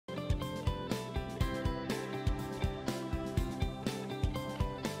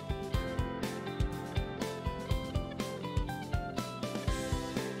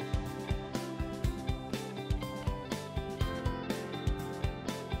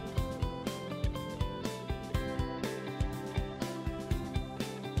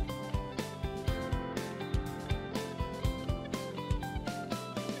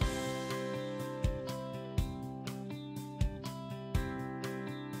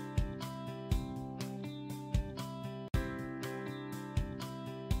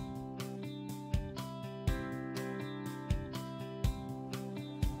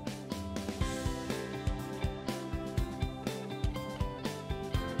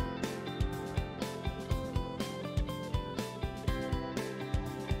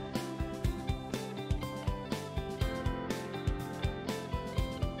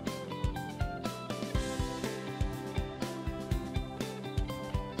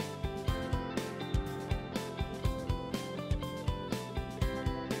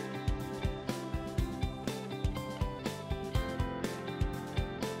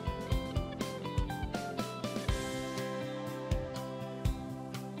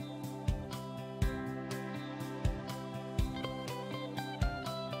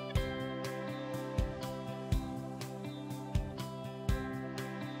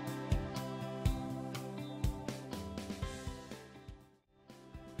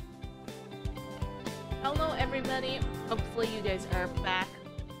Hello everybody, hopefully you guys are back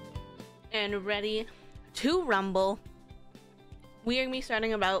and ready to rumble. We are gonna be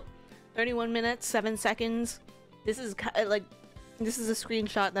starting about 31 minutes, 7 seconds. This is this is a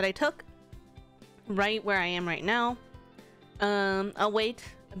screenshot that I took right where I am right now. I'll wait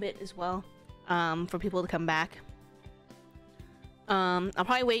a bit as well for people to come back. I'll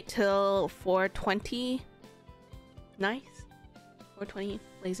probably wait till 4:20. Nice. 4:20,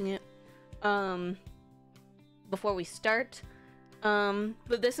 blazing it. Before we start.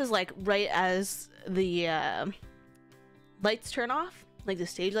 But this is like right as the lights turn off, like the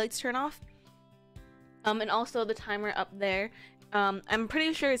stage lights turn off. And also the timer up there. I'm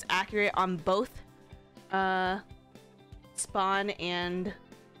pretty sure it's accurate on both Spawn and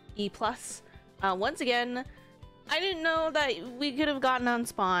Eplus. Once again, I didn't know that we could have gotten on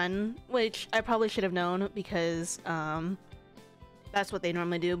Spawn, which I probably should have known because that's what they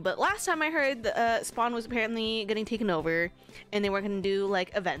normally do. But last time I heard, Spawn was apparently getting taken over and they weren't going to do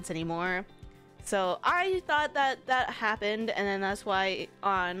like events anymore. So I thought that that happened, and then that's why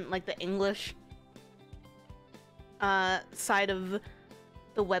on like the English side of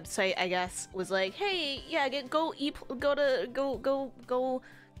the website, I guess, was like, hey, yeah, go get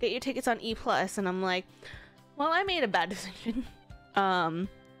your tickets on Eplus. And I'm like, well, I made a bad decision. I mean,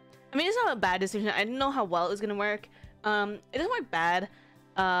 it's not a bad decision. I didn't know how well it was gonna work. It doesn't work bad.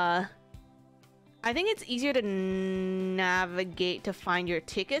 I think it's easier to navigate to find your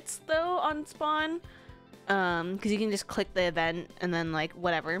tickets though on Spawn, because you can just click the event and then like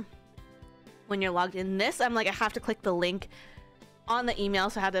whatever when you're logged in. This, I'm like, I have to click the link on the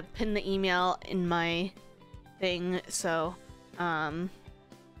email, so I had to pin the email in my thing so I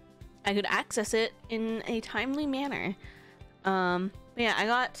could access it in a timely manner. But yeah, I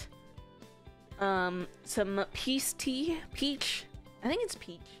got some peace tea, peach, I think it's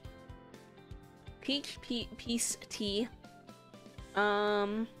peach tea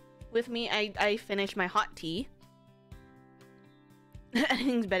with me. I finished my hot tea.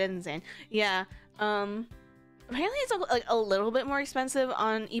 Anything's better than sand. Yeah. Apparently it's like a little bit more expensive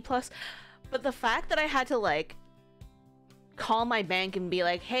on Eplus, but the fact that I had to like call my bank and be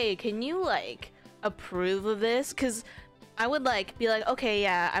like, hey, can you like approve of this? Because I would like be like, okay,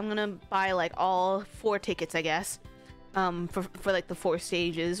 yeah, I'm gonna buy like all 4 tickets, I guess, for like the 4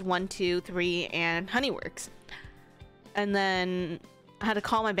 stages, 1, 2, 3, and Honeyworks. And then I had to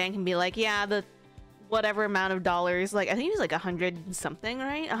call my bank and be like, yeah, the whatever amount of dollars, like I think it was like 100 something,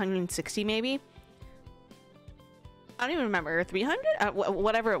 right? 160 maybe. I don't even remember, 300,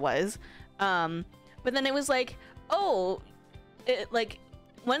 whatever it was. But then it was like, oh, it like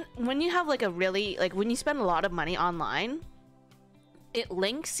when you have like a really, like when you spend a lot of money online, it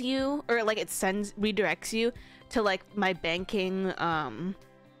links you, or like it redirects you to like my banking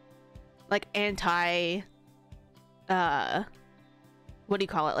like anti what do you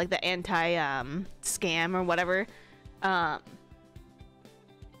call it, like the anti scam or whatever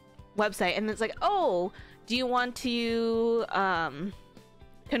website. And it's like, oh, do you want to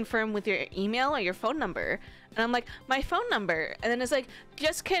confirm with your email or your phone number? And I'm like, my phone number. And then it's like,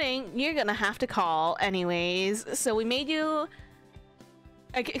 just kidding, you're gonna have to call anyways. So we made you,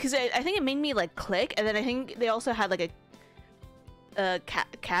 because I think it made me like click, and then I think they also had like a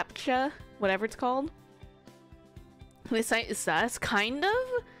captcha, whatever it's called. This site is sus, kind of.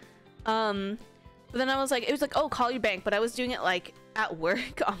 But then I was like, it was like, oh, call your bank, but I was doing it like at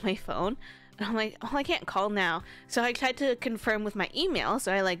work on my phone. And I'm like, oh, I can't call now. So I tried to confirm with my email.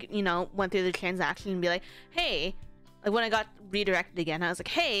 So I like, you know, went through the transaction and be like, hey, like when I got redirected again, I was like,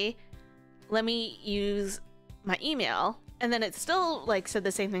 hey, let me use my email. And then it still like said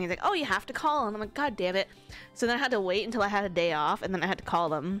the same thing. It's like, oh, you have to call. And I'm like, God damn it. So then I had to wait until I had a day off, and then I had to call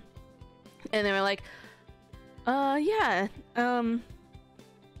them. And they were like, yeah,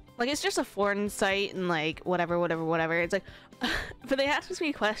 like it's just a foreign site and like whatever. It's like, but they asked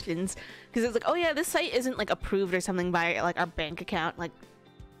me questions because it's like, oh yeah, this site isn't like approved or something by like our bank account, like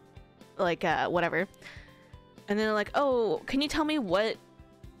whatever. And then they're like, oh, can you tell me what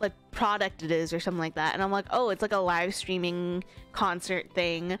like product it is or something like that? And I'm like, oh, it's like a live streaming concert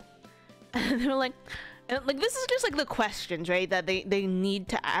thing. And they're like, and like this is just like the questions, right, that they need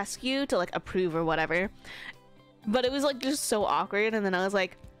to ask you to like approve or whatever. But it was like just so awkward. And then I was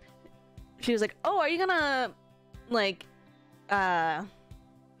like, she was like, oh, are you gonna like she's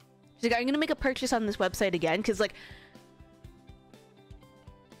like, are you gonna make a purchase on this website again? Because like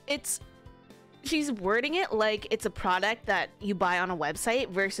she's wording it like it's a product that you buy on a website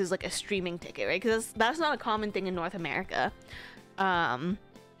versus like a streaming ticket, right? Because that's not a common thing in North America. And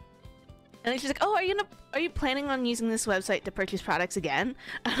then she's like, oh, are you planning on using this website to purchase products again?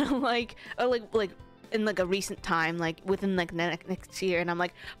 And I'm like, or like in like a recent time, like within like next year, and I'm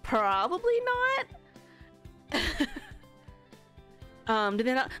like, probably not. Did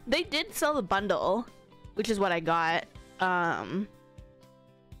they not? They did sell the bundle, which is what I got. But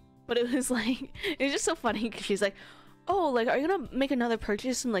it was like, it was just so funny because she's like, oh, like, are you gonna make another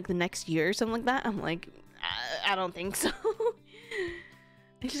purchase in like the next year or something like that? I'm like, I don't think so.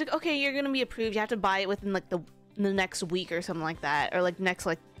 And she's like, okay, you're gonna be approved. You have to buy it within like the next week or something like that, or like next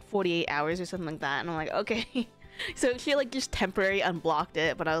like 48 hours or something like that. And I'm like, okay. So she like just temporarily unblocked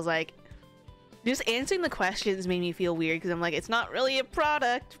it, but I was like, just answering the questions made me feel weird because I'm like, it's not really a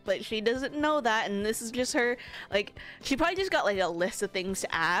product, but she doesn't know that, and this is just her, like, she probably just got like a list of things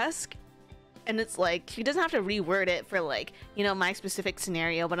to ask, and it's like, she doesn't have to reword it for like, you know, my specific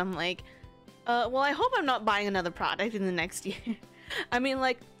scenario, but I'm like, well, I hope I'm not buying another product in the next year. I mean,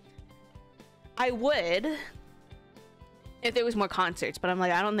 like, I would if there was more concerts, but I'm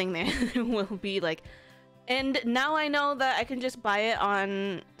like, I don't think there will be, like, and now I know that I can just buy it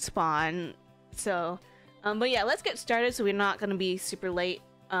on Spawn. So, but yeah, let's get started so we're not gonna be super late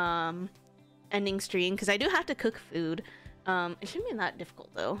ending stream, because I do have to cook food. It shouldn't be that difficult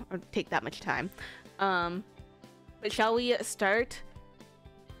though, or take that much time. But shall we start?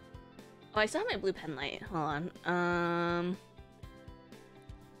 Oh, I still have my blue pen light. Hold on.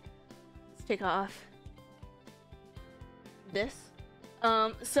 Let's take off this.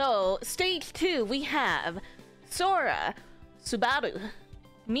 So stage 2, we have Sora, Subaru,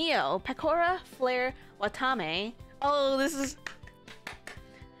 Mio, Pecora, Flare, Watame. Oh, this is...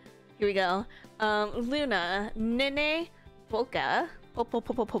 Here we go. Luna, Nene, Volca,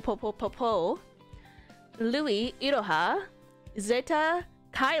 Popo, Louis, Iroha, Zeta,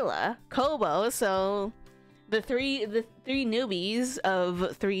 Kyla, Kobo. So the three newbies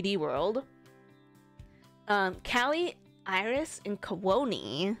of 3D World. Callie, Iris, and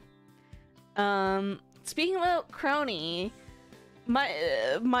Kawoni. Speaking about Crony,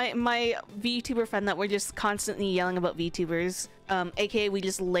 my VTuber friend that we're just constantly yelling about VTubers, aka we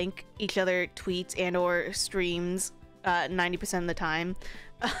just link each other tweets and or streams 90% of the time.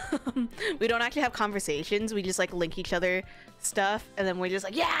 We don't actually have conversations, we just like link each other stuff, and then we're just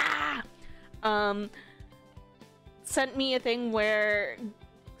like, yeah! Sent me a thing where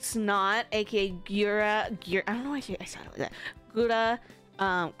Snot, aka Gura, I don't know why I said it like that, Gura,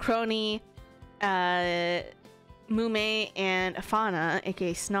 Crony, Mume, and Afana,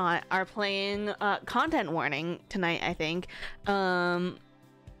 aka Snot, are playing Content Warning tonight, I think.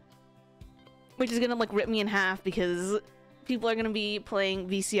 Which is gonna like rip me in half because people are gonna be playing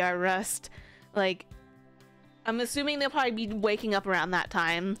VCR Rust. Like, I'm assuming they'll probably be waking up around that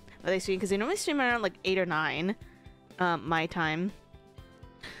time that they stream, because they normally stream around like 8 or 9 my time.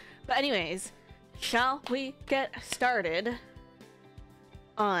 But anyways, shall we get started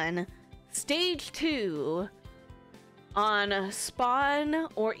on stage 2 on Spawn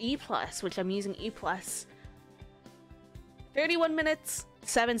or Eplus, which I'm using Eplus. 31 minutes,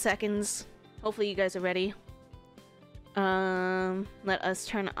 7 seconds. Hopefully you guys are ready. Let us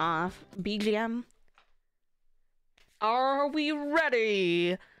turn off BGM. Are we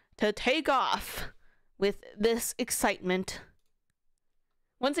ready to take off with this excitement?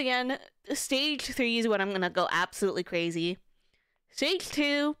 Once again, stage 3 is when I'm gonna go absolutely crazy. Stage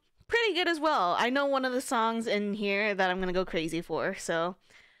 2, pretty good as well. I know one of the songs in here that I'm gonna go crazy for, so.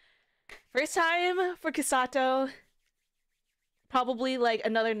 First time for Kisato. Probably like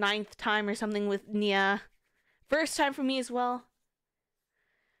another 9th time or something with Nia. First time for me as well.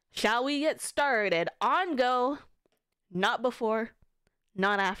 Shall we get started? On go. Not before,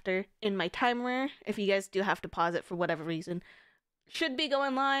 not after. In my timer, if you guys do have to pause it for whatever reason. Should be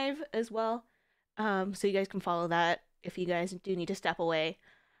going live as well, so you guys can follow that if you guys do need to step away,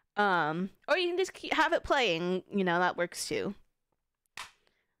 or you can just have it playing, you know, that works too.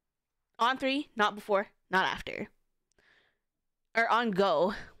 On 3, not before, not after, or on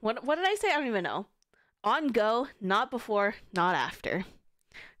go. What did I say? I don't even know. On go, not before, not after.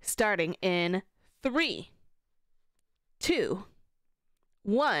 Starting in 3, 2,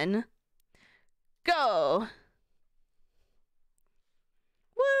 1, go.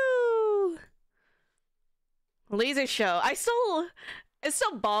 Woo! Laser show. It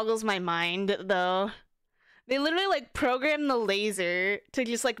still boggles my mind though. They literally like programmed the laser to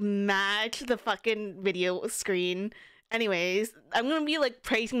just like match the fucking video screen. Anyways, I'm gonna be like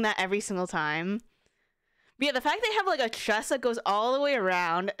praising that every single time. But yeah, the fact they have like a truss that goes all the way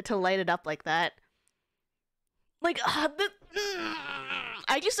around to light it up like that. Like,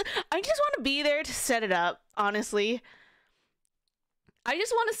 I just want to be there to set it up, honestly. I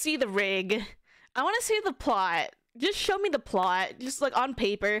just want to see the rig. I want to see the plot. Just show me the plot, just like on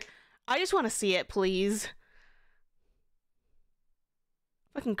paper. I just want to see it, please.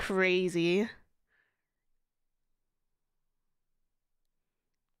 Fucking crazy.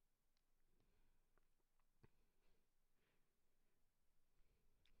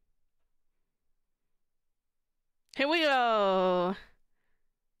 Here we go.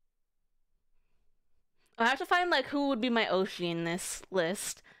 I have to find like who would be my Oshi in this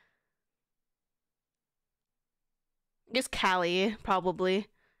list. Just Callie, probably.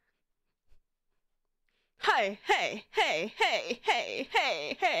 Hey, hey, hey, hey, hey,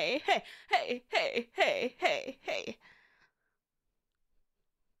 hey, hey, hey, hey, hey, hey, hey, hey.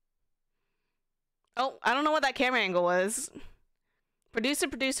 Oh, I don't know what that camera angle was. Producer,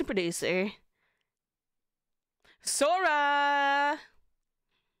 producer, producer. Sora!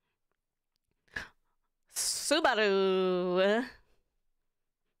 Subaru!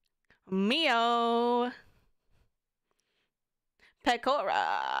 Mio!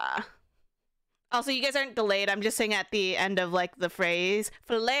 Pecora! Also, you guys aren't delayed. I'm just saying at the end of, like, the phrase.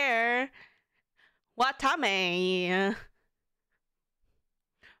 Flare! Watame!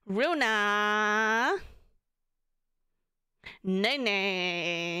 Runa!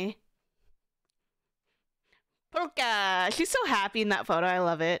 Nene! Polka! She's so happy in that photo. I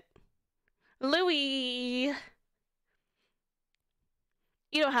love it. Louis!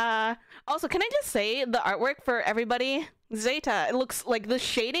 Iroha. Also, can I just say the artwork for everybody? Zeta. It looks like the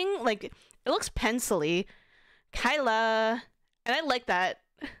shading, like, it looks pencil-y. Kyla. And I like that.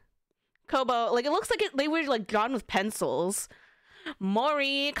 Kobo. Like, it looks like they were, like, drawn with pencils.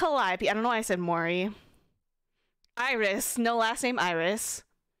 Mori. Calliope. I don't know why I said Mori. Iris. No last name Iris.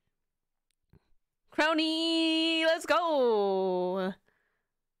 Crony. Let's go.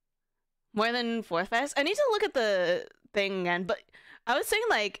 More than 4th Fest. I need to look at the thing again, but I was saying,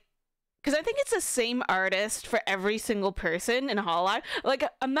 like, because I think it's the same artist for every single person in Hololive. Like,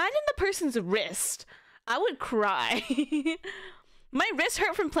 imagine the person's wrist. I would cry. My wrist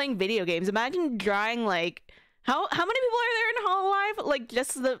hurt from playing video games. Imagine drawing, like, how many people are there in Hololive? Like,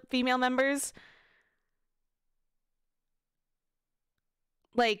 just the female members?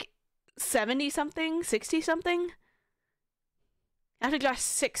 Like, 70-something? 60-something? I have to draw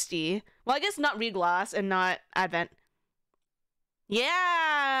 60. Well, I guess not Regloss and not Advent.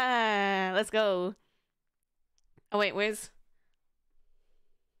 Yeah! Let's go. Oh, wait, where's...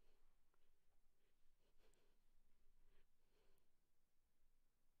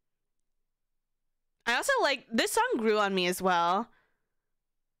 I also like... This song grew on me as well.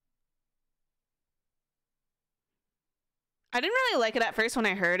 I didn't really like it at first when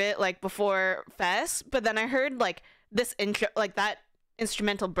I heard it, like, before Fest, but then I heard, like, this intro... Like, that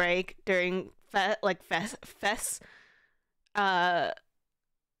instrumental break during, Fest... Like,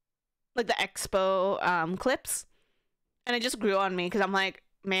 the expo, clips. And it just grew on me, because I'm like,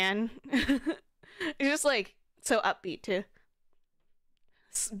 man... It's just, like, so upbeat, too.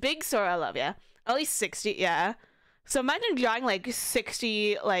 Big Sora, I love, yeah. At least 60, yeah. So imagine drawing, like,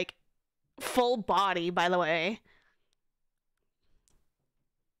 60, like, full body, by the way.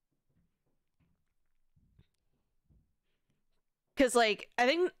 Because, like, I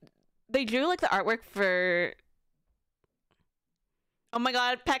think they drew, like, the artwork for... Oh my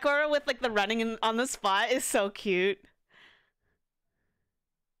god, Pecora with, like, the running on the spot is so cute.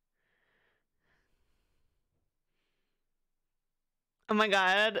 Oh my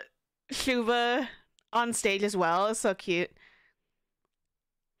god. Shuba on stage as well is so cute.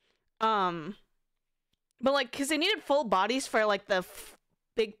 But, like, because they needed full bodies for, like, the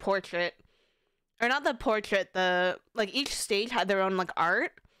big portrait. Or not the portrait, the... Like, each stage had their own, like,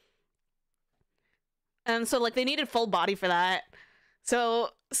 art. And so, like, they needed full body for that. So,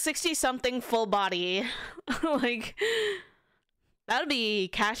 60-something full body. Like, that would be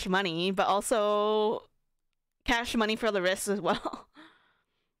cash money, but also cash money for the wrists as well.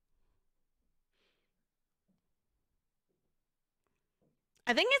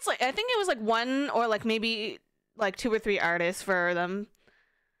 I think it was, like, one or, like, maybe, like, 2 or 3 artists for them.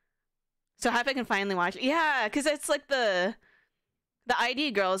 So I hope I can finally watch it. Yeah, because it's, like, the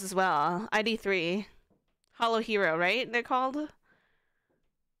ID girls as well. ID3. Hollow Hero, right? They're called?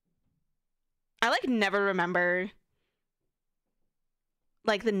 I, like, never remember,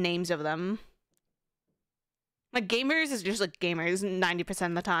 like, the names of them. Like, gamers is just, like, gamers 90%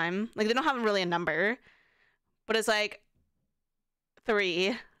 of the time. Like, they don't have really a number. But it's, like,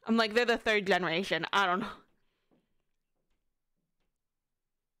 3. I'm like, they're the 3rd generation. I don't know.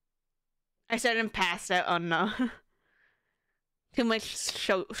 I said and passed out. Oh, no. Too much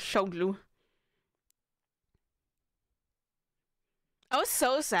shoglu. I was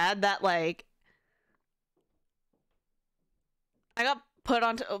so sad that, like, I got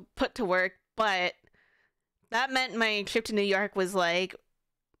put to work, but that meant my trip to New York was like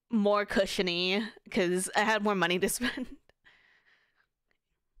more cushiony because I had more money to spend.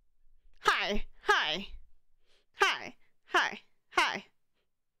 Hi, hi, hi, hi, hi.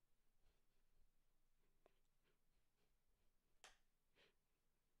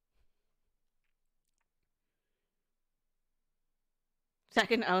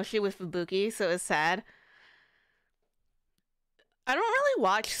 Second Oshi with Fubuki, so it was sad. I don't really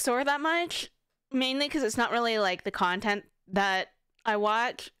watch Sora that much, mainly because it's not really like the content that I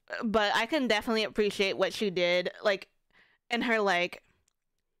watch, but I can definitely appreciate what she did, like, and her like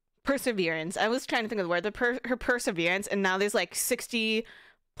perseverance. I was trying to think of the word, her perseverance, and now there's like 60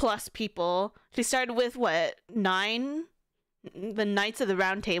 plus people. She started with what, 9, the Knights of the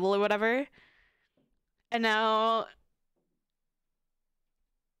Round Table or whatever, and now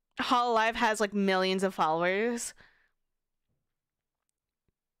Hololive has like millions of followers.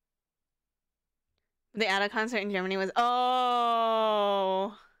 The Ada concert in Germany was,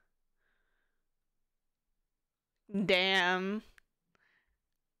 oh, damn.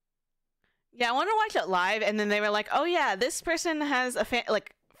 Yeah, I want to watch it live, and then they were like, "Oh yeah, this person has a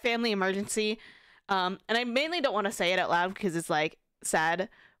family emergency," and I mainly don't want to say it out loud because it's like sad,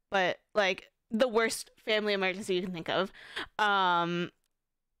 but like the worst family emergency you can think of.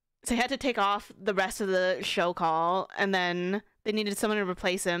 So he had to take off the rest of the show call, and then they needed someone to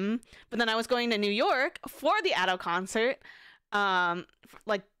replace him. But then I was going to New York for the Ado concert,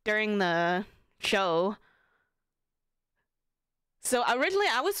 like during the show. So originally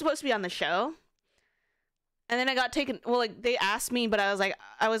I was supposed to be on the show, and then I got taken. Well, like they asked me, but I was like,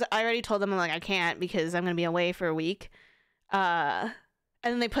 I already told them I'm like I can't because I'm gonna be away for a week. And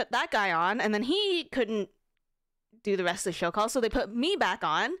then they put that guy on, and then he couldn't do the rest of the show call, so they put me back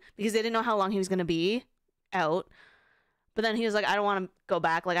on because they didn't know how long he was gonna be out. But then he was like, I don't want to go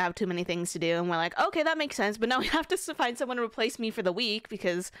back. Like I have too many things to do, and we're like, okay, that makes sense. But now we have to find someone to replace me for the week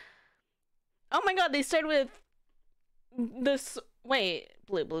because, oh my god, they started with this. Wait,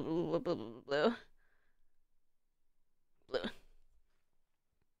 blue, blue, blue, blue, blue, blue, blue, blue.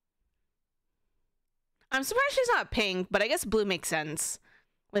 I'm surprised she's not pink, but I guess blue makes sense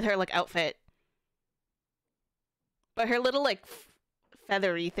with her like outfit. But her little like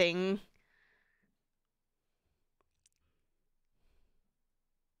feathery thing.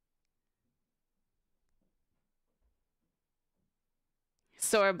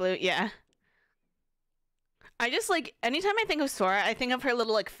 Sora blue, yeah. I just like anytime I think of Sora, I think of her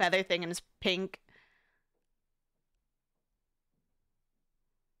little like feather thing and it's pink.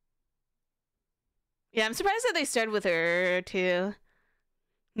 Yeah, I'm surprised that they started with her too.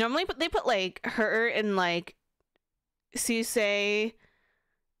 Normally, they put like her and like Susei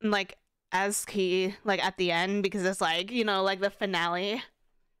and like Azuki like at the end because it's like, you know, like the finale.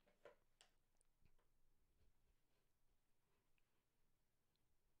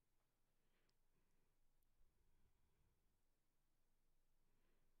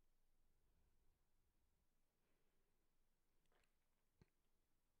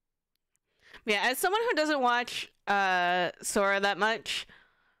 Yeah, as someone who doesn't watch Sora that much,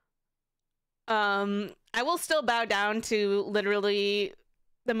 I will still bow down to literally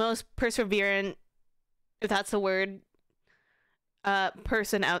the most perseverant, if that's the word,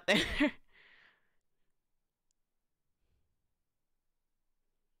 person out there.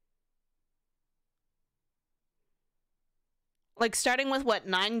 Like starting with what,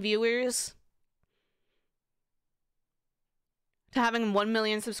 9 viewers to having 1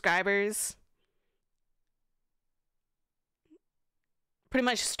 million subscribers. Pretty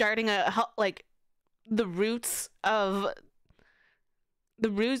much starting like the roots of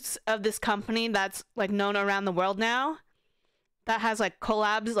this company that's like known around the world now, that has like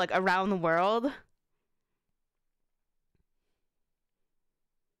collabs like around the world.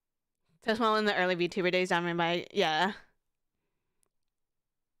 Just well in the early VTuber days, down by, yeah.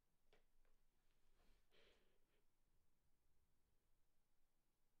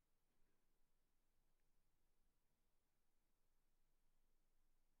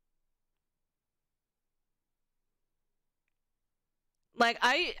 Like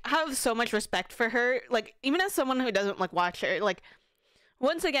I have so much respect for her. Like even as someone who doesn't like watch her, like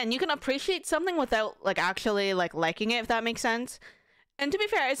once again, you can appreciate something without like actually like liking it, if that makes sense. And to be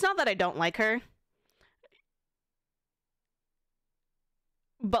fair, it's not that I don't like her,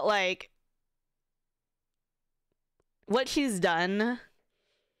 but like what she's done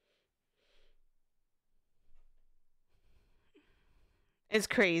is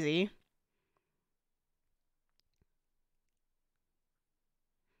crazy.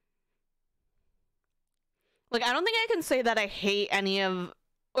 Like, I don't think I can say that I hate any of,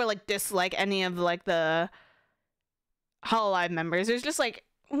 or like dislike any of like the Hololive members. There's just like,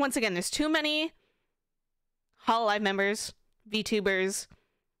 once again, there's too many Hololive members, VTubers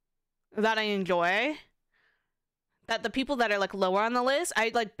that I enjoy, that the people that are like lower on the list,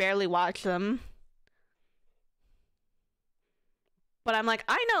 I like barely watch them. But I'm like,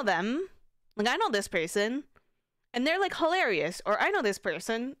 I know them. Like, I know this person. And they're like hilarious. Or I know this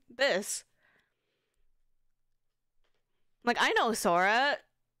person. This. Like, I know Sora.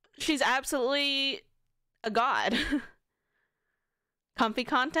 She's absolutely a god. Comfy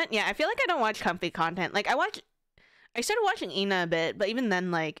content? Yeah, I feel like I don't watch comfy content. Like, I started watching Ina a bit, but even then,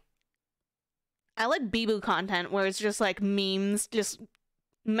 like, I like Bibu content where it's just like memes, just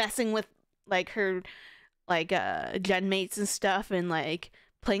messing with like her like gen mates and stuff, and like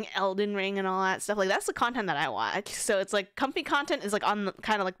playing Elden Ring and all that stuff. Like, that's the content that I watch. So it's like comfy content is like on the,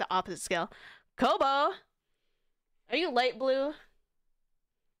 kind of like the opposite scale. Kobo, are you light blue?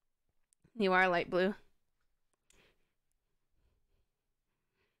 You are light blue.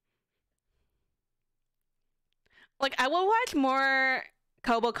 Like, I will watch more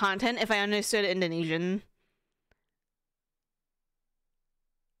Kobo content if I understood Indonesian.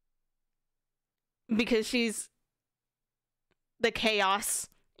 Because she's the chaos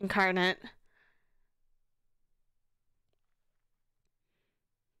incarnate.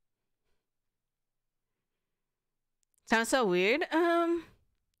 Sounds so weird. I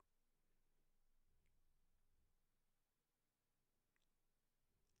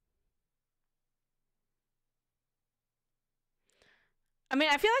mean,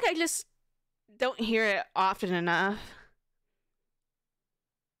 I feel like I just don't hear it often enough.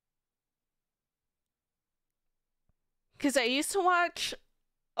 Because I used to watch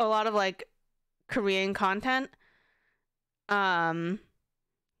a lot of like Korean content. So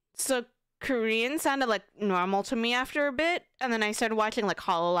Korean sounded like normal to me after a bit, and then I started watching like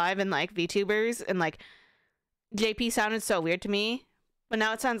Hololive and like VTubers, and like JP sounded so weird to me. But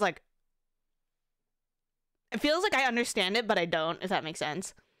now it sounds like, it feels like I understand it, but I don't, if that makes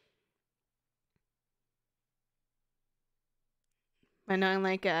sense. By knowing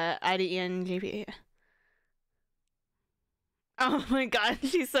like IDE and JP. Oh my god,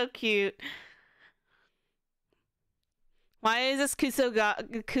 she's so cute. Why is this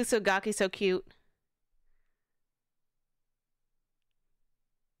Kusogaki so cute?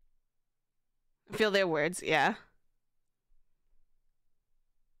 Feel their words, yeah.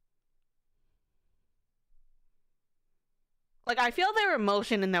 Like, I feel their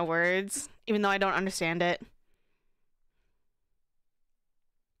emotion in their words, even though I don't understand it.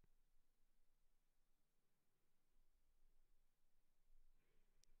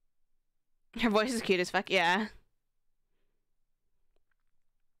 Her voice is cute as fuck, yeah.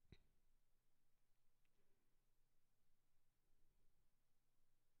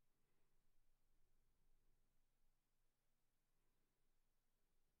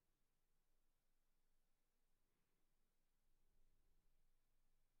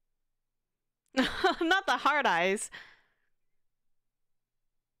 Not the hard eyes.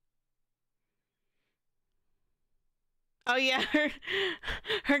 Oh yeah,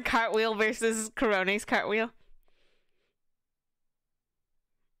 her cartwheel versus Corone's cartwheel.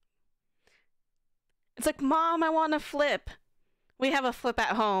 It's like, Mom, I want to flip. We have a flip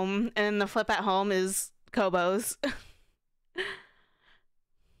at home, and the flip at home is Kobo's.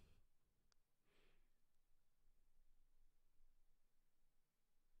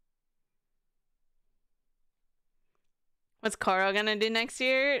 What's Koro gonna do next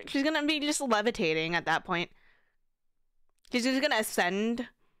year? She's gonna be just levitating at that point. She's just gonna ascend.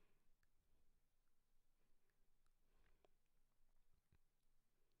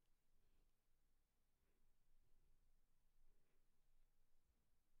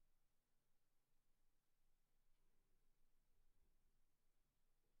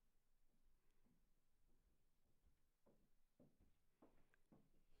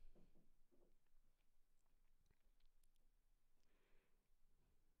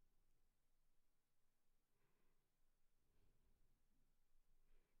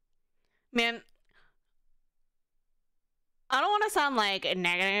 Man, I don't want to sound like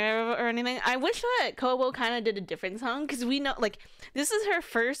negative or anything. I wish that Kobo kind of did a different song, because we know, like, this is her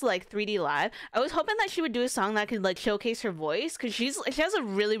first like 3D live. I was hoping that she would do a song that could like showcase her voice, because she has a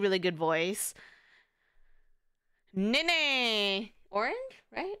really really good voice. Nene, orange,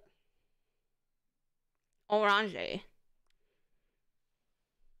 right? Orange.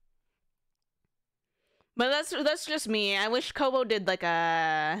 But that's just me. I wish Kobo did like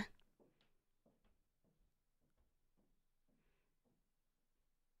a.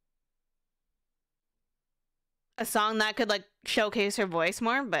 a song that could like showcase her voice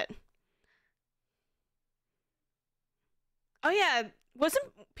more, but oh yeah, wasn't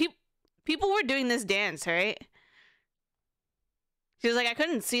people were doing this dance, right? She was like, I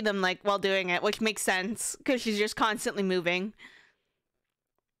couldn't see them like while doing it, which makes sense because she's just constantly moving.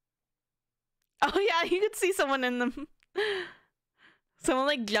 Oh yeah, you could see someone in the someone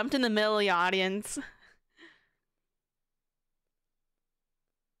like jumped in the middle of the audience.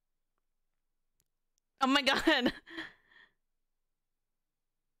 Oh my god.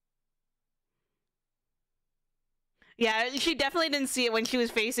 Yeah, she definitely didn't see it when she was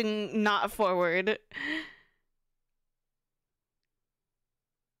facing not forward.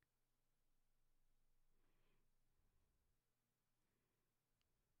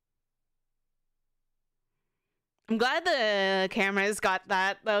 I'm glad the cameras got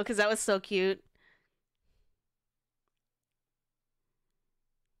that though, because that was so cute.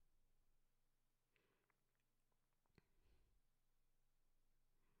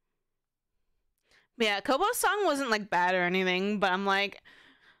 But yeah, Kobo's song wasn't like bad or anything, but I'm like,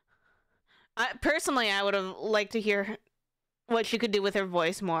 I would have liked to hear what she could do with her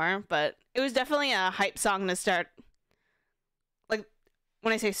voice more. But it was definitely a hype song to start. Like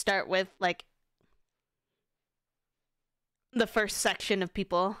when I say start with, like the first section of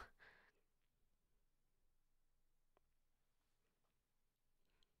people.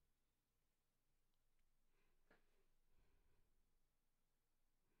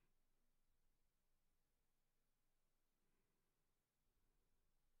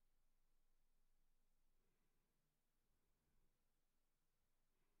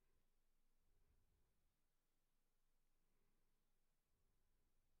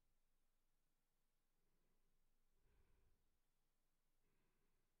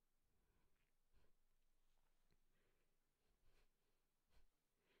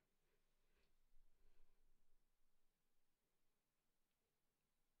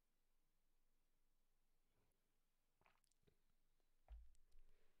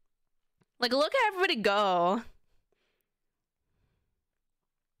 Like look at everybody go.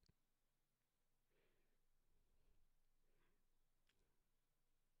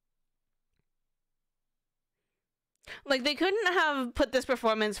 Like they couldn't have put this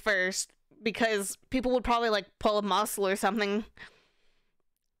performance first because people would probably like pull a muscle or something.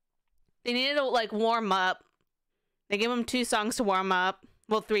 They needed to like warm up. They gave them 2 songs to warm up.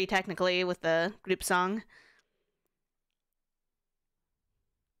 Well, 3 technically with the group song.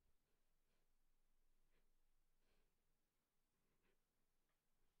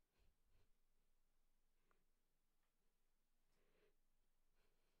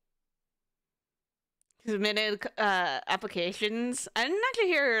 Submitted applications. I didn't actually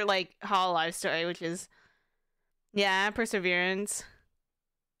hear like Hololive story, which is yeah, perseverance.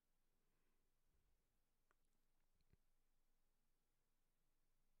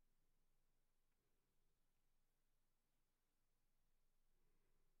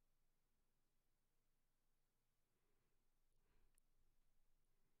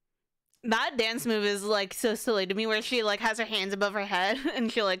 That dance move is like so silly to me, where she like has her hands above her head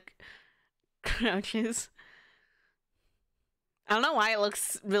and she like crouches. I don't know why it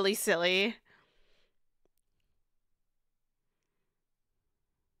looks really silly.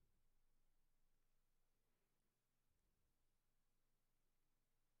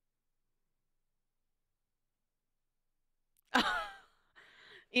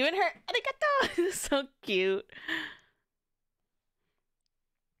 Even her arigato is so cute.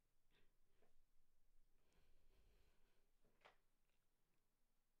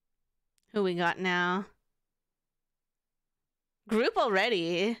 Who we got now? Group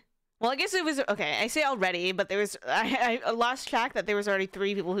already? Well, I guess it was okay. I say already, but there was I lost track that there was already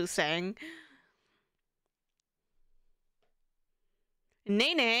 3 people who sang.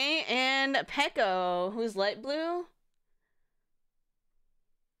 Nene and Peko, who's light blue.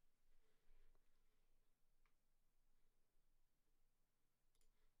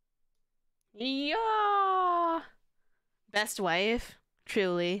 Yeah. Best wife,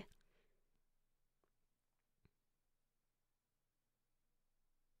 truly.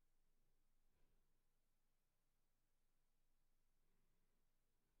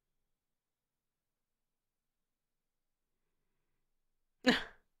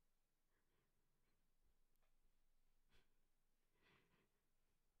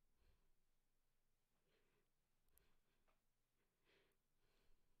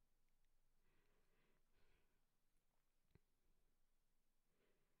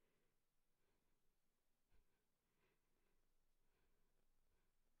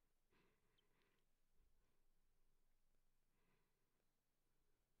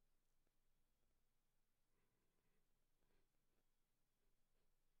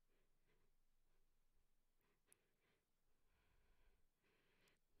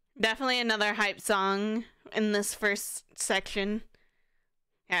 Definitely another hype song in this first section.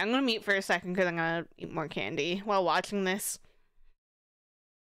 Yeah, I'm gonna mute for a second because I'm gonna eat more candy while watching this.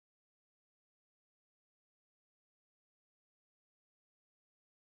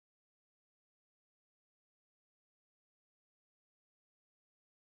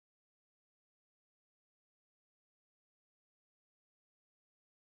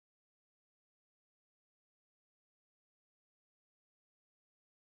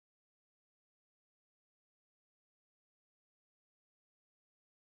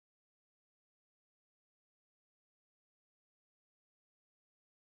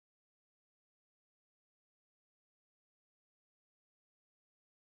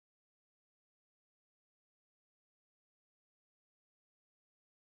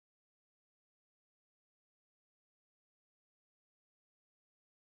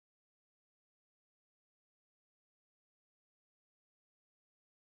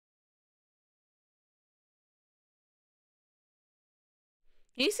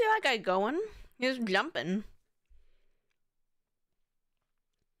 You see that guy going? He was jumping.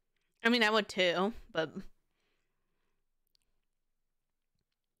 I mean, I would too, but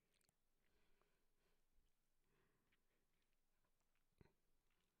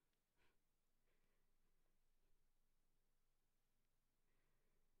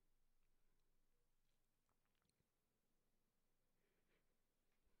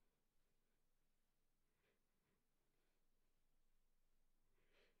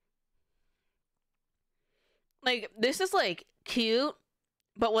like this is like cute,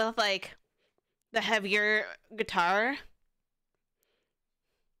 but with like the heavier guitar.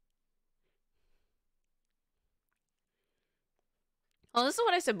 Well, this is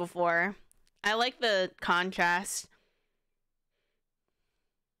what I said before. I like the contrast.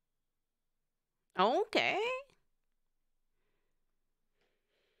 Okay.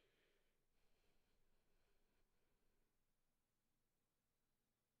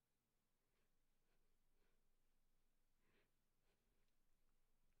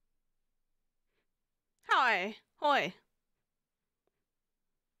 Hi. Hoi.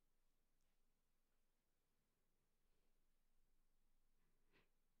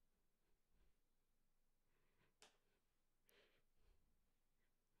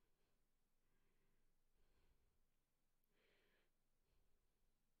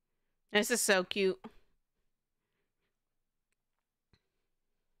 This is so cute.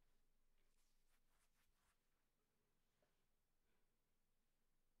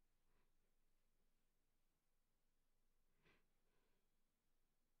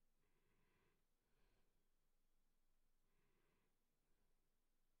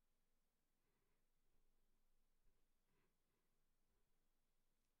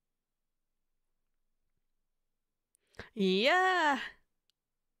 Yeah.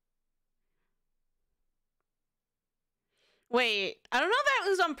 Wait, I don't know if that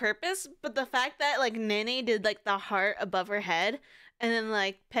was on purpose, but the fact that like Nene did like the heart above her head, and then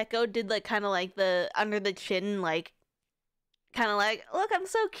like Peko did like kind of like the under the chin, like kind of like, look, I'm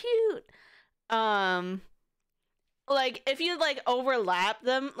so cute. Um, like if you like overlap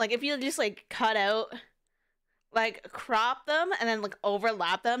them, like if you just like cut out, like crop them and then like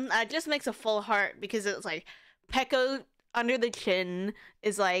overlap them, that just makes a full heart because it's like Peko under the chin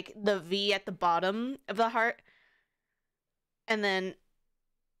is like the V at the bottom of the heart, and then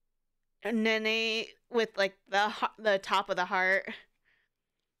Nene with like the top of the heart.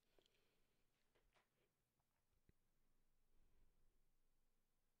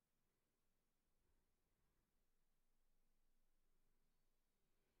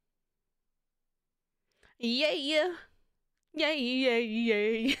 Yay! Yay! Yay!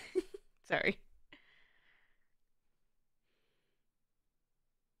 Yay! Sorry.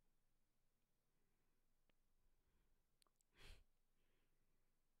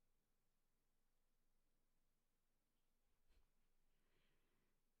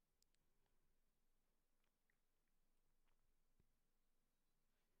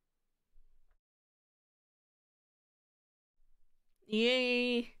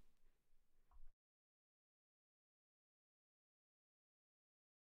 Yay!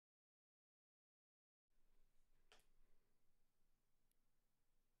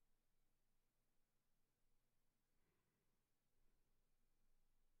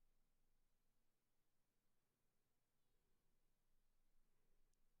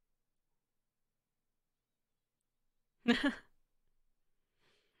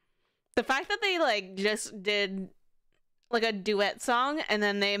 The fact that they like just did like a duet song and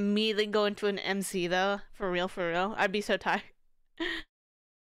then they immediately go into an MC though, for real, I'd be so tired.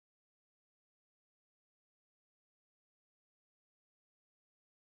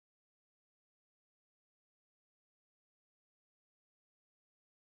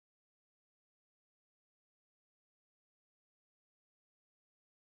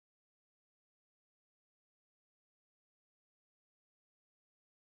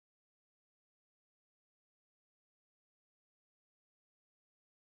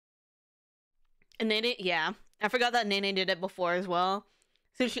 And Nene, yeah, I forgot that Nene did it before as well.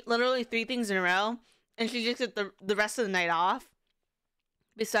 So she literally 3 things in a row, and she just took the rest of the night off.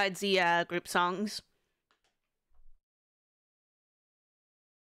 Besides the group songs.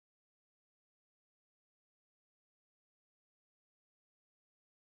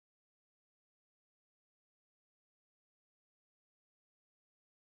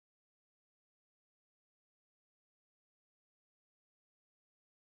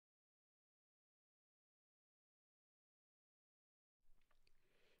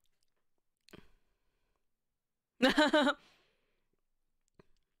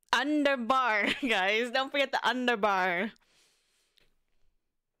 Underbar, guys. Don't forget the underbar.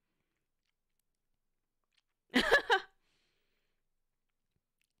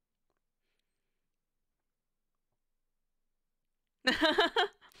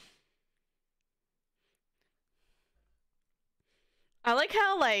 I like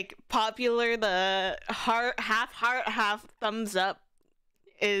how like popular the heart, half thumbs up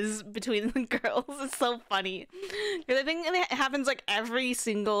is between the girls. It's so funny. Because I think it happens like every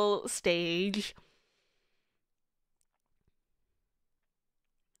single stage.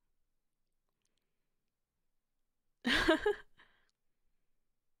 What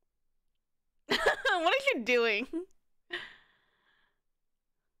are you doing?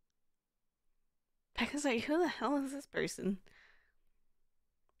 Becca's like, who the hell is this person?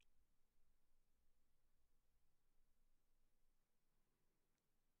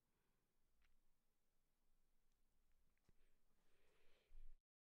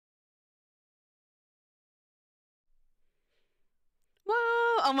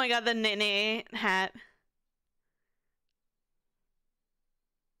 Whoa! Oh my god, the Nene hat.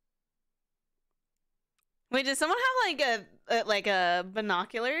 Wait, did someone have like a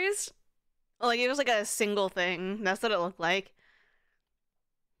binoculars? Like it was like a single thing. That's what it looked like.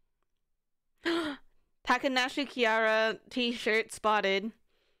 Takanashi Kiara t-shirt spotted.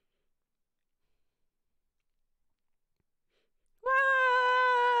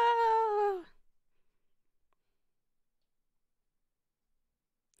 Whoa!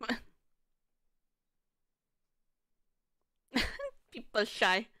 People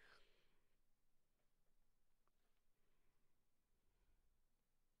shy.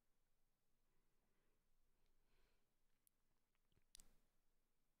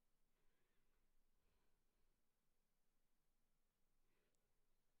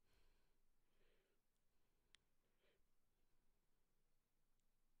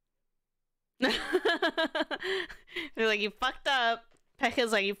 They're like, you fucked up.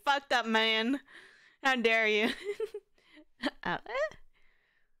 Pekka's like, you fucked up, man. How dare you? I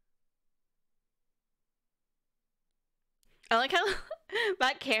like how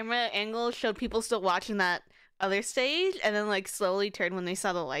that camera angle showed people still watching that other stage and then like slowly turned when they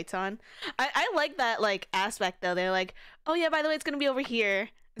saw the lights on. I like that like aspect though. They're like, oh yeah, by the way, it's gonna be over here.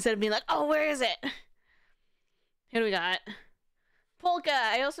 Instead of being like, oh, where is it? Who do we got? Polka.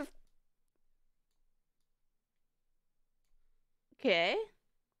 I also... Okay.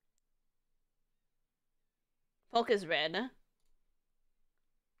 Polka's red.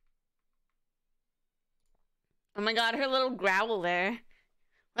 Oh my god, her little growl there.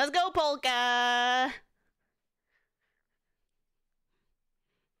 Let's go, Polka!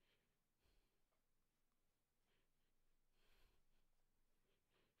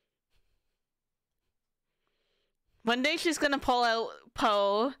 One day she's gonna pull out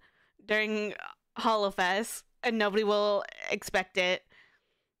Poe during Holofest, and nobody will expect it.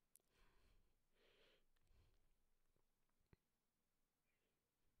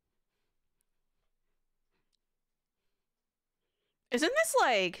 Isn't this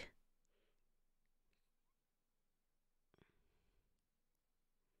like...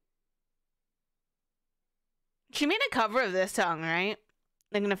 She made a cover of this song, right?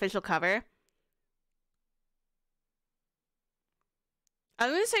 Like an official cover. I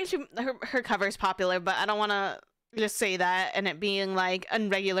was gonna say her cover is popular, but I don't want to just say that and it being like a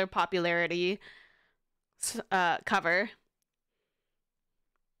regular popularity cover.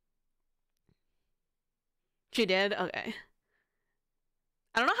 She did? Okay.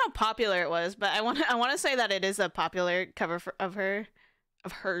 I don't know how popular it was, but I want to say that it is a popular cover of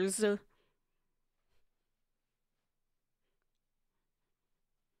hers.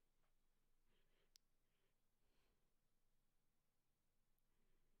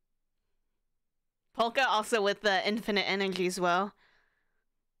 Polka also with the infinite energy as well.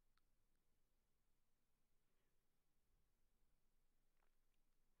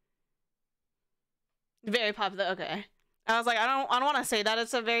 Very popular. Okay. I was like, I don't want to say that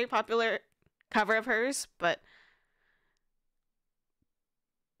it's a very popular cover of hers, but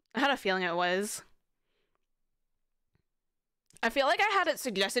I had a feeling it was. I feel like I had it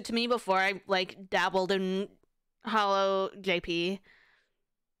suggested to me before I like dabbled in Holo JP.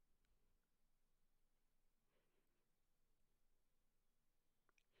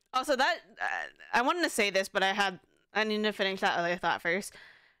 Also, that I wanted to say this, but I need to finish that other thought first.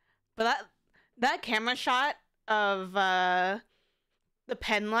 But that camera shot of the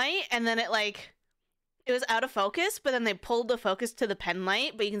pen light, and then it was out of focus, but then they pulled the focus to the pen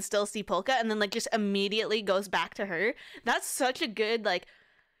light, but you can still see Polka, and then like just immediately goes back to her. That's such a good like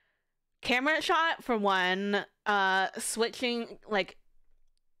camera shot for one. Switching like,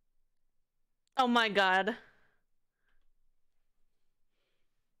 oh my god,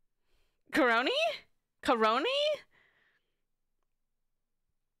 Karoni?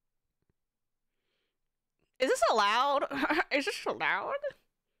 Is this allowed? Is this allowed?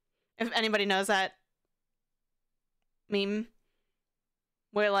 If anybody knows that meme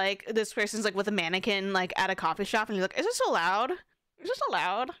where like this person's like with a mannequin like at a coffee shop and you're like, is this allowed? Is this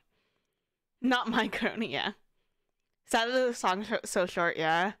allowed? Not my Karoni, yeah. Sad that the song's so short,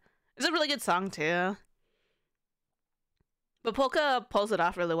 yeah. It's a really good song too. But Polka pulls it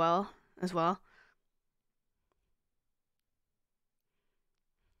off really well as well.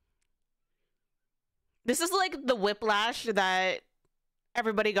 This is like the whiplash that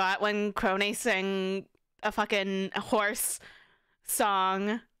everybody got when Krone sang a fucking horse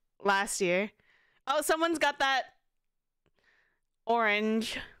song last year. Oh, someone's got that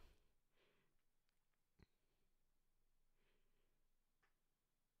orange.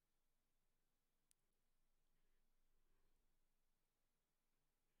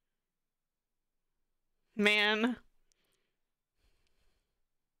 Man.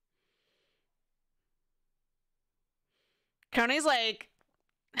 Krone's like,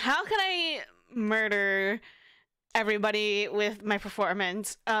 how can I murder everybody with my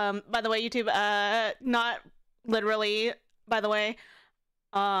performance? By the way, YouTube, not literally, by the way.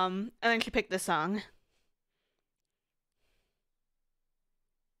 And then she picked this song.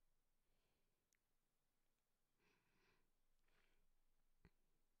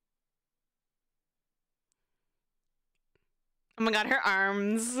 Oh my god, her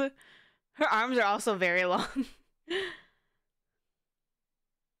arms. Her arms are also very long.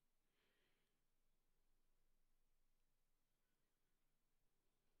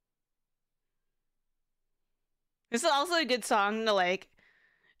 This is also a good song to like.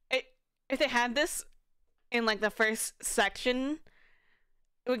 If they had this in like the first section,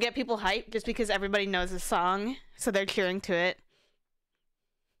 it would get people hyped just because everybody knows the song, so they're cheering to it.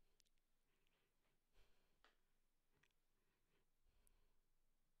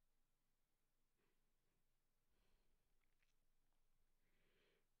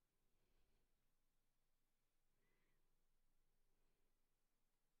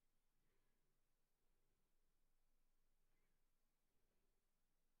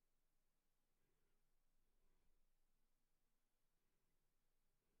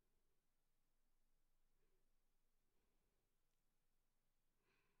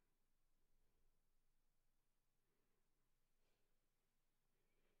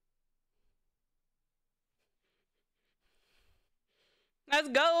 Let's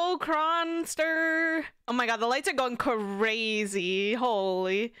go, Cronster! Oh my god, the lights are going crazy.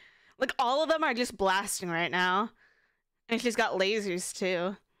 Holy. Like, all of them are just blasting right now. And she's got lasers,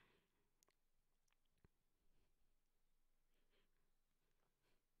 too.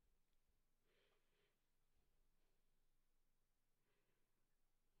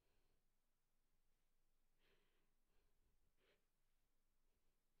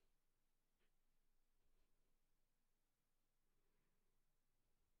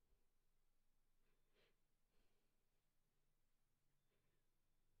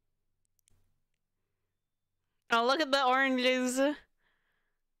 Oh, look at the oranges. Oh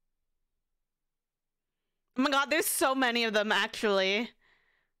my god, there's so many of them, actually.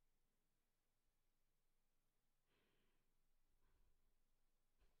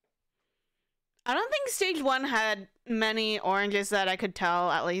 I don't think stage 1 had many oranges that I could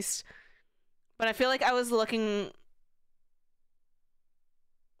tell, at least. But I feel like I was looking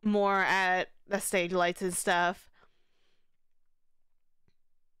more at the stage lights and stuff.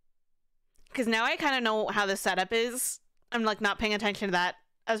 Because now I kind of know how the setup is. I'm like not paying attention to that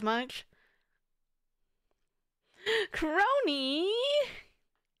as much. Crony!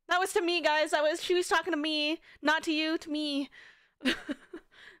 That was to me, guys. She was talking to me. Not to you, to me. It's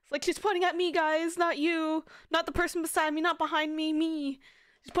like she's pointing at me, guys, not you. Not the person beside me, not behind me, me.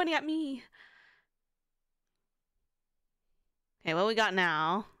 She's pointing at me. Okay, what we got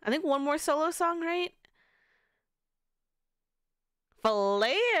now? I think one more solo song, right?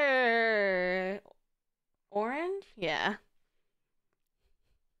 Flare! Orange? Yeah.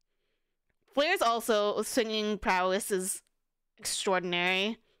 Flair's also singing prowess is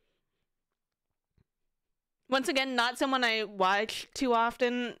extraordinary. Once again, not someone I watch too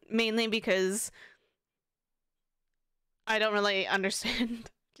often, mainly because I don't really understand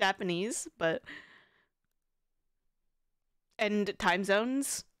Japanese, but and time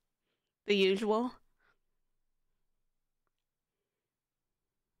zones, the usual.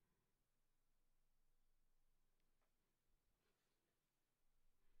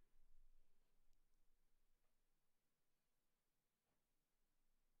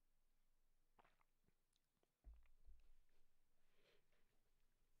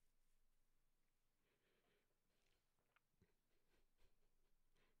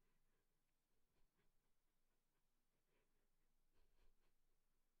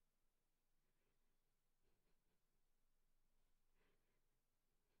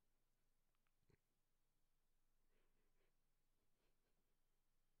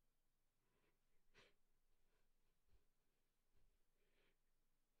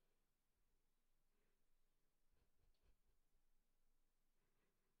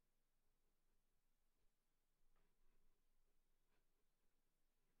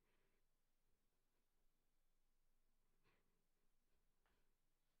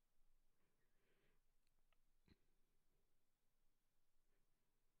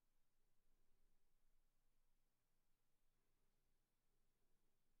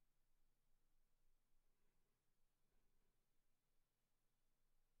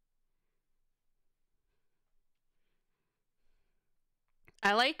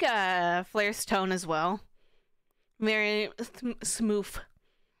 I like Flair's tone as well. Very smooth.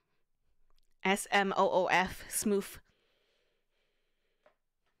 SMOOF, smooth.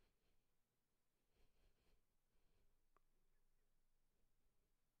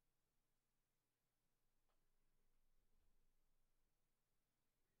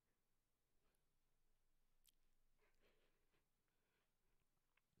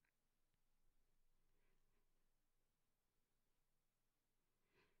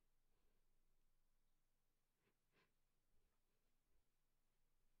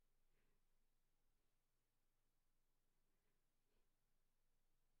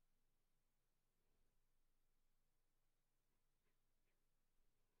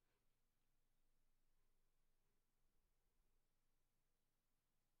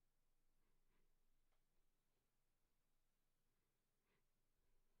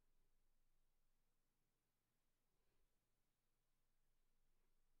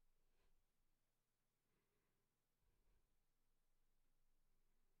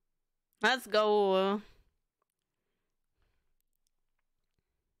 Let's go.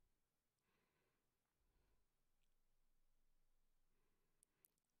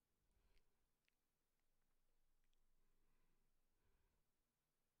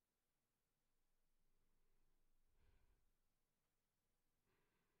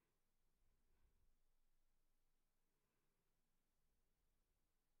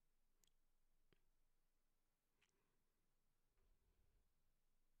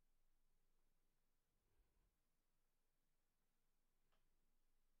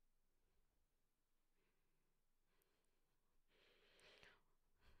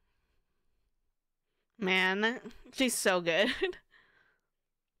 Man, she's so good.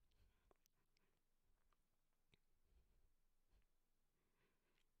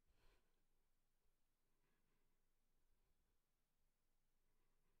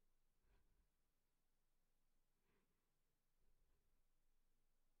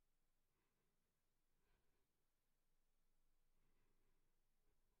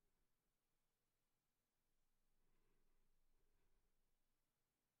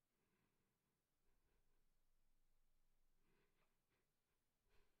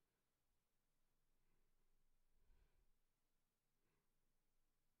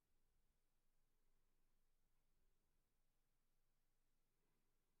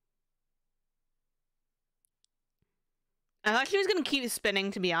 I thought she was gonna keep spinning,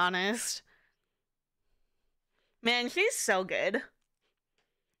 to be honest. Man, she's so good.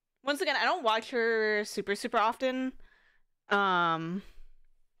 Once again, I don't watch her super often. Um,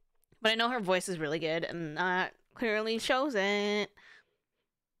 but I know her voice is really good, and that clearly shows it.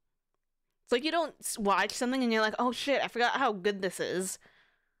 It's like you don't watch something and you're like, oh shit, I forgot how good this is.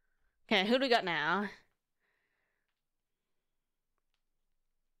 Okay, who do we got now?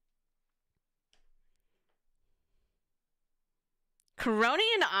 Coroni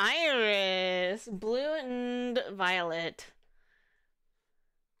and Iris. Blue and Violet.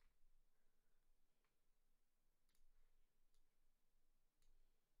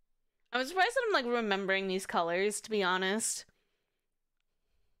 I'm surprised that I'm like remembering these colors, to be honest.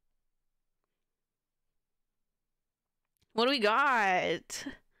 What do we got?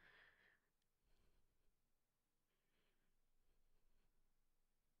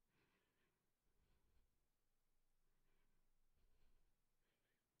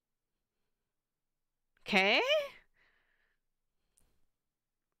 Okay.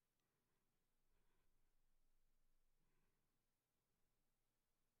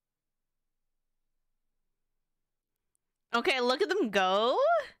 Okay, look at them go.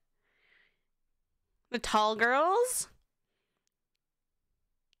 The tall girls.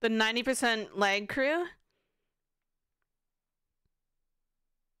 The 90% leg crew.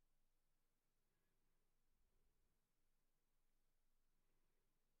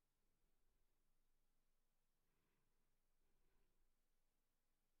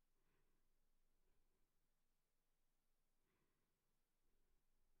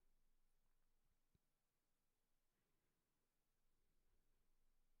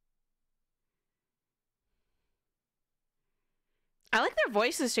 I like their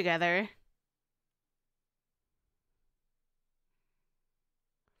voices together.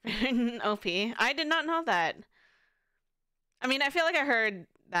 OP. I did not know that. I mean, I feel like I heard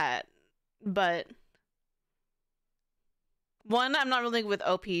that, but one, I'm not really with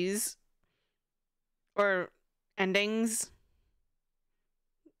OPs or endings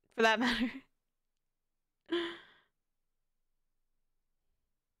for that matter.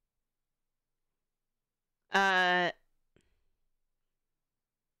 uh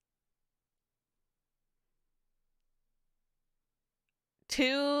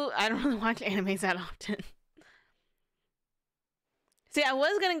Two, I don't really watch animes that often. See, I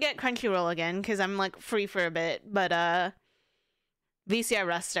was gonna get Crunchyroll again because I'm like free for a bit, but VCI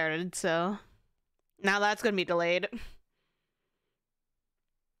Rust started, so now that's gonna be delayed.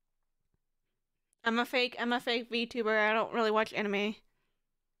 I'm a fake VTuber. I don't really watch anime.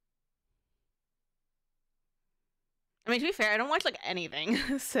 I mean, to be fair, I don't watch like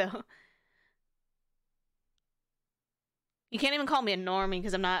anything, so you can't even call me a normie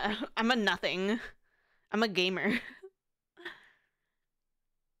because I'm not. I'm a nothing. I'm a gamer.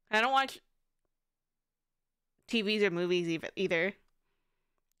 I don't watch TVs or movies either.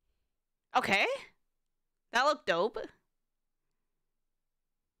 Okay, that looked dope.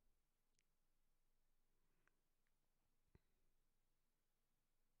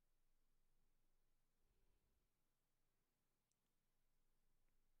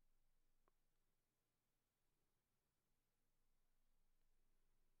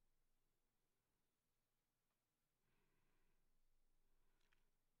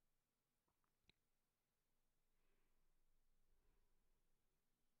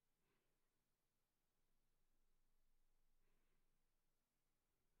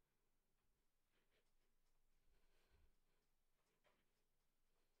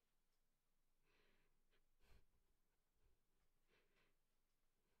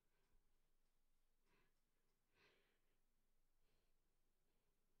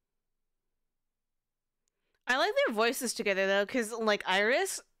 I like their voices together though, because like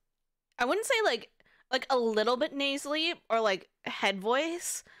Iris, I wouldn't say like a little bit nasally or like head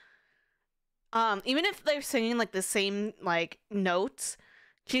voice. Even if they're singing like the same like notes,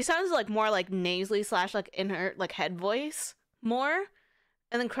 she sounds like more like nasally slash like in her like head voice more,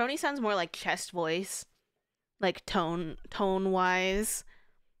 and then Crony sounds more like chest voice, like tone wise.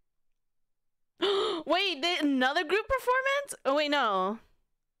 Wait, another group performance? Oh wait, no.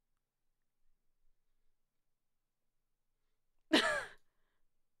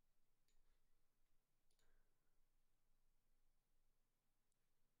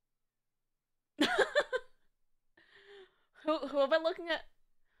 Who am I looking at?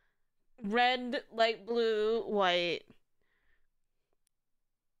 Red, light blue, white.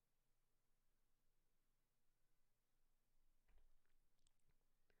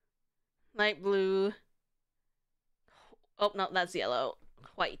 Light blue. Oh no, that's yellow.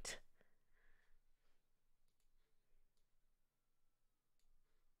 White.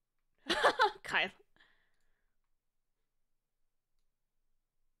 Kyle.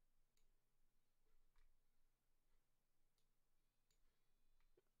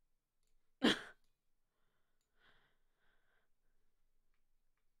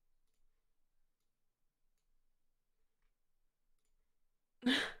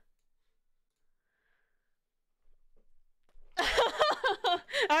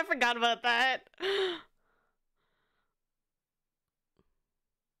 I forgot about that.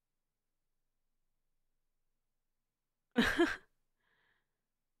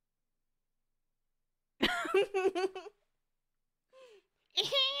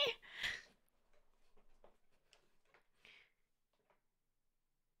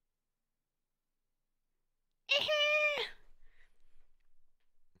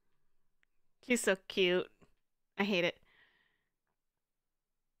 She's so cute. I hate it.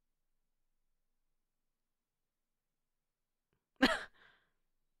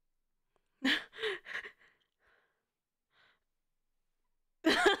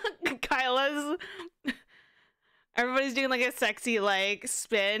 Kyla's everybody's doing like a sexy like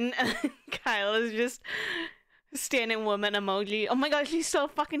spin and Kyla's just standing woman emoji. Oh my god, she's so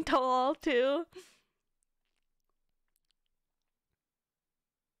fucking tall too.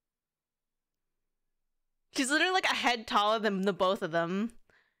 She's literally like a head taller than the both of them.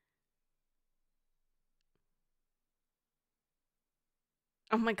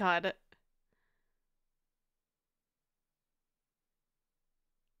 Oh my god.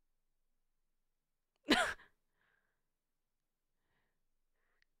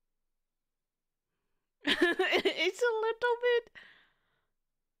 It's a little bit.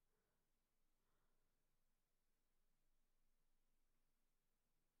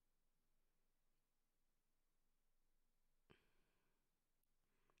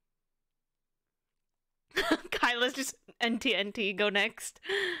 Kyla's just NTNT, go next.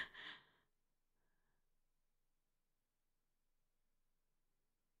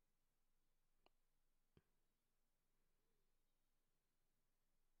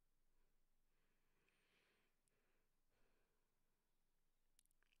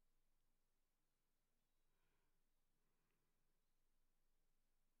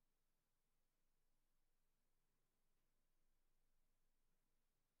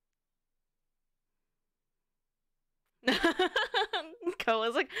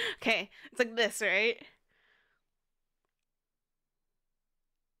 Koa's like, okay, it's like this, right?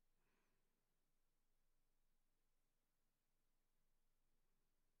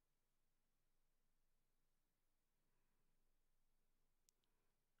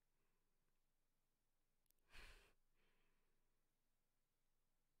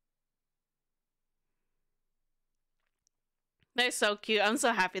 They're so cute. I'm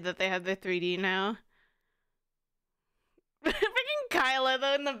so happy that they have their 3D now. Freaking Kyla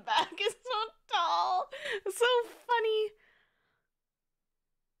though in the back is so tall. It's so funny.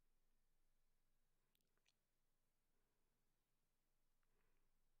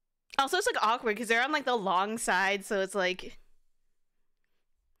 Also, it's like awkward because they're on like the long side, so it's like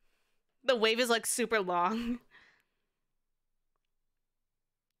the wave is like super long.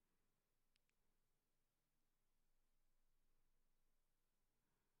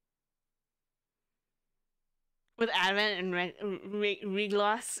 With Advent and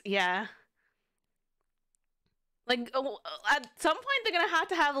Regloss, yeah. Like at some point they're gonna have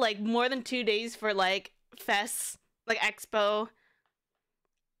to have like more than 2 days for like fests, like expo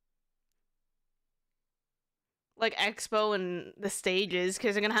and the stages,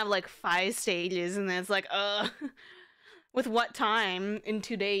 because they're gonna have like 5 stages, and then it's like, with what time in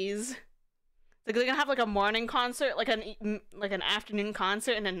 2 days? Like they're gonna have like a morning concert, like an afternoon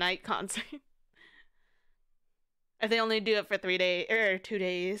concert, and a night concert. If they only do it for 3 days or 2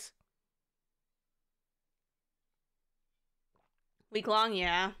 days, week long,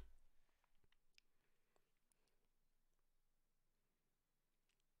 yeah.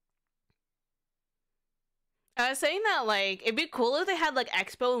 I was saying that like it'd be cool if they had like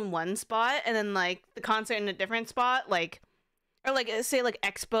expo in one spot and then like the concert in a different spot, like, or like say like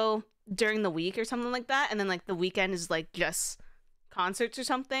expo during the week or something like that, and then like the weekend is like just concerts or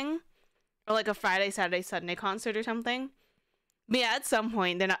something, or like a Friday, Saturday, Sunday concert or something. But yeah, at some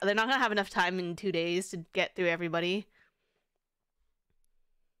point they're not gonna have enough time in 2 days to get through everybody.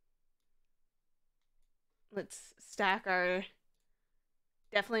 Let's stack our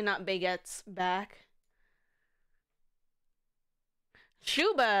definitely not baguettes back.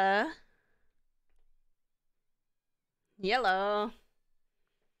 Shuba, yellow.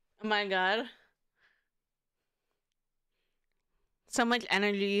 Oh my god, so much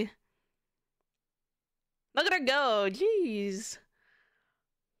energy. Look at her go, jeez.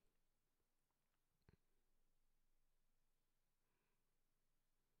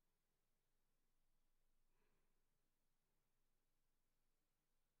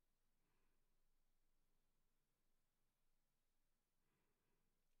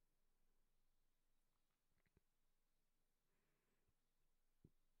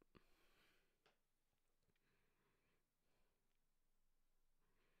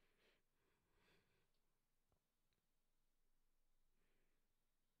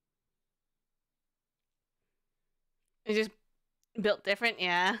 It's just built different,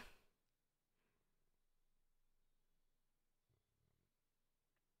 yeah.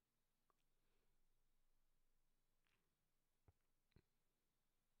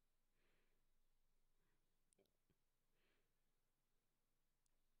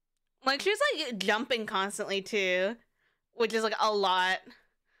 Like, she's like jumping constantly too, which is like a lot.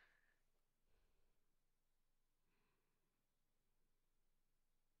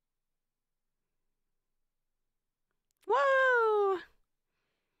 Whoa!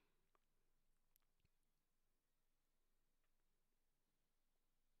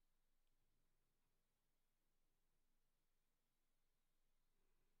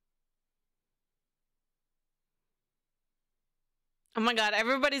 Oh my god,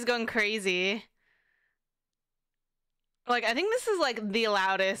 everybody's going crazy. Like, I think this is like the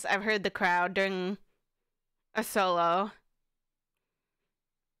loudest I've heard the crowd during a solo.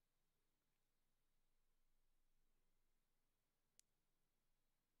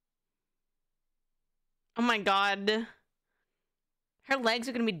 Oh my god. Her legs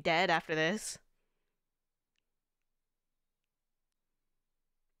are gonna be dead after this.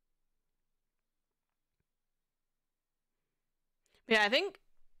 Yeah, I think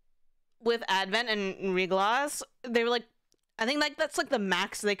with Advent and Regloss, they were like, I think like that's like the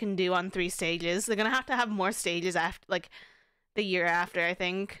max they can do on 3 stages. They're gonna have more stages after, like, the year after, I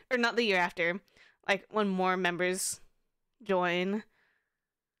think. Or not the year after. Like, when more members join.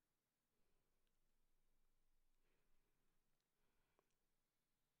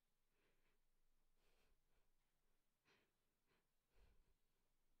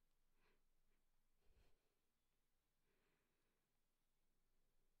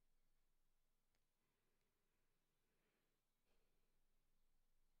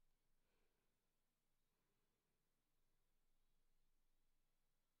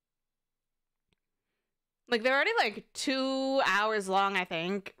 Like, they're already like 2 hours long, I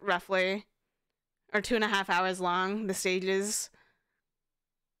think, roughly. Or 2.5 hours long, the stages.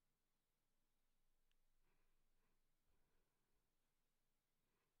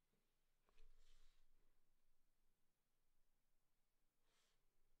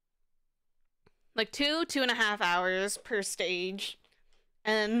 Like 2.5 hours per stage.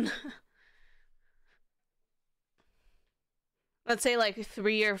 And let's say like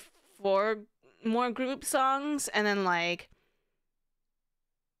 3 or 4 more group songs, and then like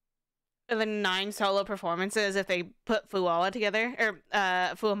and then 9 solo performances if they put Fuoa together, or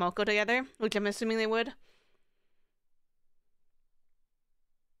Fuamoko together, which I'm assuming they would.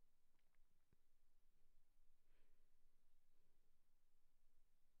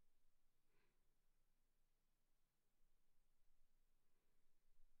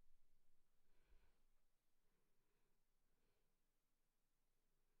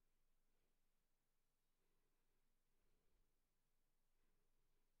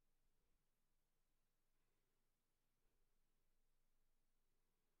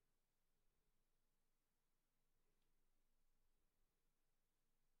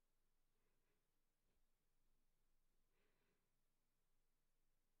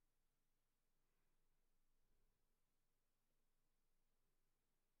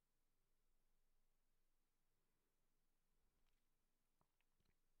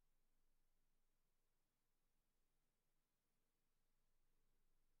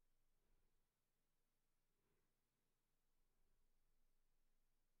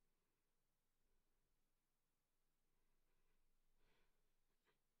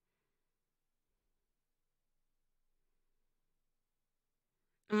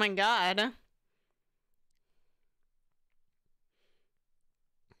 Oh my god.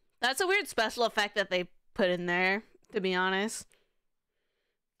 That's a weird special effect that they put in there, to be honest.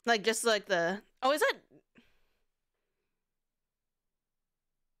 Like, just like the... Oh, is that...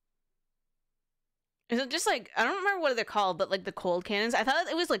 Is it just like... I don't remember what they're called, but like the cold cannons. I thought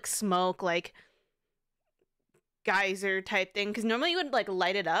it was like smoke, like geyser type thing, because normally you would like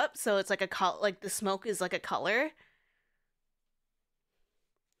light it up, so it's like like the smoke is like a color.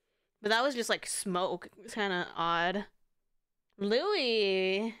 But that was just like smoke. It was kind of odd.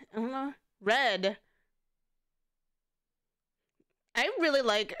 Louis, I don't know. Red. I really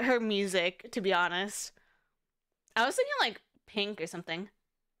like her music, to be honest. I was thinking like Pink or something.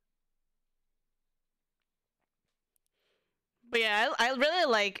 But yeah, I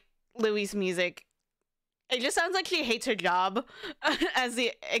really like Louis' music. It just sounds like she hates her job as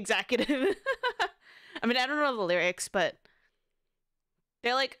the executive. I mean, I don't know the lyrics, but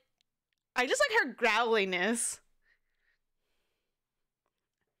they're like, I just like her growliness.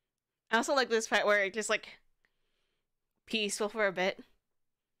 I also like this part where it just like peaceful for a bit.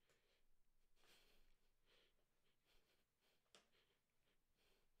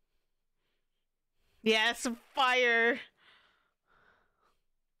 Yes, fire.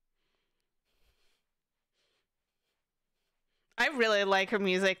 I really like her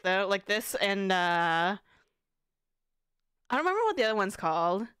music though, like this and I don't remember what the other one's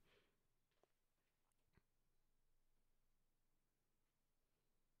called.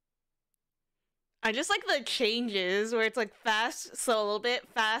 I just like the changes where it's like fast, slow a little bit,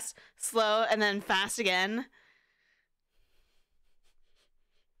 fast, slow, and then fast again.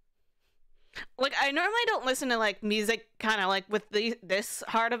 Like I normally don't listen to like music kind of like with this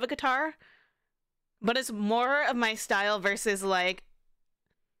hard of a guitar, but it's more of my style versus like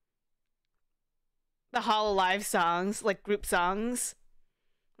the Hololive songs, like group songs,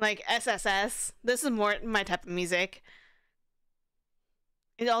 like SSS. This is more my type of music.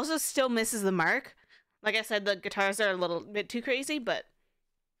 It also still misses the mark. Like I said, the guitars are a little bit too crazy, but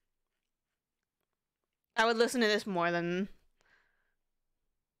I would listen to this more than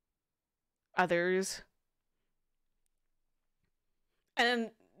others. And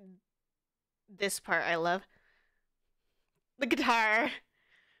then this part I love. The guitar.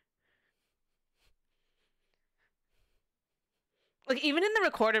 Like even in the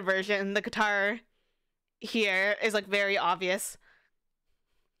recorded version, the guitar here is like very obvious.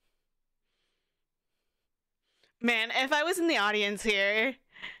 Man, if I was in the audience here,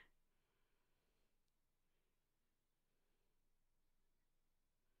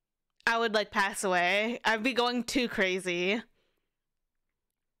 I would like pass away. I'd be going too crazy.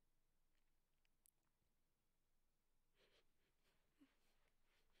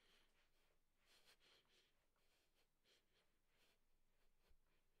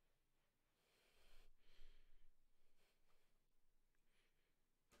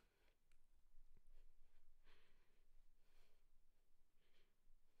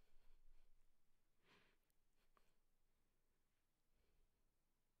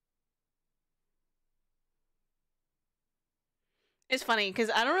 It's funny because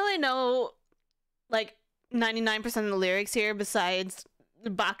I don't really know like 99% of the lyrics here besides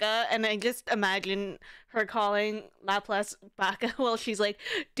Baka, and I just imagine her calling Laplace Baka while she's like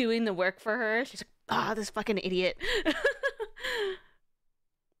doing the work for her. She's like, ah, oh, this fucking idiot.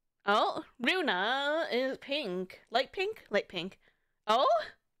 Oh, Runa is pink. Light pink? Light pink. Oh?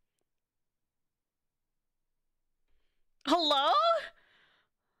 Hello?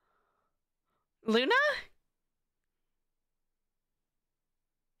 Luna?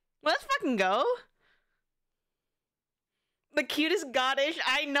 Let's fucking go. The cutest goddess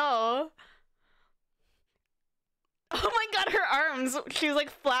I know. Oh my god, her arms. She was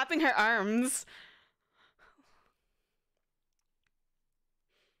like flapping her arms.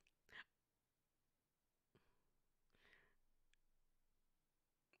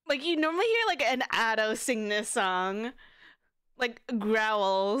 Like you normally hear like an Ado sing this song. Like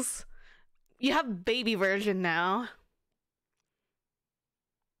growls. You have baby version now.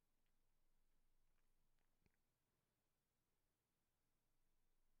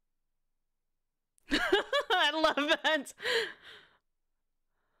 I love that.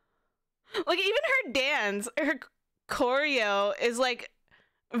 Like even her dance, her choreo is like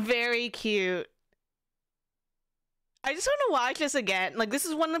very cute. I just want to watch this again. Like this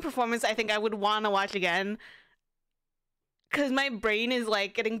is one of the performances I think I would want to watch again. Cause my brain is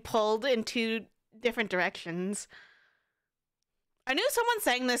like getting pulled in two different directions. I knew someone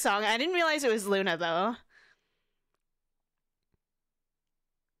sang this song. I didn't realize it was Luna though.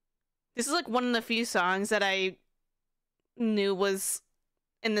 This is like one of the few songs that I knew was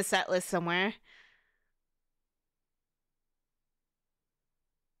in the set list somewhere.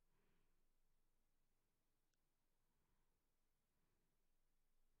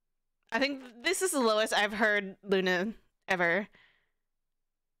 I think this is the lowest I've heard Luna ever.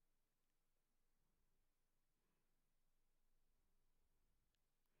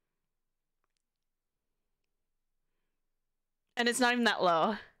 And it's not even that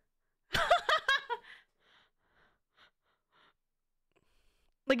low.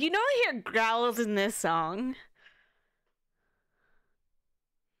 Like, you know, I hear growls in this song.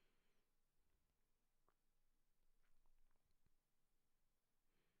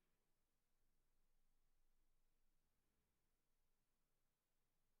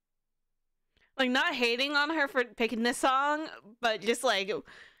 Like, not hating on her for picking this song, but just like,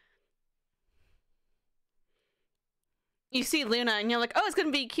 you see Luna and you're like, oh, it's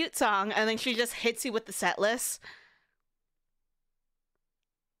gonna be a cute song. And then she just hits you with the set list.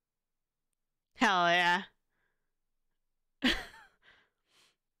 Hell yeah.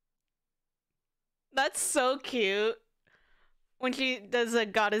 That's so cute. When she does a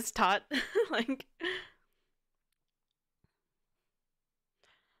goddess taught. Like,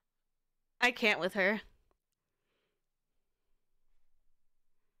 I can't with her.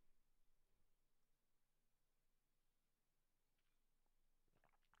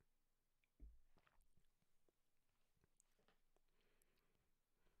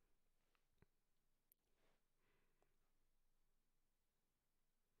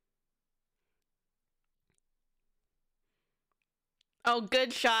 Oh,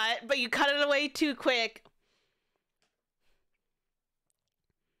 good shot, but you cut it away too quick.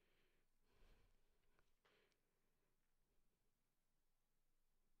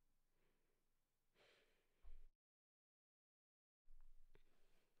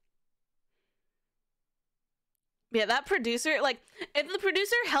 Yeah, that producer, like, if the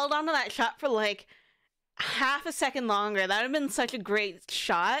producer held onto that shot for like half a second longer, that would have been such a great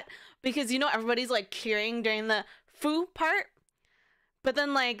shot, because you know everybody's like cheering during the foo part, but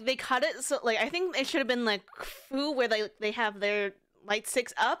then like they cut it so like I think it should have been like foo where they have their light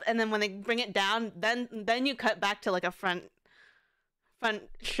sticks up, and then when they bring it down, then you cut back to like a front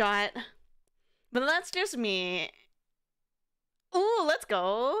shot. But that's just me. Ooh, let's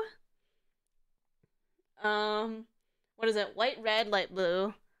go. Um, what is it? White, red, light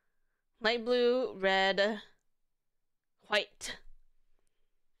blue. Light blue, red, white.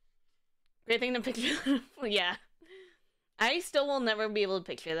 Great thing to picture. Yeah. I still will never be able to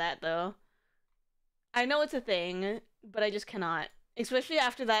picture that, though. I know it's a thing, but I just cannot. Especially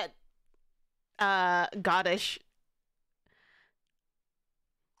after that, Goddish.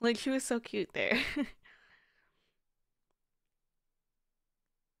 Like, she was so cute there.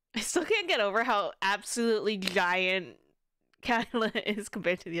 I still can't get over how absolutely giant Kyla is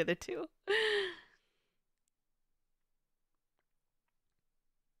compared to the other two.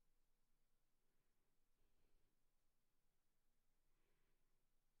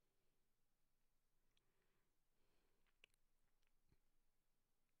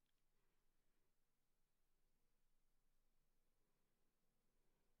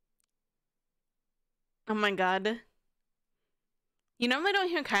 Oh my god. You normally don't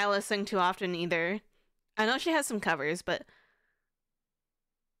hear Kyla sing too often either. I know she has some covers, but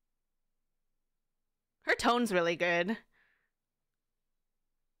her tone's really good.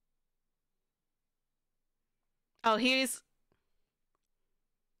 Oh, here's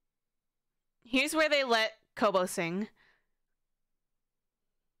where they let Kobo sing.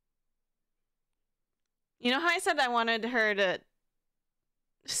 You know how I said I wanted her to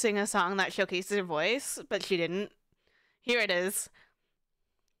sing a song that showcases her voice, but she didn't? Here it is.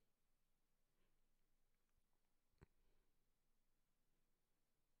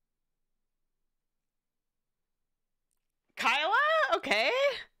 Kyla? Okay.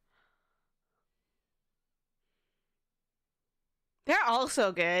 They're all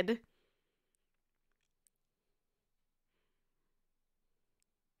so good.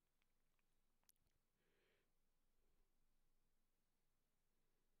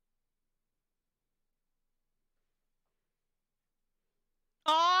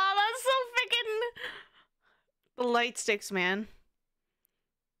 Oh, that's so freaking the light sticks, man.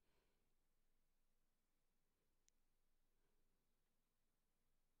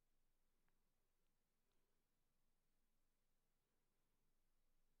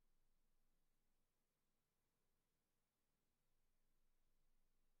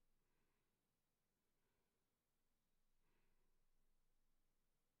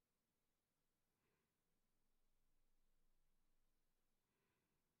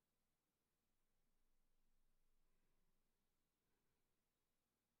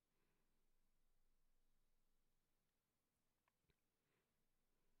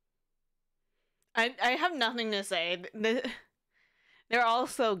 I have nothing to say. They're all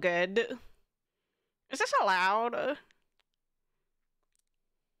so good. Is this allowed?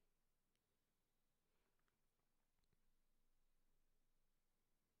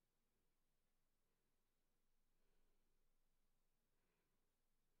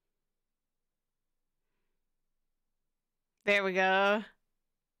 There we go.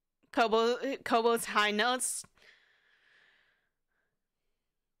 Kobo's high notes.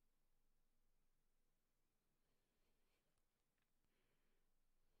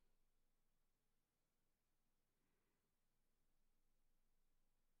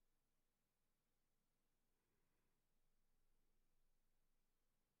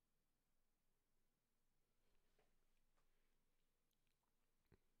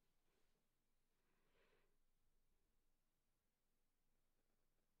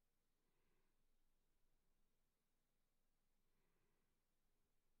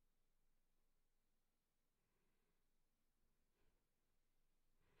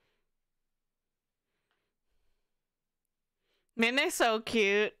 Man, they're so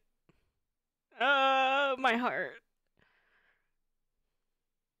cute. My heart.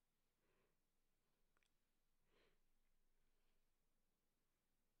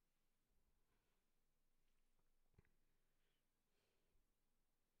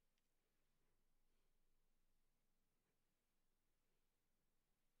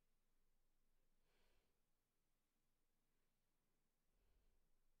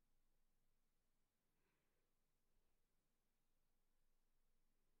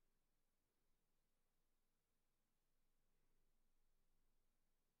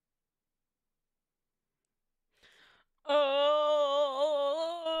 Oh,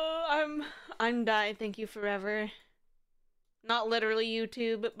 I'm dying. Thank you forever. Not literally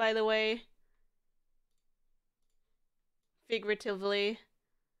YouTube, by the way. Figuratively.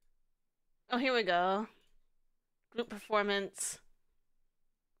 Oh, here we go. Group performance.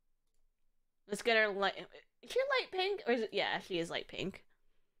 Let's get her light. Is she light pink? Or is it? Yeah, she is light pink.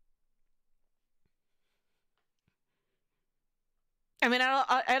 I mean,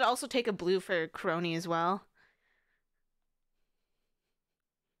 I'd also take a blue for Crony as well.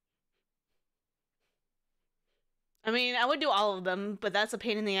 I mean, I would do all of them, but that's a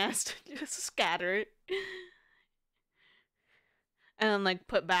pain in the ass to just scatter it. And then, like,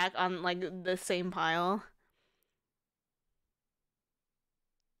 put back on, like, the same pile.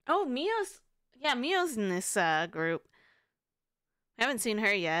 Oh, Mio's... Yeah, Mio's in this, group. I haven't seen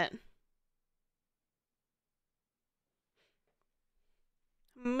her yet.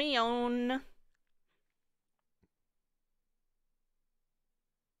 Mion.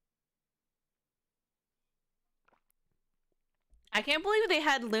 I can't believe they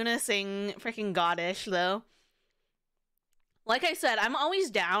had Luna sing freaking Goddish, though. Like I said, I'm always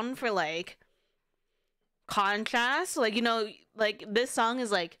down for, like, contrast. Like, you know, like, this song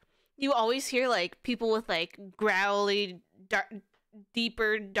is, like, you always hear, like, people with, like, growly,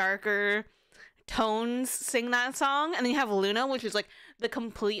 deeper, darker tones sing that song. And then you have Luna, which is, like, the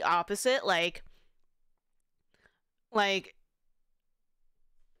complete opposite. Like,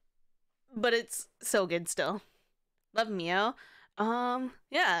 but it's so good still. Love Mio.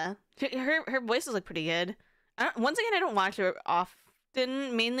 Yeah, her voice is like pretty good. Once again, I don't watch her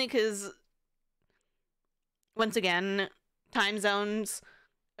often, mainly because once again, time zones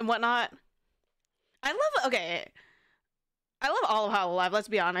and whatnot. Okay, I love all of Hololive. Let's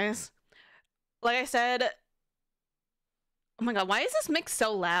be honest. Like I said, oh my god, why is this mix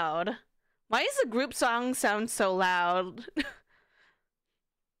so loud? Why does the group song sound so loud?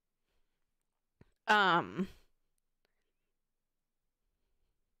 um.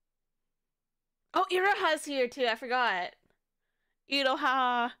 Oh, Iroha's here too. I forgot.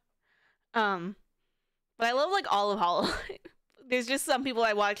 Iroha. Um. But I love like all of Hololive. There's just some people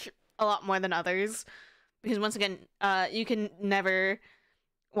I watch a lot more than others because once again, you can never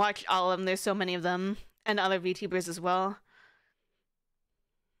watch all of them. There's so many of them and other VTubers as well.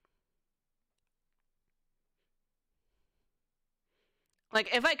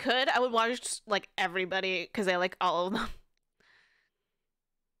 Like if I could, I would watch like everybody because I like all of them.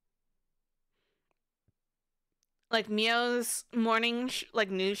 Like Mio's morning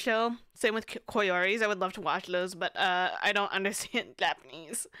like news show. Same with Koyori's. I would love to watch those, but I don't understand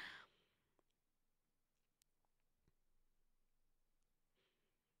Japanese.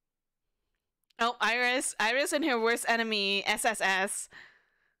 Oh, Iris and her worst enemy, SSS.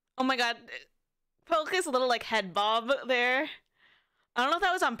 Oh my god, Polka's little like head bob there. I don't know if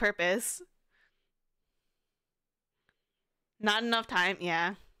that was on purpose. Not enough time,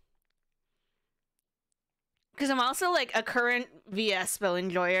 yeah. Because I'm also like a current VSPO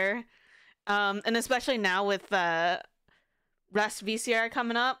enjoyer, and especially now with Rust VCR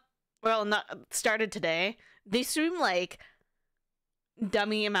coming up. Well, not started today. They stream like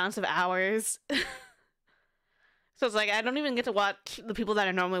dummy amounts of hours. So it's like I don't even get to watch the people that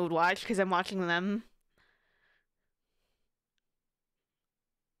I normally would watch because I'm watching them.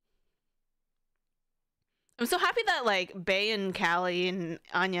 I'm so happy that like Bay and Callie and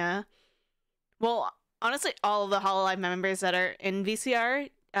Anya, well, honestly, all of the Hololive members that are in VCR,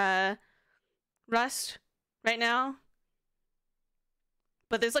 Rust right now.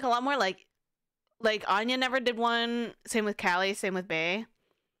 But there's like a lot more like Anya never did one. Same with Callie. Same with Bay,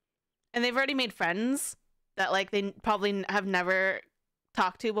 and they've already made friends that like they probably have never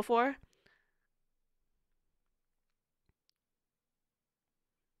talked to before.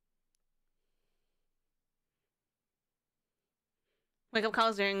 Wake up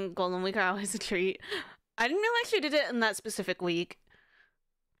calls during Golden Week are always a treat. I didn't realize she did it in that specific week,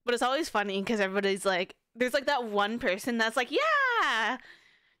 but it's always funny because everybody's like, there's like that one person that's like, yeah,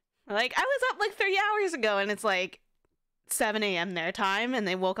 like I was up like 3 hours ago, and it's like 7 a.m. their time, and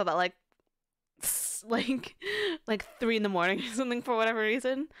they woke up at like like 3 in the morning or something for whatever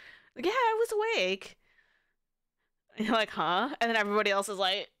reason. Like, yeah, I was awake. And you're like, huh? And then everybody else is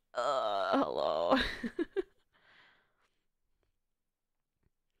like, hello.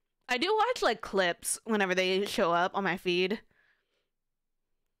 I do watch like clips whenever they show up on my feed.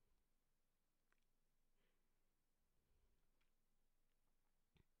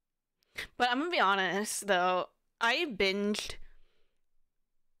 But I'm gonna be honest though, I binged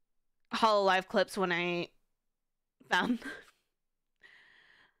Hololive clips when I found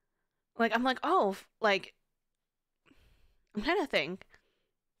like I'm like, oh, like I'm trying to think.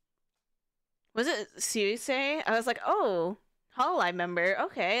 Was it Suisei? I was like, oh, Hololive member,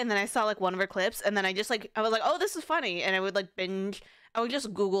 okay. And then I saw like one of her clips, and then I just like I was like, oh, this is funny, and I would like binge. I would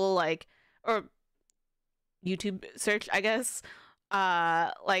just Google like or YouTube search, I guess,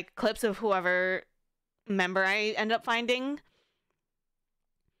 like clips of whoever member I end up finding,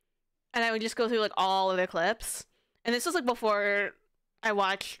 and I would just go through like all of their clips. And this was like before I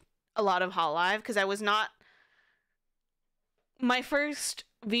watched a lot of Hololive because I was not my first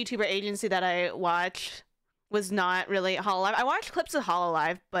VTuber agency that I watched was not really Hololive. I watched clips of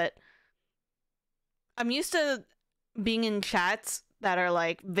Hololive, but I'm used to being in chats that are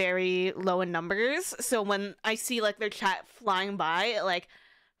like very low in numbers. So when I see like their chat flying by, it like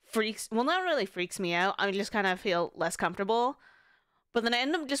not really freaks me out. I just kind of feel less comfortable. But then I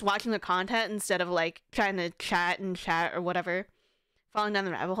end up just watching the content instead of like trying to chat and chat or whatever. Falling down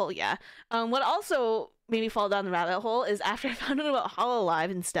the rabbit hole, yeah. What also made me fall down the rabbit hole is after I found out about Hololive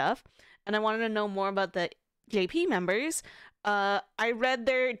and stuff, and I wanted to know more about the JP members, I read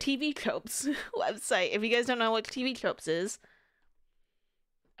their TV tropes website. If you guys don't know what TV tropes is,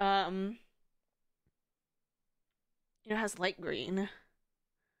 it has light green.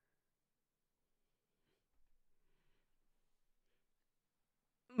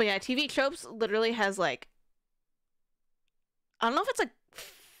 But yeah, TV tropes literally has like, I don't know if it's like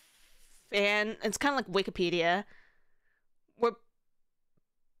it's kind of like Wikipedia where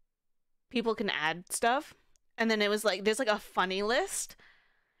people can add stuff, and then it was like there's like a funny list,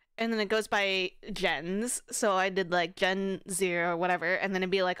 and then it goes by gens. So I did like Gen 0 or whatever, and then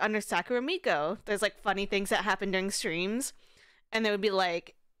it'd be like under Sakura Miko there's like funny things that happen during streams, and there would be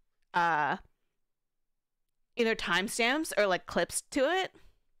like either timestamps or like clips to it,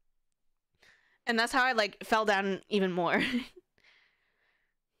 and that's how I like fell down even more.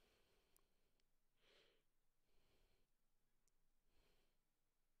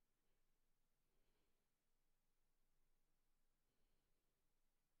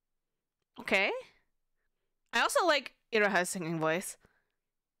 Okay. I also like Iroha's singing voice.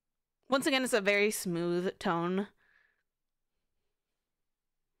 Once again, it's a very smooth tone.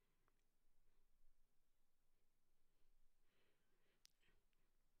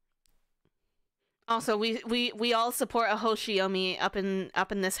 Also, we all support a Hoshiomi up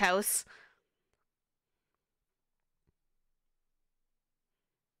in this house.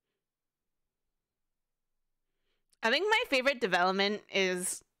 I think my favorite development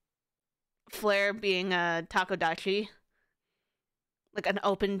is Flare being a takodachi, like an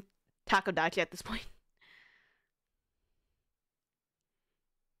open takodachi at this point.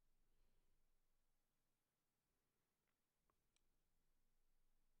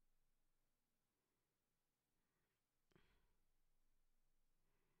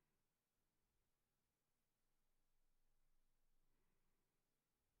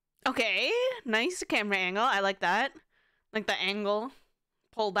 Okay, nice camera angle. I like that. Like the angle,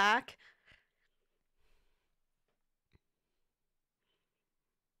 pull back.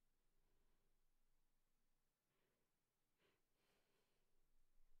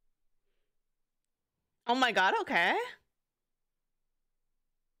 Oh my god, okay.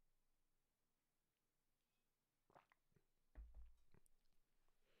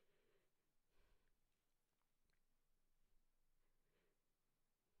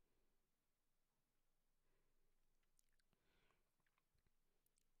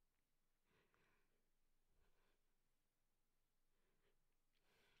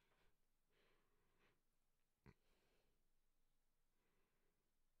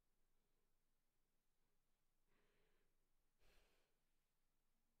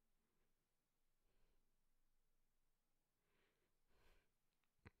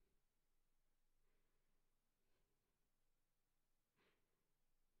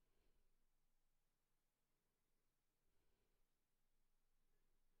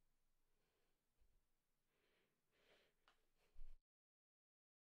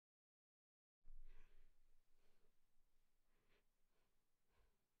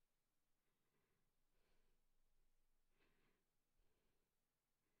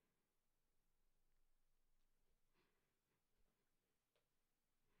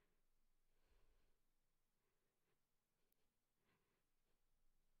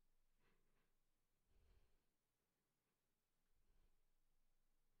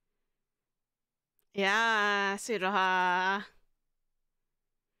 Yeah, Siroha.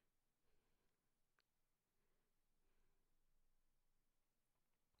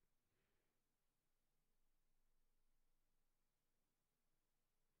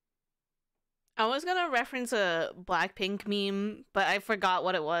 I was gonna reference a Blackpink meme, but I forgot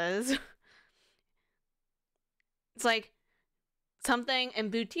what it was. It's like something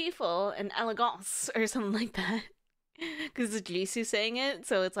and beautiful and elegance or something like that. Because it's Jisoo saying it,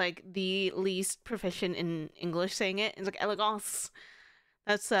 so it's like the least proficient in English saying it. It's like elegance.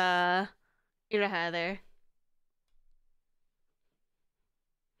 That's Iraha there.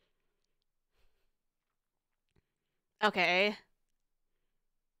 Okay.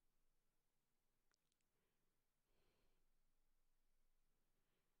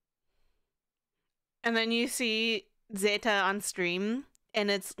 And then you see Zeta on stream,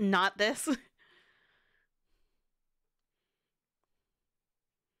 and it's not this.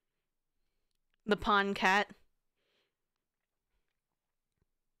 The pawn cat.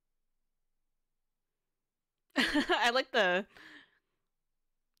 I like the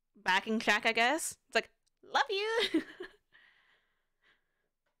backing track, I guess. It's like, love you.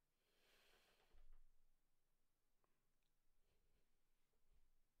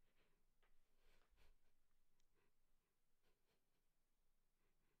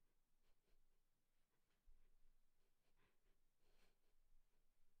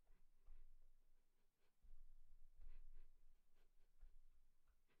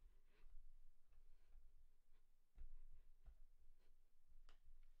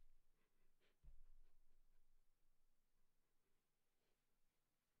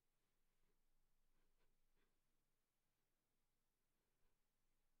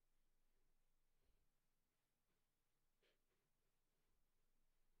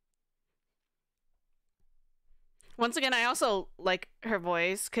 Once again, I also like her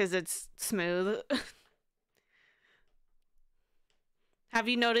voice because it's smooth. Have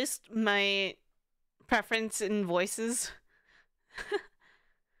you noticed my preference in voices?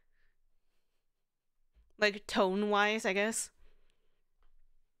 Like tone wise, I guess.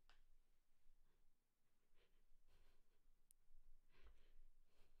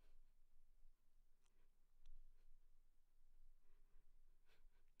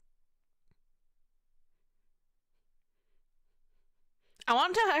 I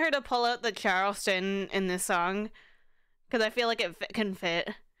want her to pull out the Charleston in this song because I feel like it can fit.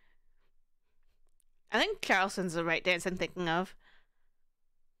 I think Charleston's the right dance I'm thinking of.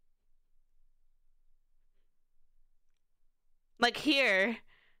 Like here.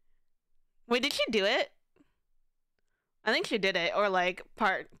 Wait, did she do it? I think she did it, or like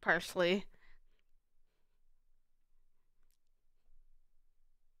partially.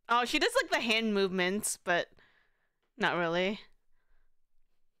 Oh, she does like the hand movements, but not really.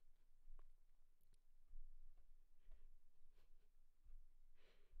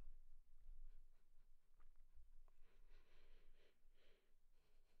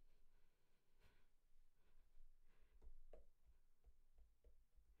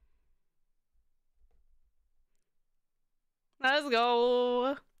 Let's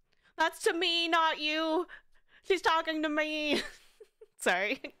go. That's to me, not you. She's talking to me.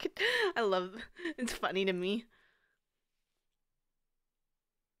 Sorry. I love it's funny to me.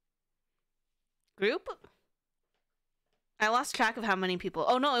 Group? I lost track of how many people.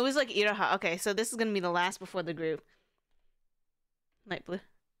 Oh no, it was like Iraha. Okay, so this is gonna be the last before the group. Light blue.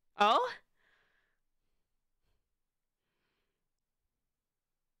 Oh?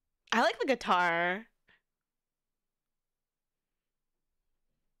 I like the guitar.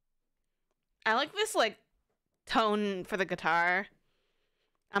 I like this like tone for the guitar.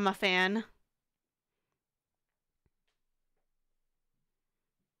 I'm a fan.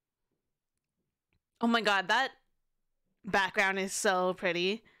 Oh my god, that background is so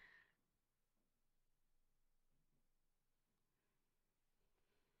pretty.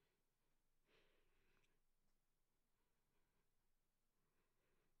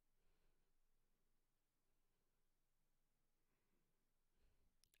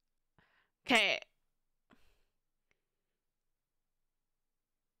 Okay.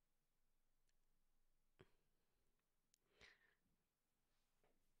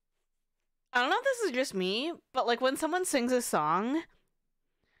 I don't know if this is just me, but like when someone sings a song,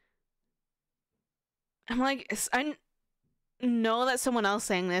 I'm like, I know that someone else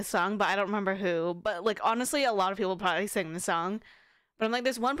sang this song, but I don't remember who. But like honestly, a lot of people probably sing this song. But I'm like,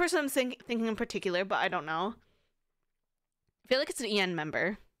 there's one person I'm thinking in particular, but I don't know. I feel like it's an EN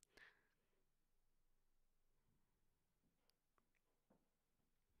member.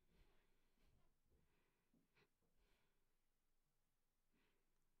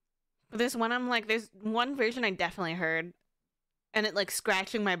 But there's one I'm like, there's one version I definitely heard, and it like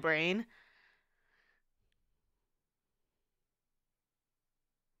scratching my brain.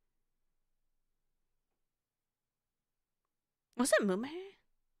 Was it Mume?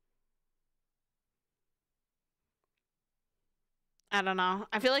 I don't know.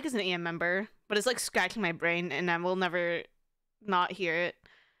 I feel like it's an EM member, but it's like scratching my brain, and I will never not hear it.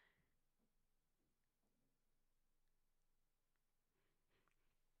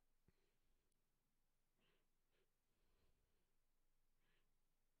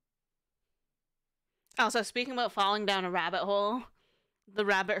 Also, speaking about falling down a rabbit hole, the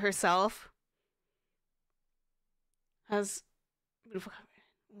rabbit herself has beautiful.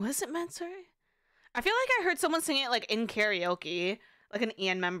 Was it meant, sorry? I feel like I heard someone sing it like in karaoke, like an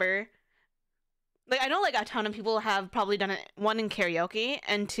Ian member. Like I know like a ton of people have probably done it, one in karaoke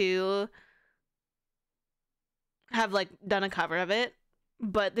and two have like done a cover of it.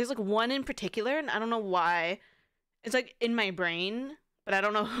 But there's like one in particular and I don't know why. It's like in my brain, but I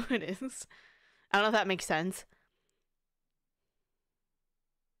don't know who it is. I don't know if that makes sense.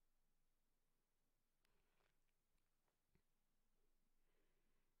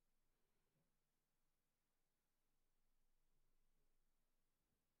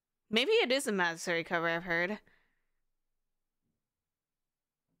 Maybe it is a Matsuri cover I've heard.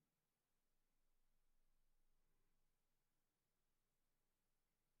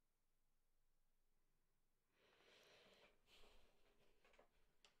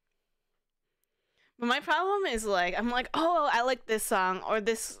 But my problem is like I'm like, oh, I like this song, or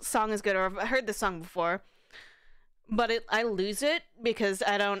this song is good, or I've heard this song before. But I lose it because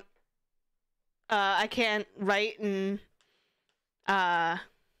I don't I can't write in uh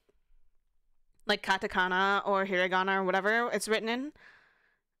like katakana or hiragana or whatever it's written in.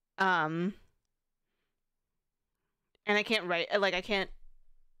 Um and I can't write like I can't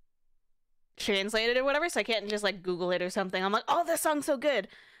translate it or whatever, so I can't just like Google it or something. I'm like, oh, this song's so good.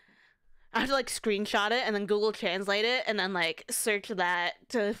 I have to like screenshot it and then Google translate it and then like search that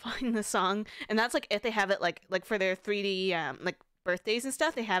to find the song. And that's like if they have it like for their 3D like birthdays and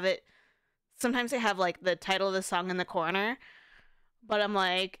stuff, they have it. Sometimes they have like the title of the song in the corner. But I'm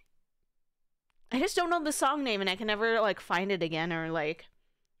like, I just don't know the song name and I can never like find it again or like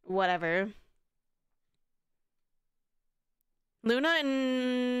whatever. Luna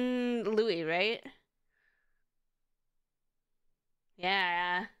and Louis, right?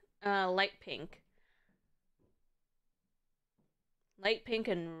 Yeah. Light pink. Light pink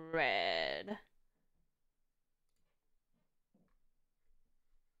and red.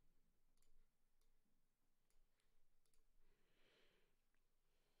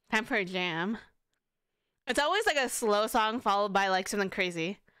 Time for a jam. It's always like a slow song followed by like something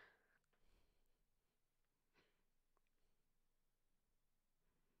crazy.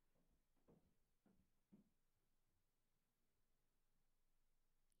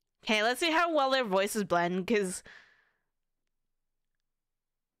 Okay, let's see how well their voices blend, because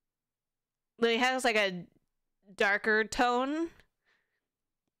Louis has like a darker tone,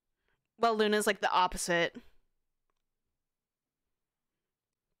 while Luna's like the opposite.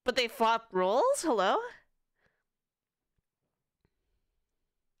 But they flop roles? Hello?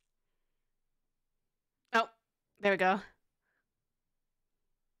 Oh, there we go.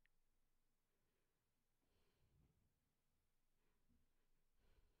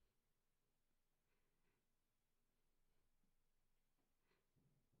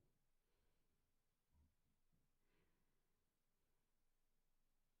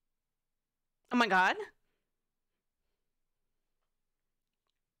 Oh my god.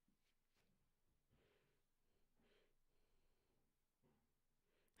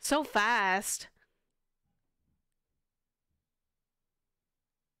 So fast.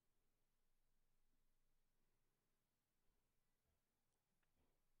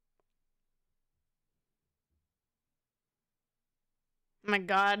 Oh my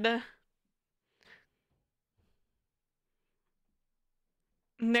god.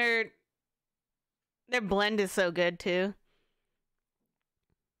 Their their blend is so good too.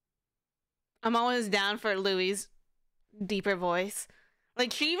 I'm always down for Louis' deeper voice.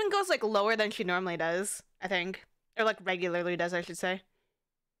 Like she even goes like lower than she normally does, I think. Or like regularly does, I should say.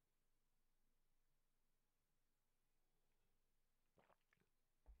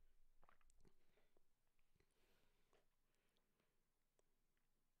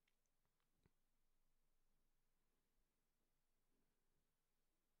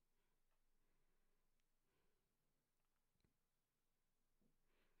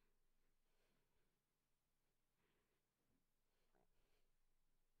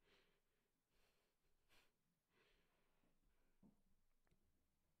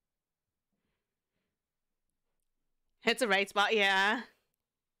 Hits the right spot, yeah.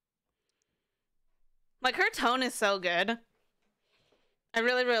 Like her tone is so good. I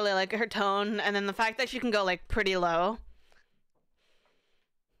really, really like her tone, and then the fact that she can go like pretty low.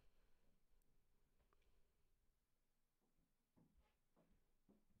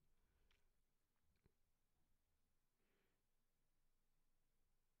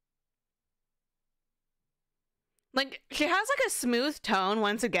 Like, she has like a smooth tone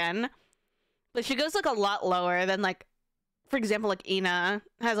once again, but she goes like a lot lower than like, for example, like Ina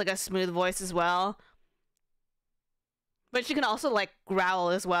has like a smooth voice as well. But she can also like growl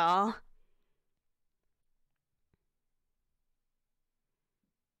as well.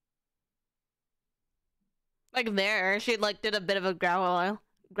 Like there, she like did a bit of a growl.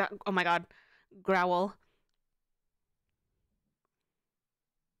 Oh my god, growl.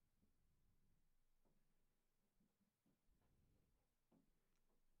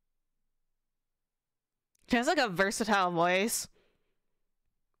 She has like a versatile voice.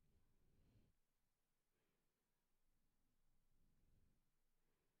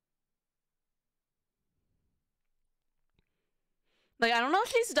 Like, I don't know if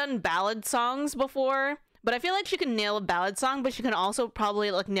she's done ballad songs before, but I feel like she can nail a ballad song, but she can also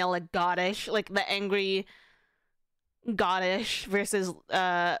probably like nail a Goddish, like the angry Goddish versus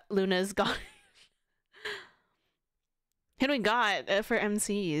Luna's Goddish. Who do we got for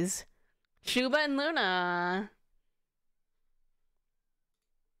MCs? Shuba and Luna.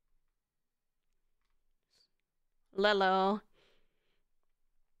 Lelo.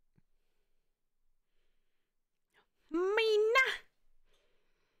 Mina.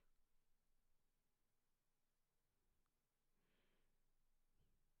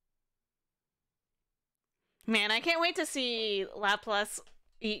 Man, I can't wait to see Laplace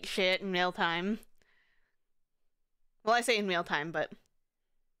eat shit in real time. Well, I say in real time, but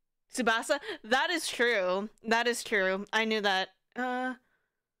Tsubasa, that is true. That is true. I knew that.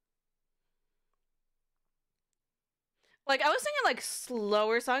 Like I was thinking like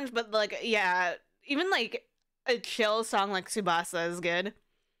slower songs, but like yeah, even like a chill song like Tsubasa is good.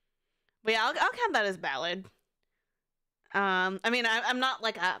 But yeah, I'll count that as ballad. I mean, I'm not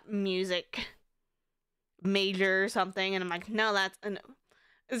like a music major or something, and I'm like, no,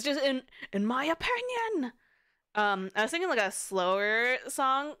 it's just in my opinion. I was thinking like a slower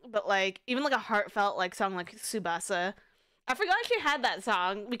song, but like even like a heartfelt like song like Tsubasa. I forgot she had that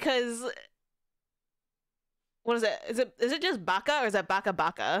song because what is it? Is it just Baka or is it Baka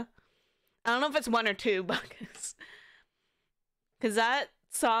Baka? I don't know if it's one or two Bakas. Because that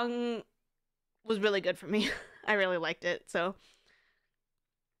song was really good for me. I really liked it, so.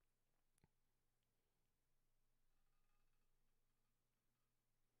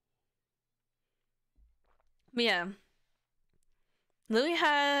 But yeah. Louis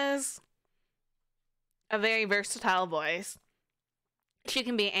has a very versatile voice. She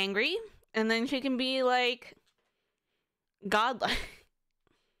can be angry, and then she can be like godlike.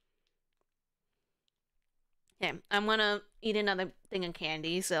 Okay, I'm gonna eat another thing of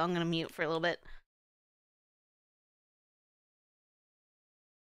candy, so I'm gonna mute for a little bit.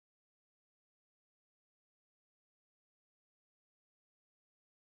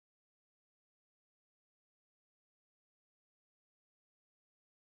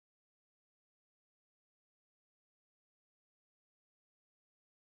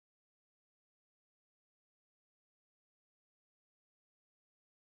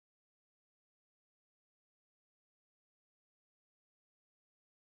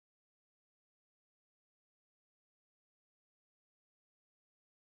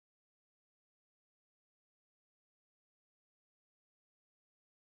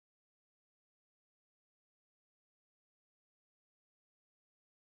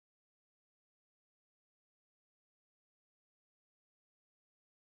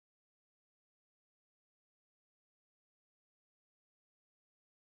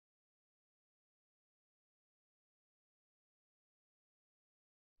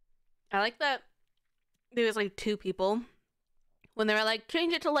 I like that there was like two people when they were like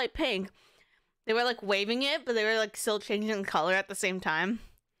change it to light pink. They were like waving it, but they were like still changing the color at the same time.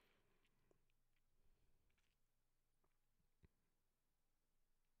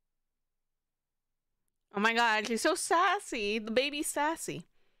 Oh my god, she's so sassy. The baby's sassy.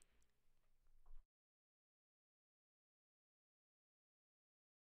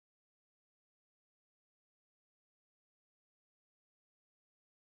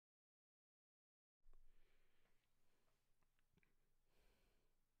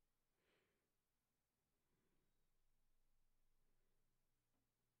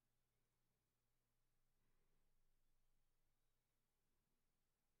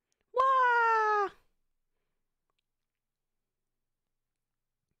 Wah!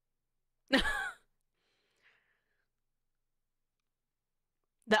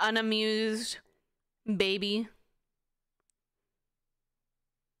 The unamused baby.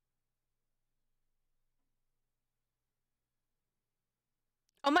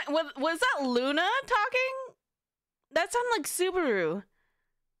 Oh my, was that Luna talking? That sounded like Subaru.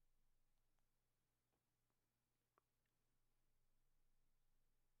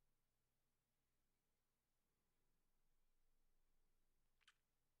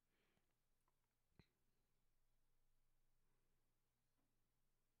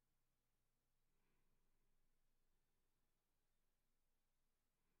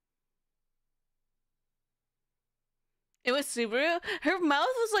 It was Subaru. Her mouth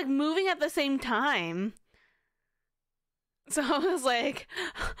was like moving at the same time. So I was like,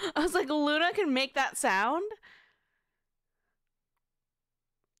 Luna can make that sound?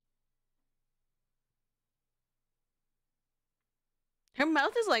 Her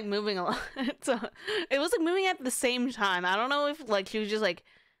mouth is like moving a lot. So it was like moving at the same time. I don't know if like she was just like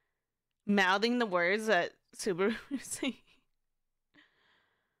mouthing the words that Subaru was saying.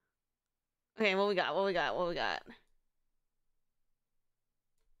 Okay, what we got? What we got? What we got?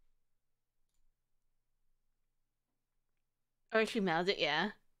 Or she mouthed it,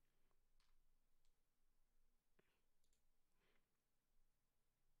 yeah.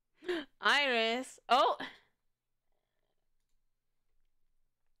 Iris. Oh,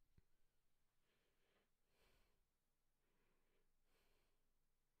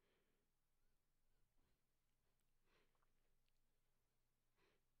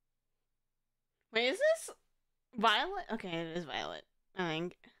 wait, is this Violet? Okay, it is Violet. I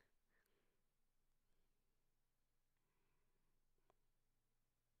think.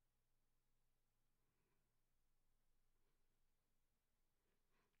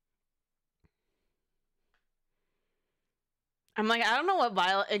 I'm like, I don't know what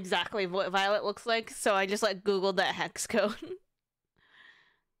Violet exactly what Violet looks like, so I just like Googled that hex code.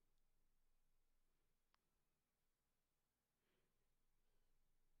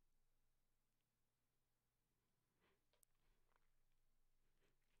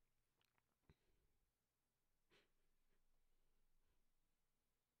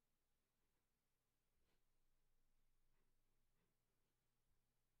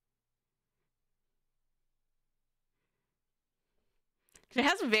 She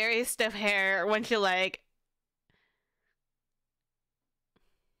has very stiff hair when she like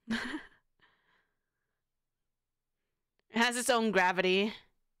it has its own gravity.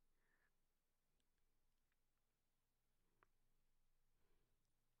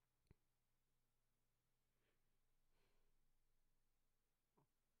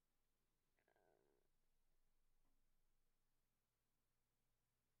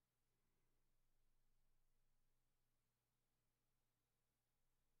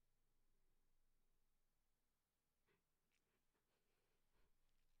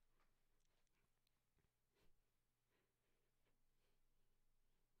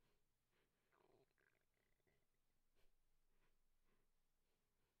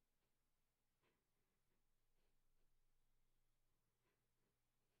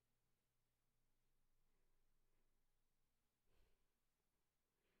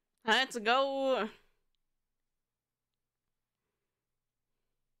 Let's go.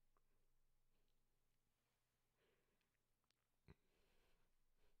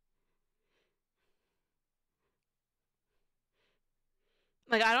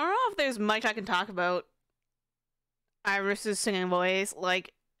 Like, I don't know if there's much I can talk about Iris's singing voice.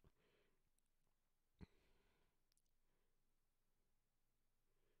 Like,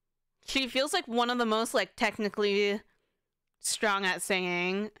 she feels like one of the most like technically strong at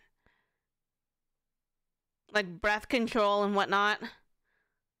singing, like breath control and whatnot.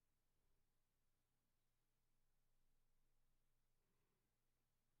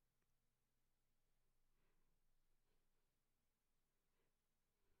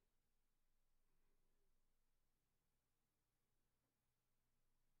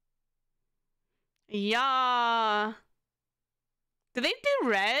 Yeah. Did they do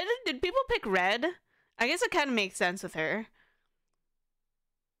red? Did people pick red? I guess it kind of makes sense with her.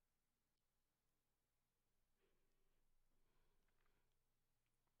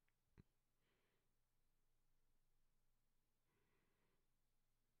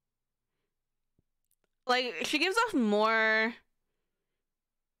 Like, she gives off more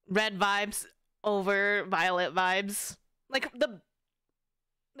red vibes over violet vibes. Like, the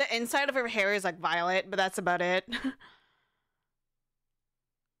inside of her hair is like violet, but that's about it.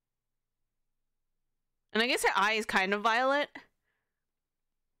 And I guess her eye is kind of violet.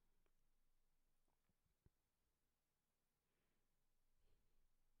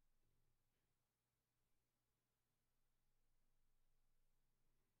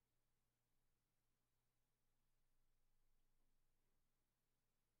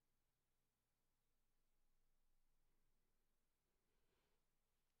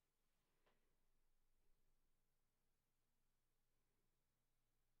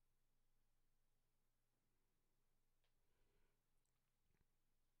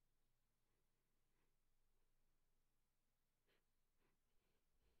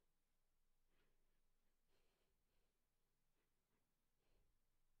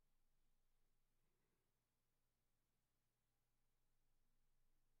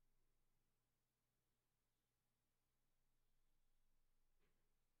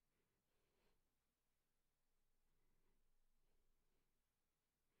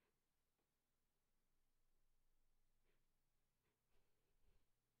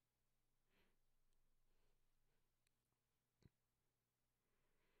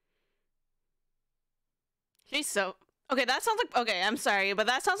 She's so okay. That sounds like okay. I'm sorry, but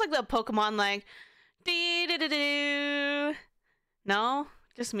that sounds like the Pokemon like dee dee dee dee. No,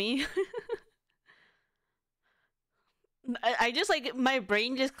 just me. I just like my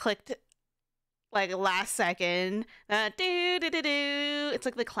brain just clicked like last second. Do do do do. It's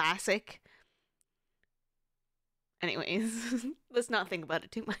like the classic. Anyways, let's not think about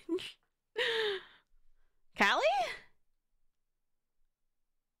it too much. Callie?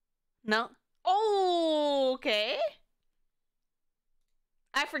 No. Oh, okay.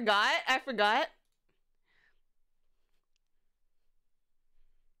 I forgot. I forgot.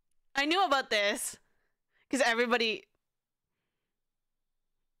 I knew about this because everybody.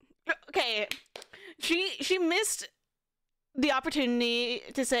 Okay, she missed the opportunity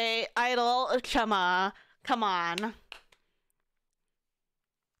to say idol chama. Come on.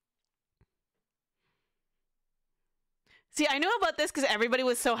 See, I knew about this because everybody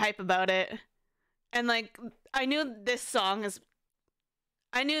was so hype about it, and like I knew this song is.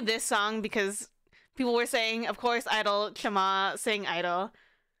 I knew this song because people were saying, of course, idol chama, sing idol.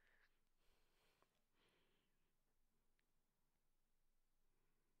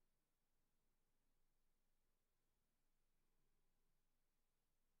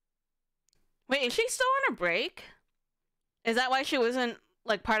 Wait, is she still on a break? Is that why she wasn't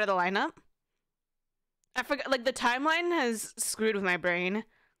like part of the lineup? I forgot. Like the timeline has screwed with my brain.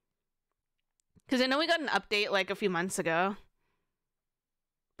 Because I know we got an update like a few months ago.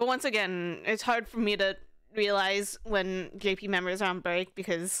 But once again, it's hard for me to realize when JP members are on break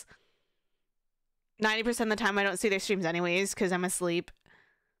because 90% of the time I don't see their streams anyways because I'm asleep.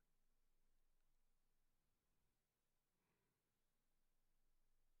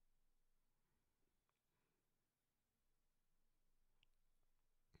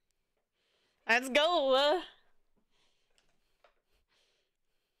 Let's go!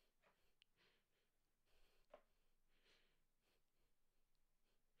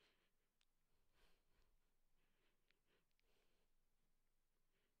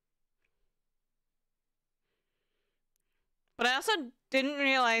 But I also didn't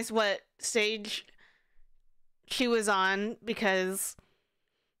realize what stage she was on because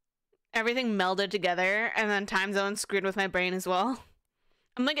everything melded together and then time zone screwed with my brain as well.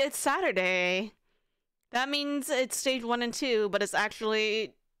 I'm like, it's Saturday. That means it's stage 1 and 2, but it's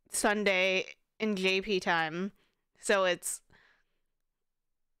actually Sunday in JP time. So it's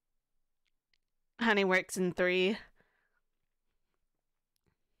Honeyworks in 3.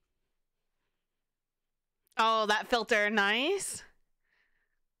 Oh, that filter, nice.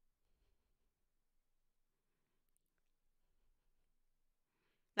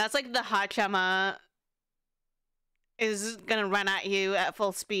 That's like the Hachama is gonna run at you at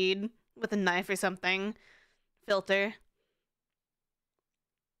full speed with a knife or something. Filter.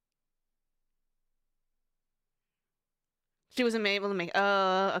 She wasn't able to make.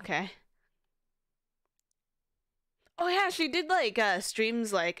 Oh, okay. Oh yeah, she did like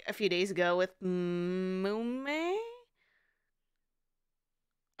streams like a few days ago with Mume. I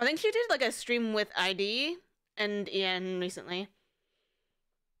think she did like a stream with ID and Ian recently.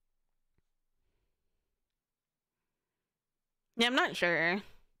 Yeah, I'm not sure.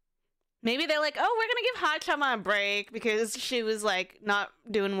 Maybe they're like, oh, we're gonna give Hachama a break because she was like not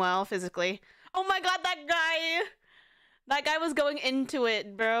doing well physically. Oh my god, that guy! That guy was going into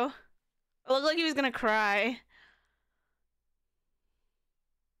it, bro. It looked like he was gonna cry.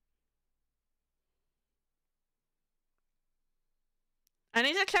 I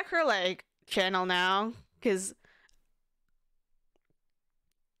need to check her like channel now, cause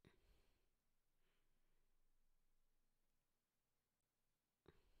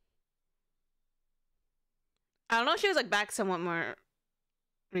I don't know if she was like back somewhat more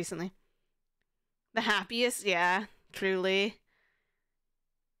recently. The happiest, yeah, truly.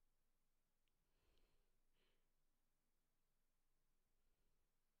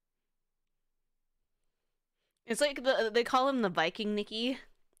 It's like they call him the Viking Nikki.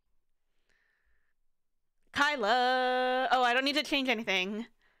 Kyla. Oh, I don't need to change anything.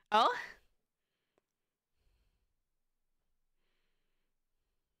 Oh?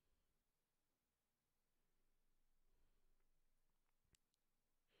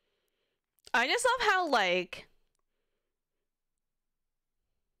 I just love how like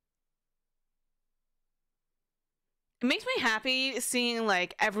it makes me happy seeing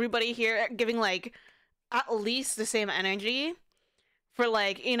like everybody here giving like at least the same energy for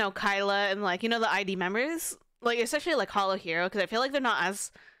like, you know, Kyla and like, you know, the ID members. Like especially like Hollow Hero, because I feel like they're not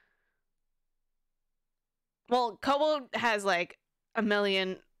as well, Kobo has like a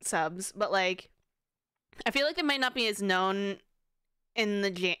million subs, but like I feel like they might not be as known in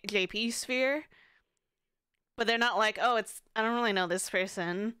the JP sphere. but they're not like, oh, it's I don't really know this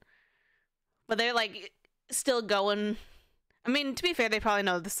person, but they're like still going. I mean, to be fair, they probably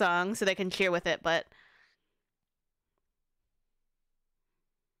know the song, so they can cheer with it, but.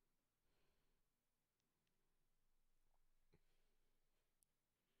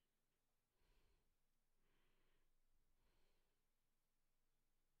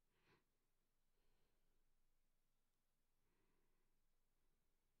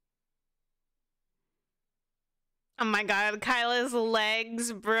 Oh my god, Kyla's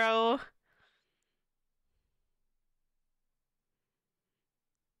legs, bro.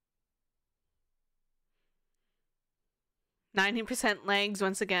 90% legs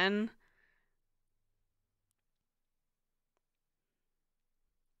once again.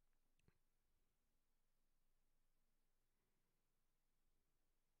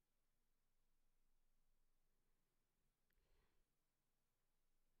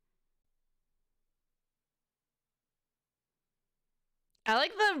 I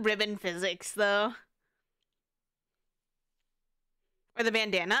like the ribbon physics, though. Or the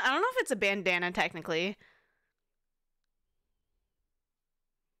bandana. I don't know if it's a bandana, technically.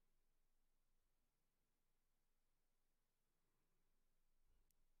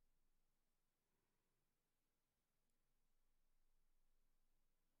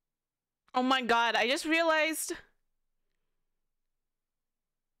 Oh my god, I just realized...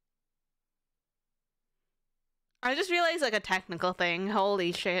 like, a technical thing.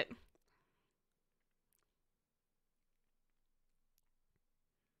 Holy shit.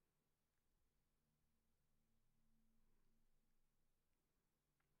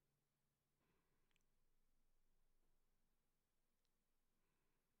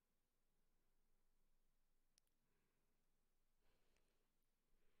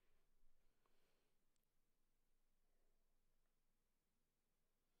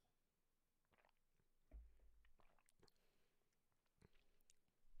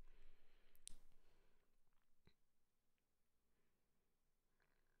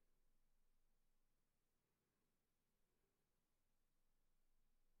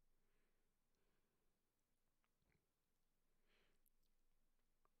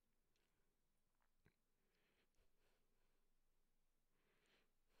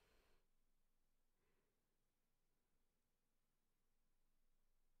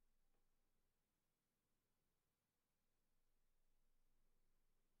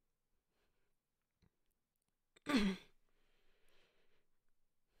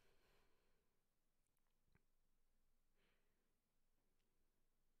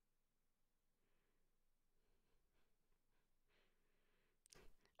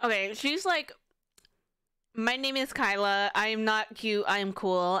 Okay, she's like, my name is Kyla, I'm not cute, I'm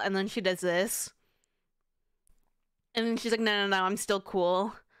cool, and then she does this. And then she's like, no, no, no, I'm still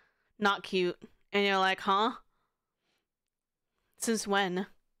cool. Not cute. And you're like, huh? Since when?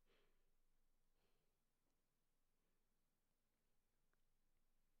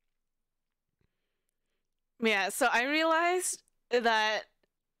 Yeah, so I realized that,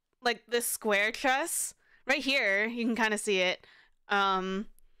 like, this square truss, right here, you can kind of see it.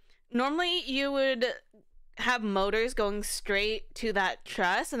 Normally you would have motors going straight to that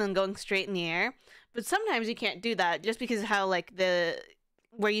truss and then going straight in the air. But sometimes you can't do that just because of how, like,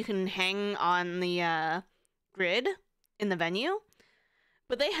 where you can hang on the grid in the venue.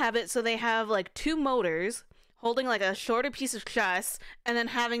 But they have it so they have, like, two motors holding, like, a shorter piece of truss and then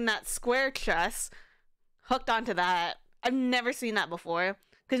having that square truss hooked onto that. I've never seen that before.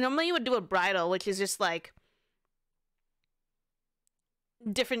 Because normally you would do a bridle, which is just, like,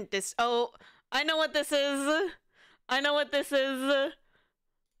 different oh, I know what this is. I know what this is.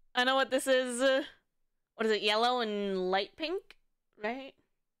 I know what this is. What is it? Yellow and light pink? Right?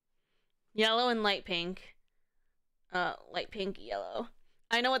 Yellow and light pink. Light pink, yellow.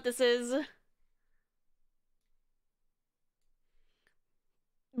 I know what this is.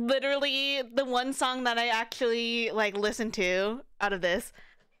 Literally the one song that I actually, like, listened to out of this.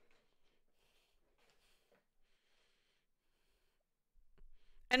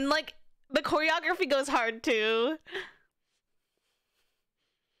 And, like, the choreography goes hard, too.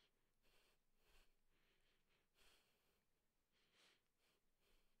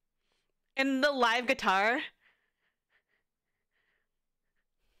 And the live guitar.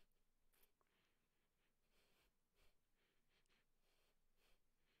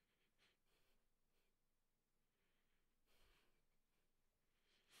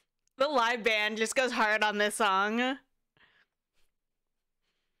 The live band just goes hard on this song.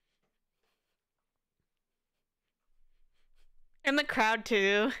 And the crowd,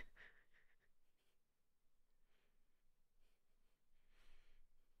 too.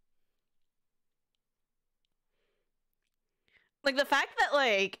 Like the fact that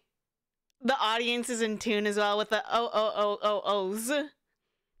like the audience is in tune as well with the ohs.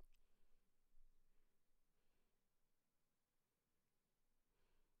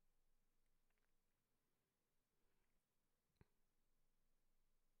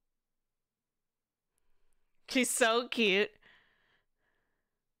 She's so cute.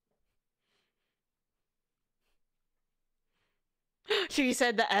 She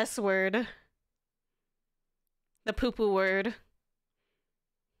said the S word. The poo poo word.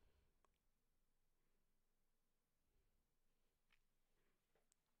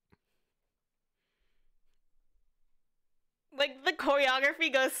 Like the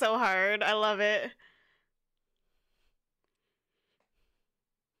choreography goes so hard. I love it.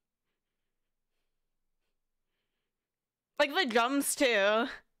 Like the drums too.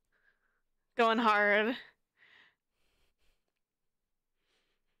 Going hard.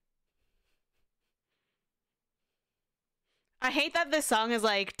 I hate that this song is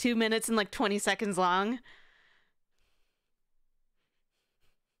like 2 minutes and like 20 seconds long.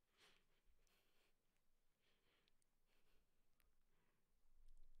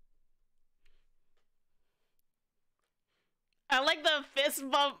 I like the fist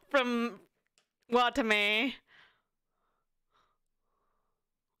bump from Watame.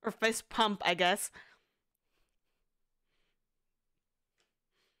 Or fist pump, I guess.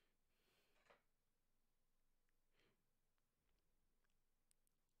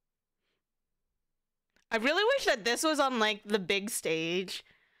 I really wish that this was on like the big stage.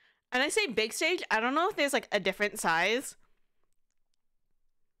 And I say big stage, I don't know if there's like a different size.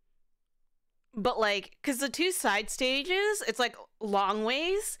 But like, because the two side stages, it's like long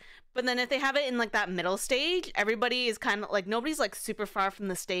ways. But then if they have it in like that middle stage, everybody is kind of like, nobody's like super far from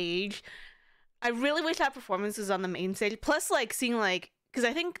the stage. I really wish that performance was on the main stage. Plus, like, seeing like, because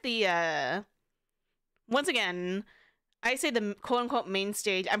I think once again, I say the quote unquote main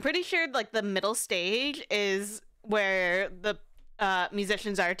stage. I'm pretty sure like the middle stage is where the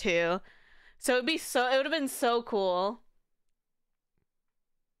musicians are too. So it would have been so cool.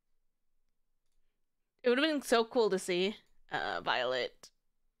 It would have been so cool to see Violet.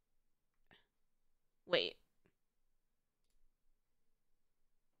 Wait.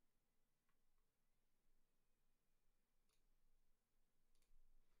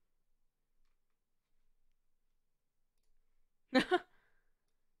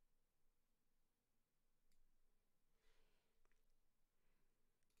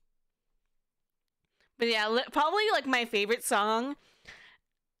 But yeah, probably like my favorite song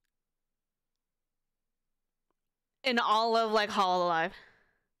in all of like Hololive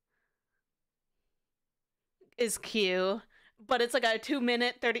is Q. But it's like a 2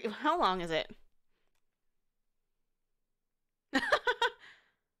 minute 30. How long is it?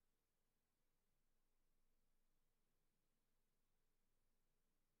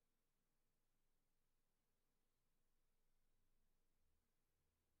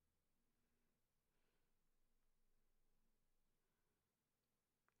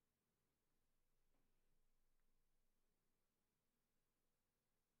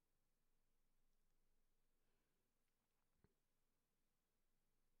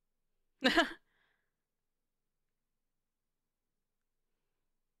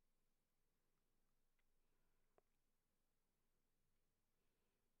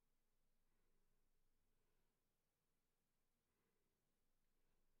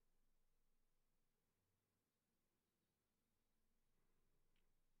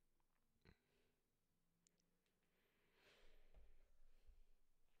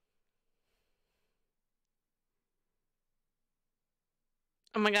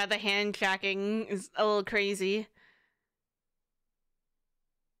 Oh my god, the hand tracking is a little crazy.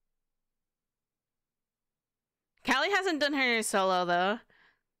 Callie hasn't done her solo though.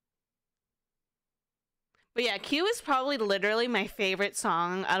 But yeah, Q is probably literally my favorite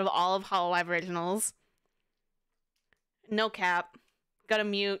song out of all of Hololive originals. No cap. Gotta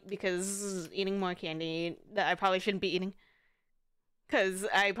mute because eating more candy that I probably shouldn't be eating. Because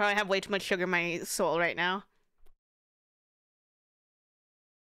I probably have way too much sugar in my soul right now.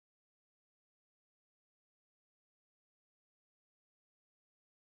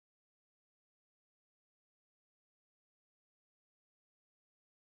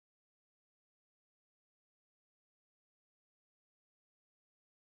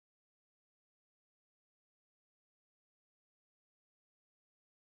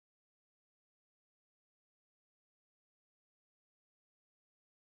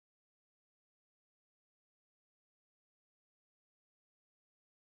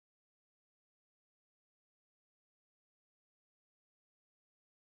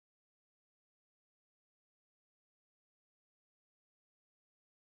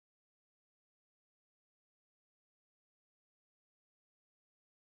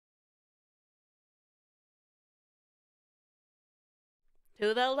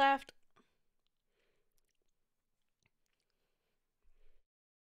 To the left.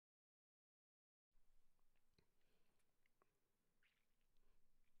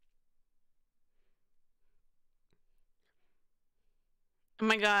 Oh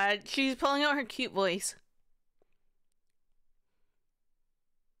my god, she's pulling out her cute voice.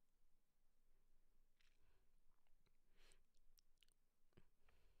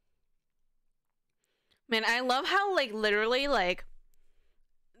 Man, I love how, like, literally, like,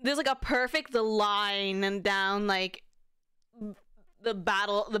 there's, like, a perfect line down, like, the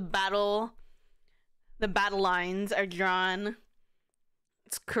battle lines are drawn.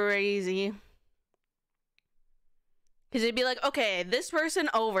 It's crazy. Because it'd be like, okay, this person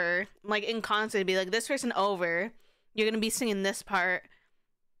over, like, in concert, it'd be like, this person over, you're gonna be singing this part.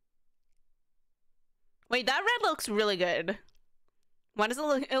 Wait, that red looks really good. Why does it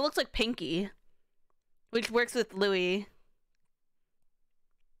look? It looks like Pinky, which works with Louis.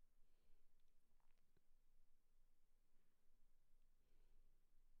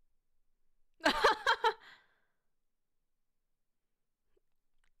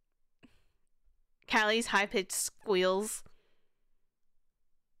 Callie's high-pitched squeals.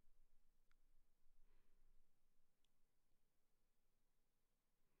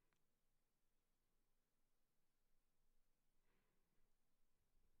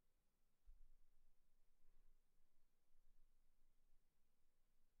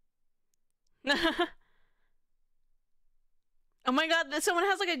 Oh my god, someone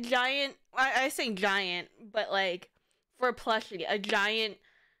has like a giant, I say giant, but like for a plushie, a giant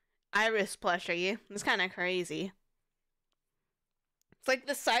iris plushie. It's kind of crazy. It's like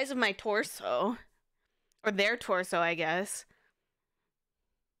the size of my torso. Or their torso, I guess.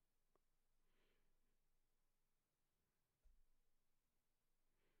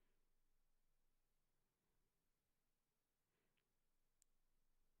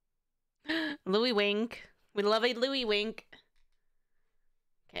 Louis wink. We love a Louis wink.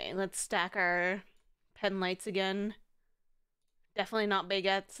 Okay, let's stack our pen lights again. Definitely not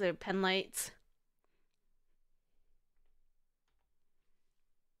baguettes, they're pen lights.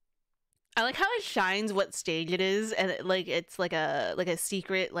 I like how it shines what stage it is, and it's like a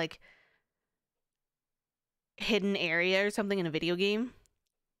secret, like, hidden area or something in a video game.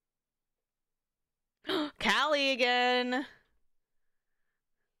 Callie again.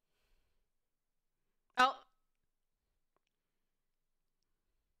 Oh.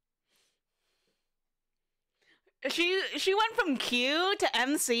 She went from Q to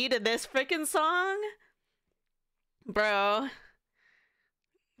MC to this freaking song? Bro.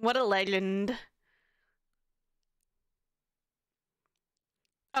 What a legend.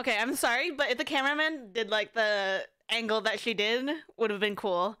 Okay, I'm sorry, but if the cameraman did like the angle that she did, would have been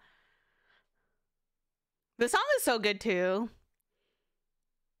cool. The song is so good too.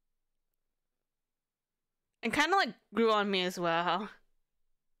 And kind of like grew on me as well.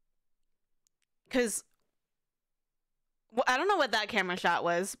 Because well, I don't know what that camera shot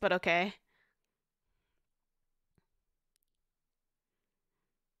was, but okay.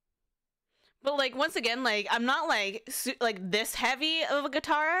 But like once again, like I'm not like like this heavy of a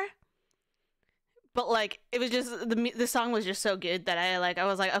guitar, but like it was just the song was just so good that I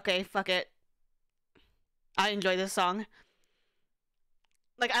was like, okay, fuck it. I enjoy this song.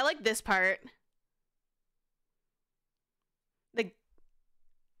 Like I like this part.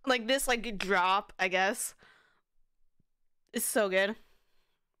 Like this like drop, I guess. It's so good.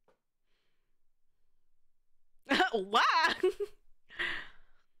 Wow.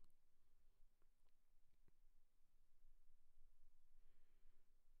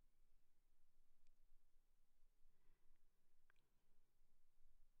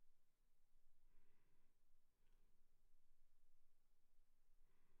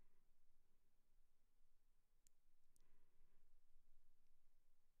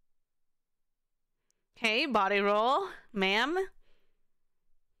 Hey, body roll, ma'am.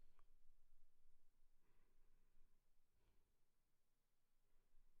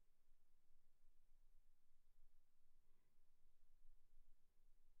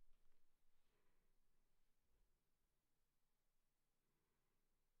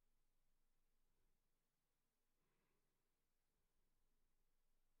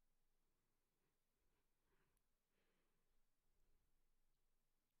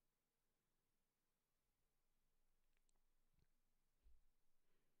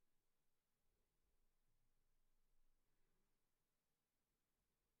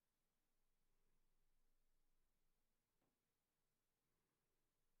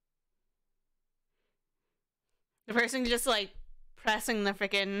 The person just like pressing the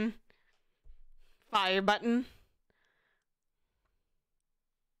freaking fire button.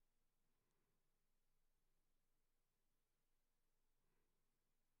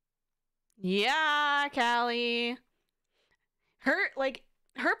 Yeah, Callie.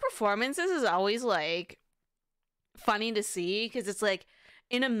 Her performances is always like funny to see because it's like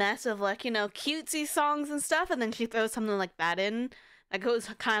in a mess of like, you know, cutesy songs and stuff, and then she throws something like that in that goes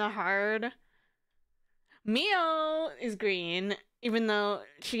kind of hard. Mio is green, even though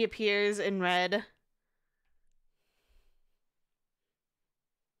she appears in red.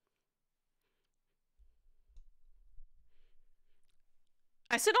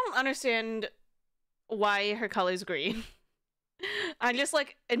 I still don't understand why her color's green. I just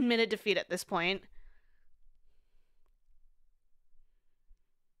like admitted defeat at this point.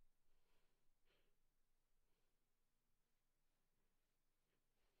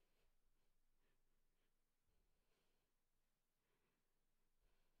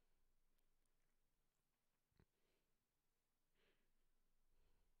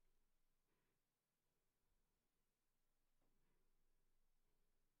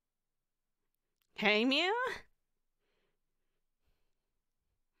 Hey, Mia?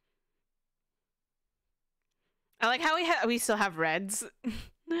 I like how we still have reds.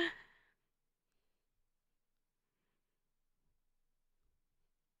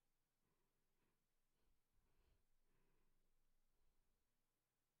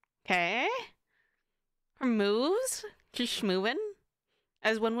 Okay. Her moves? She's schmovin',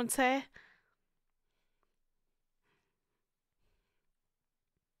 as one would say.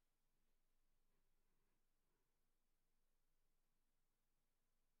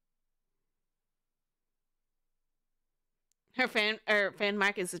 Her fan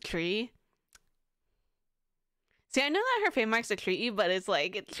mark is a tree. See, I know that her fan mark's a tree, but it's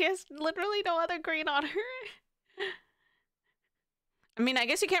like she has literally no other green on her. I mean, I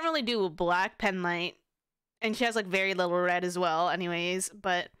guess you can't really do a black pen light, and she has like very little red as well, anyways.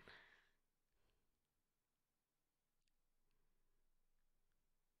 But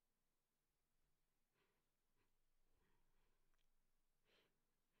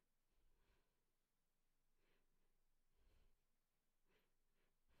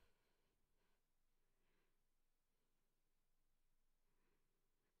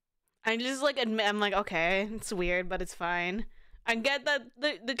I just like admit I'm like, okay, it's weird, but it's fine. I get that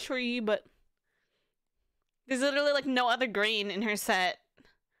the tree, but there's literally like no other green in her set.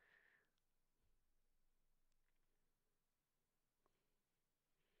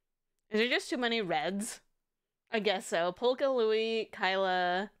 Is there just too many reds? I guess so. Polka, Louie,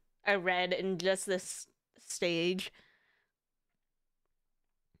 Kyla are red in just this stage.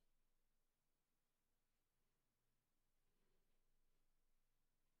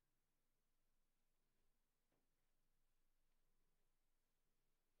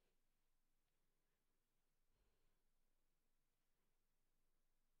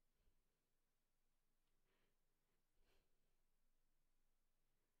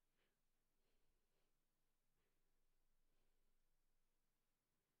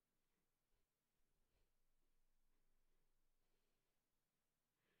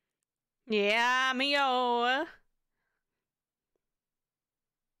 Yeah, Mio.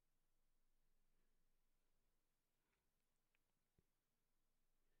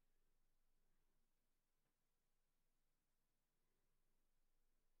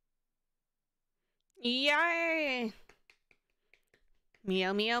 Yay!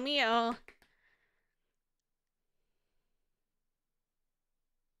 Mio, Mio, Mio.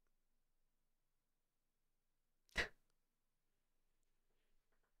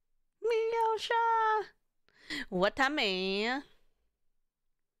 Miosha! What a me?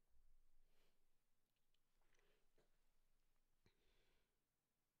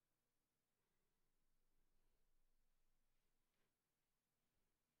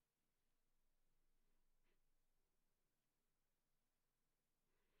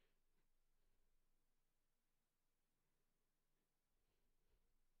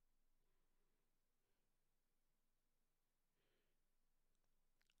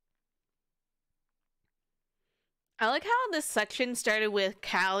 I like how this section started with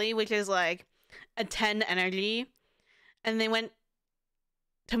Callie, which is like a 10 energy, and they went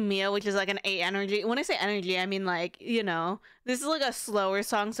to Mia, which is like an 8 energy. When I say energy, I mean like, you know, this is like a slower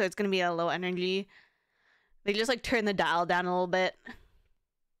song, so it's gonna be a low energy. They just like turn the dial down a little bit.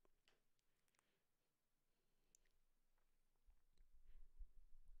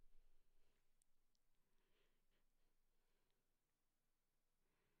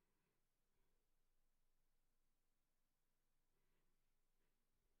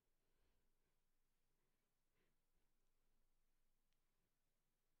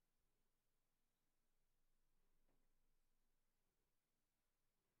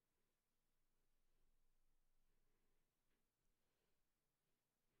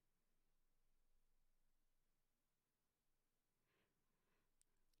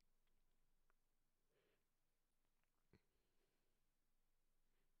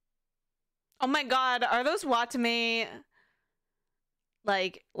 Oh my god, are those Watame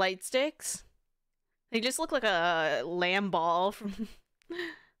like light sticks? They just look like a lamb ball from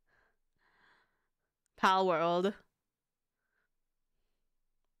Pal World.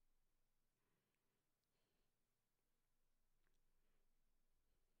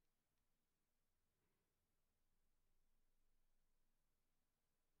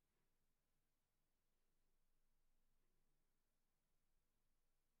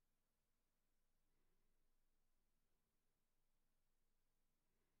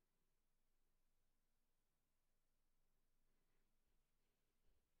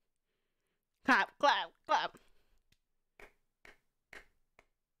 Clap, clap, clap.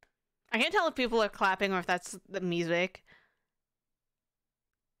 I can't tell if people are clapping or if that's the music.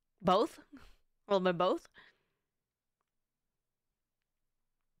 Both? A little bit both?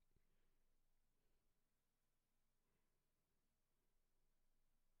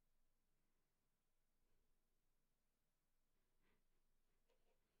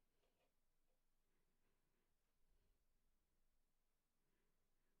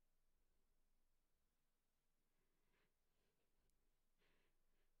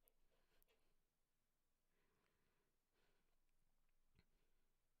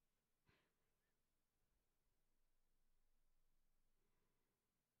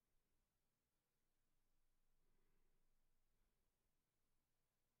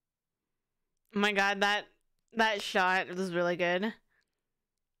 Oh my god, that shot was really good.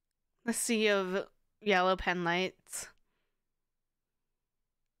 The sea of yellow pen lights.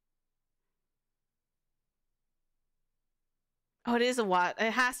 Oh, it is a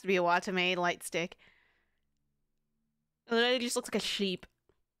it has to be a Watame light stick. It literally just looks like a sheep.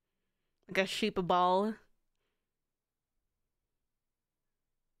 Like a sheep ball.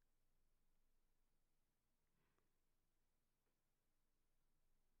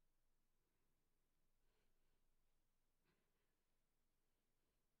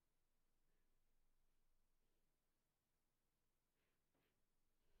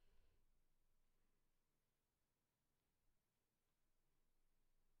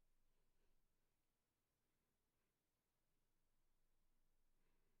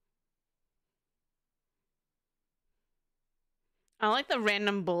 I like the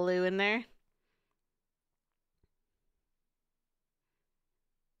random blue in there.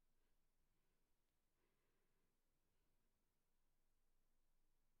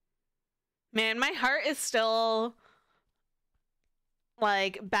 Man, my heart is still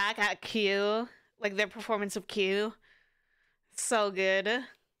like back at Q, like their performance of Q. So good.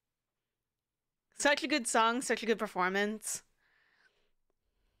 Such a good song, such a good performance.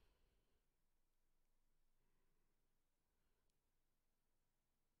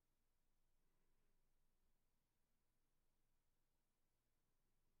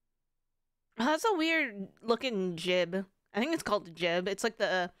 Oh, that's a weird looking jib. I think it's called the jib. It's like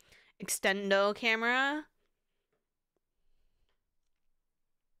the extendo camera.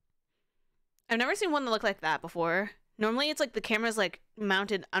 I've never seen one that looked like that before. Normally it's like the camera's like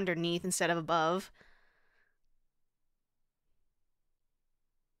mounted underneath instead of above.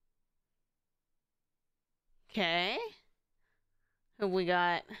 Okay. Who we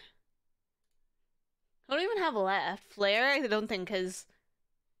got? I don't even have left. Flare, I don't think has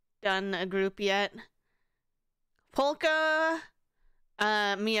done a group yet. Polka,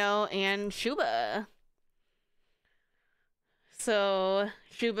 Mio, and Shuba. So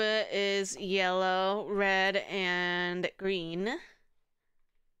Shuba is yellow, red, and green.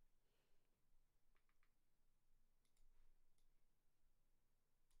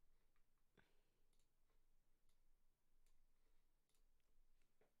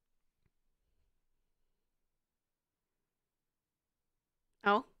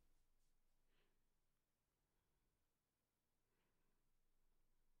 Oh.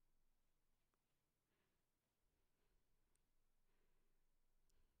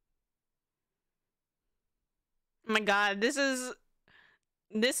 Oh my god, this is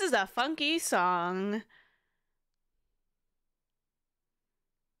a funky song.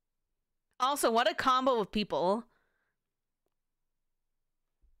 Also, what a combo of people.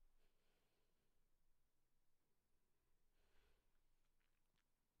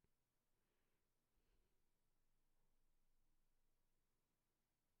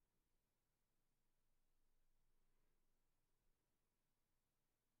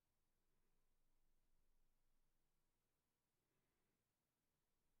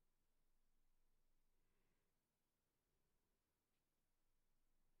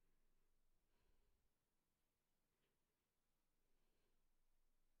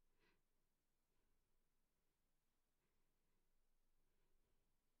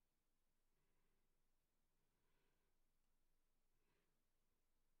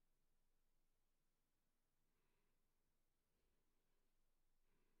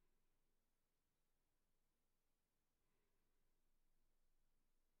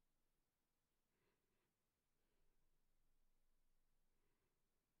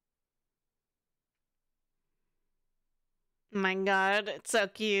 My god, it's so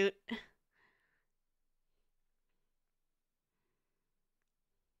cute.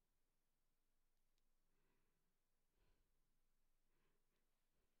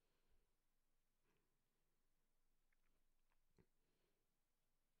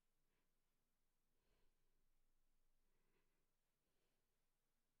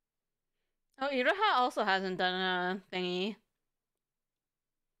 Oh, Iroha also hasn't done a thingy.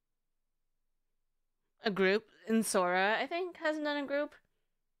 A group. And Sora, I think, hasn't done a group.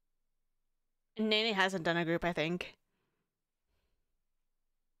 And Nene hasn't done a group, I think.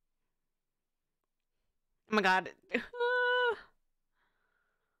 Oh my god.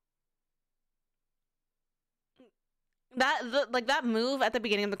 that move at the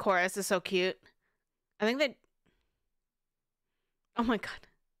beginning of the chorus is so cute. I think that. Oh my god.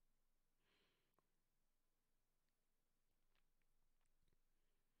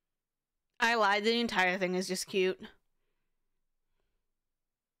 I lied. The entire thing is just cute.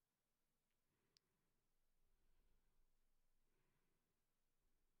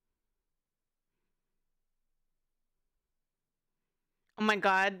 Oh my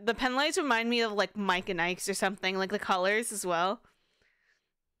god. The pen lights remind me of like Mike and Ike's or something. Like the colors as well.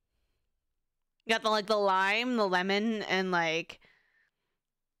 You got the like the lime, the lemon, and like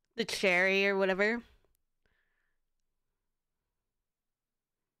the cherry or whatever.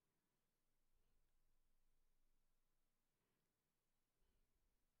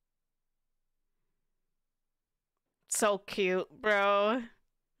 So cute, bro.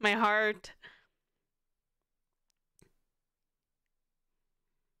 My heart.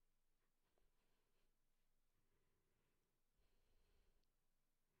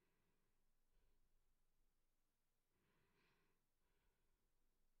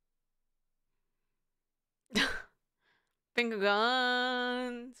 Finger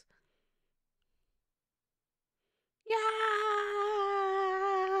guns. Yeah.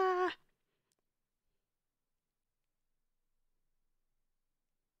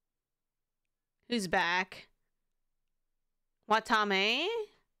 Who's back? Watame?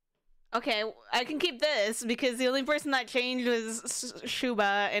 Okay, I can keep this because the only person that changed was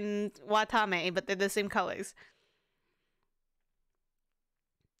Shuba and Watame, but they're the same colors.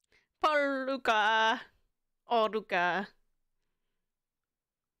 Paruka. Oruka.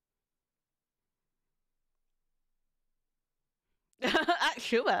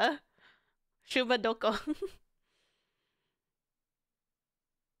 Shuba. Shuba Doko.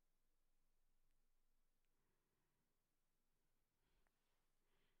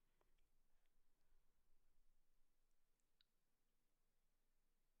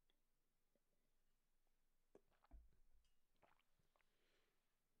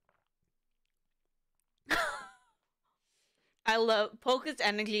 I love Polka's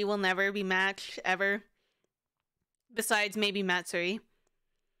energy will never be matched ever. Besides maybe Matsuri.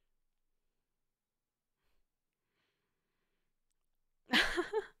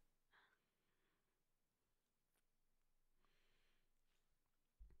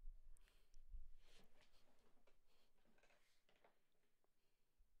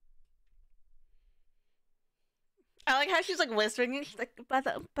 I like how she's like whispering and she's like, by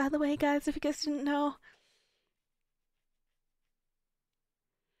the way, guys, if you guys didn't know.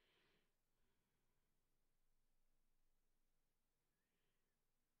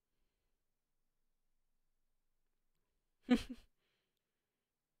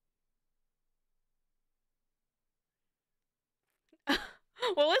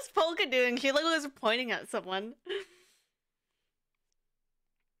 What was Polka doing? She like was pointing at someone.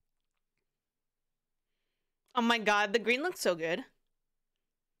 Oh my god, the green looks so good.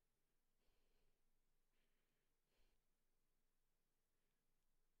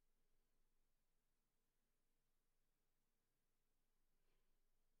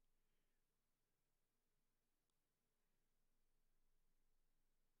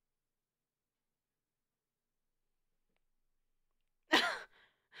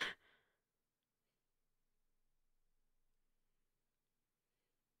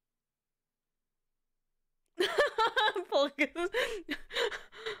 Polka.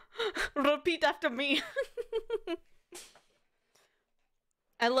 Repeat after me.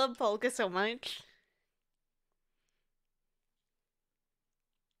 I love Polka so much.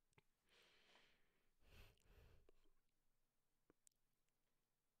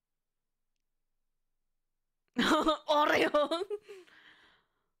 Oreo.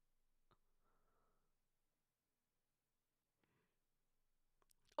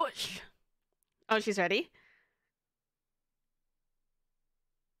 Oosh. Oh, she's ready?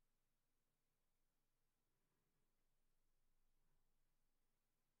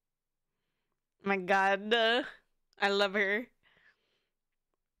 My god. I love her.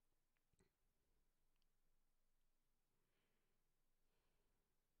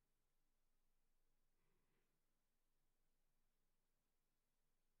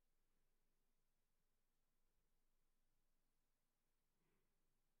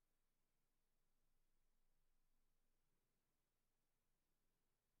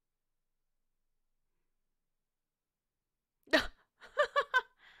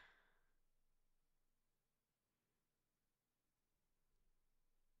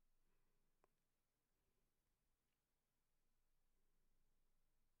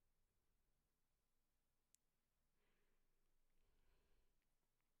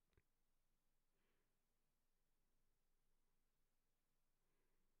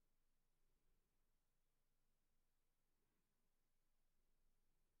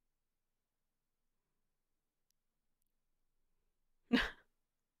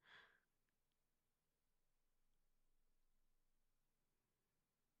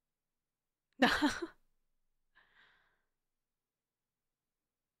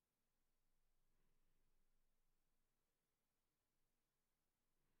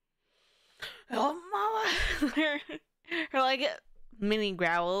 Oh, mama. Her like mini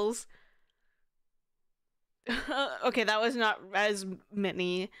growls. Okay, that was not as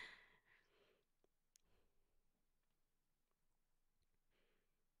many.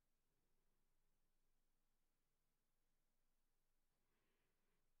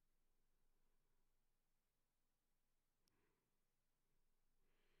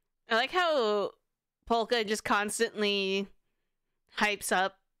 I like how Polka just constantly hypes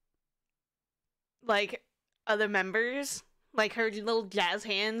up like other members, like her little jazz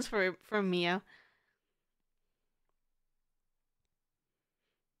hands for Mia.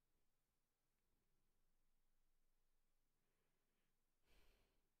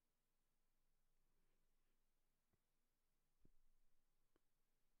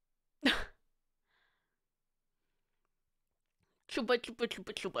 Chupa chupa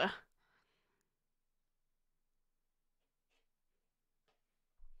chupa chupa.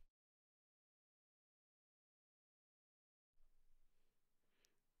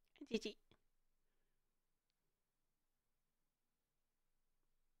 Gigi.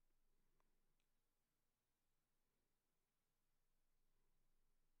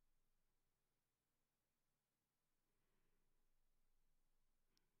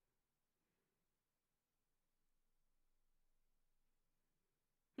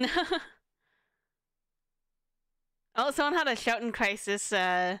 Oh, someone had a shout in crisis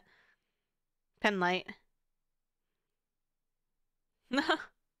pen light.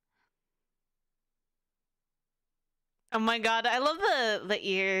 Oh my god, I love the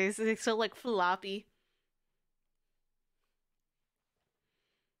ears. They're so like floppy.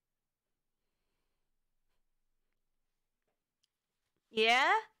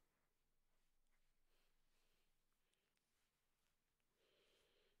 Yeah?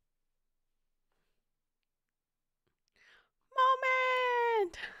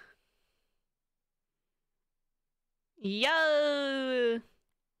 Moment. Yo.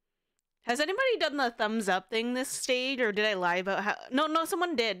 Has anybody done the thumbs up thing this stage, or did I lie about how? No, no,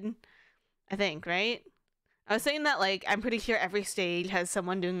 someone did. I think, right? I was saying that like I'm pretty sure every stage has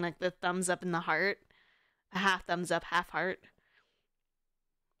someone doing like the thumbs up in the heart, a half thumbs up, half heart.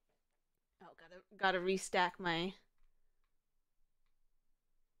 Oh, gotta restack my.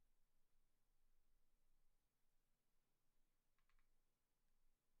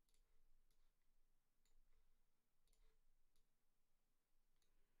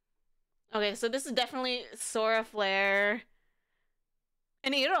 Okay, so this is definitely Sora Flare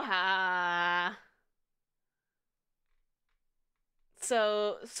and Iroha.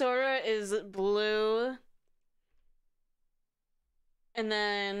 So Sora is blue, and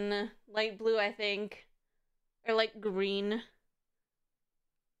then light blue, I think, or light green,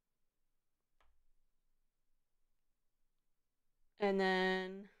 and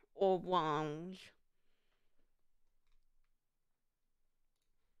then orange.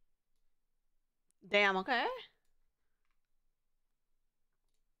 Damn. Okay.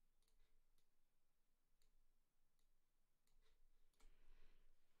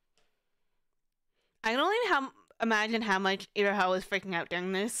 I can only imagine how much Iroha was freaking out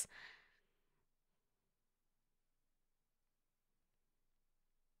during this.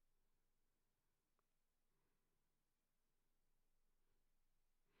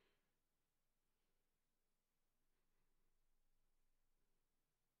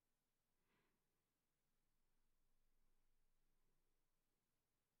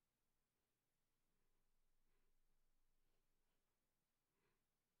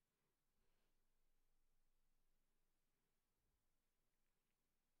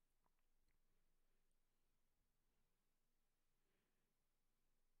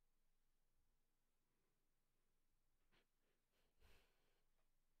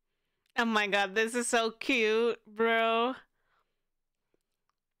 Oh my god, this is so cute, bro.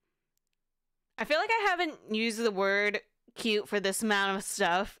 I feel like I haven't used the word cute for this amount of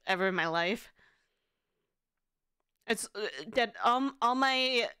stuff ever in my life. It's that all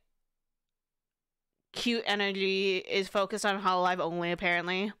my cute energy is focused on Hololive only,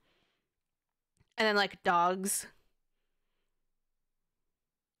 apparently. And then like dogs.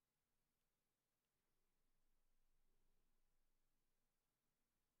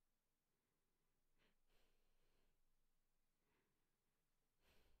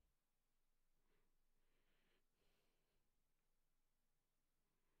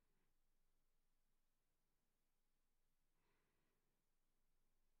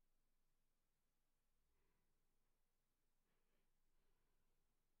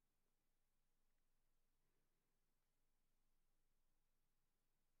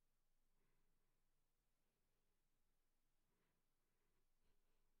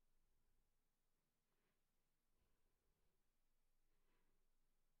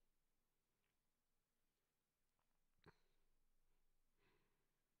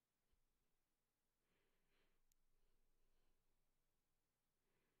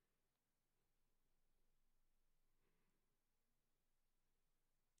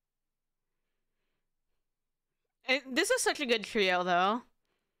 This is such a good trio, though.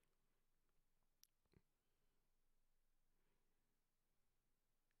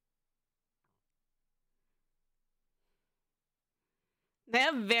 They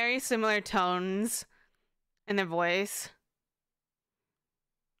have very similar tones in their voice.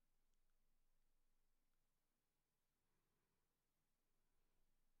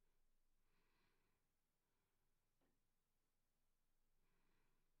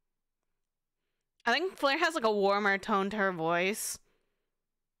 I think Flare has like a warmer tone to her voice.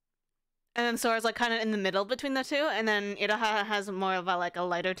 And then Sora's like kind of in the middle between the two, and then Iroha has more of a like a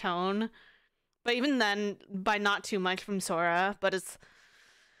lighter tone. But even then, by not too much from Sora, but it's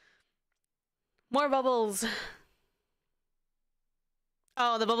more bubbles.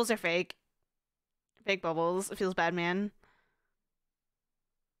 Oh, the bubbles are fake. Fake bubbles. It feels bad, man.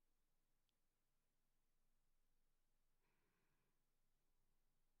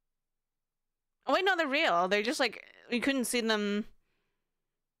 Oh wait, no, they're real. They're just like you couldn't see them.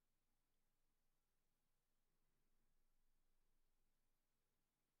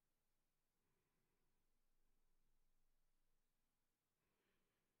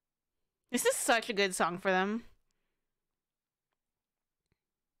 This is such a good song for them.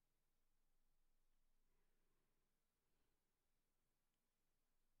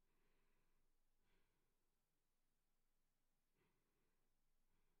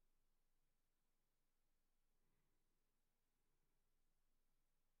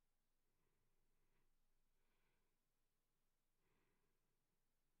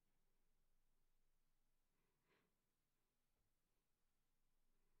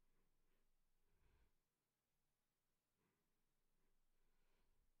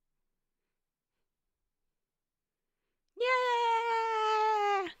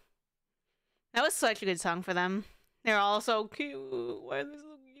 Yeah! That was such a good song for them. They're all so cute. Why are they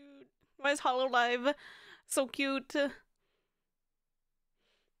so cute? Why is Hololive so cute? And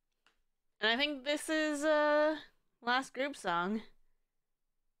I think this is last group song.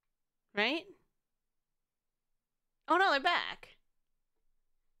 Right? Oh no, they're back.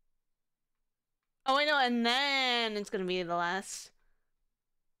 Oh I know, and then it's gonna be the last.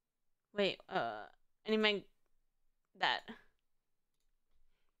 Wait, I need my that.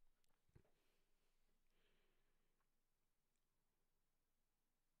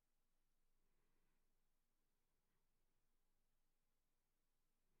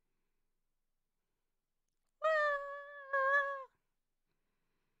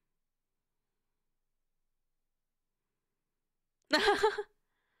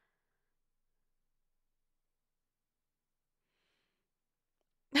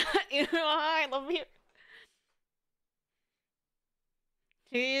 You know, I love you.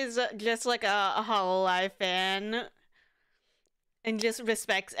 He is just like a Hololive fan and just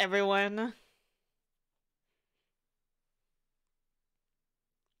respects everyone.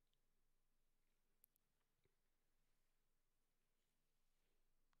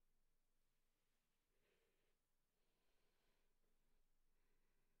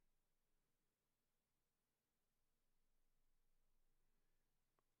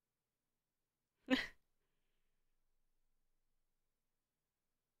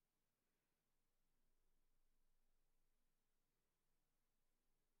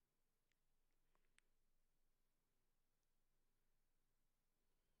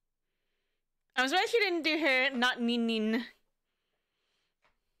 I'm surprised she didn't do her not Nin Nin.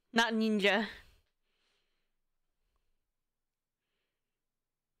 Not ninja.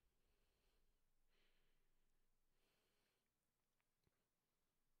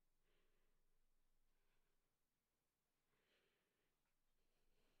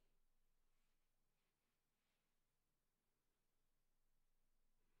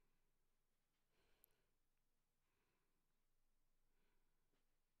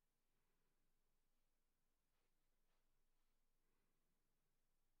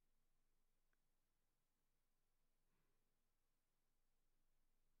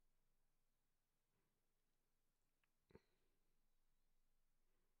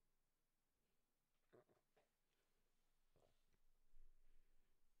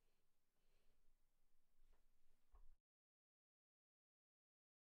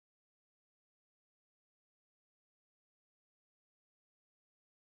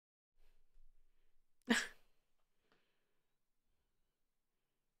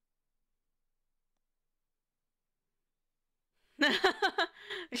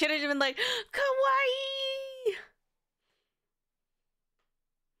 Should have been like, kawaii!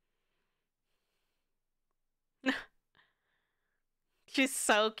 She's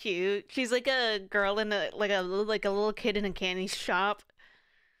so cute. She's like a girl in a little kid in a candy shop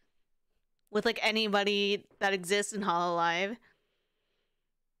with like anybody that exists in Hololive.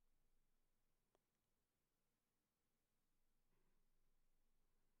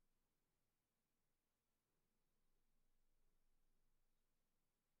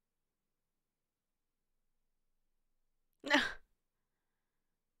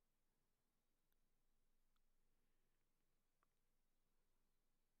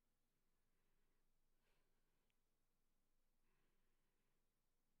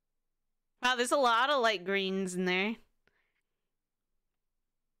 Wow, there's a lot of light greens in there.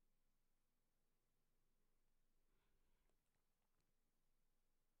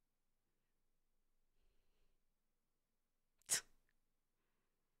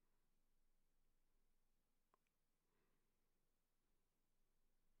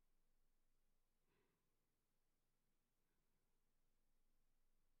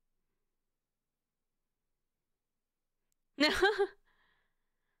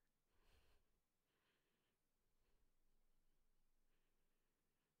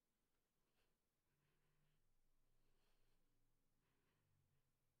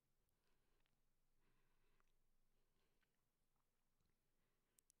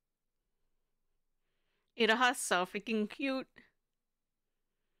 Iroha's so freaking cute.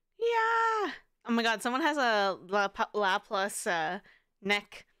 Yeah. Oh my god, someone has a La Plus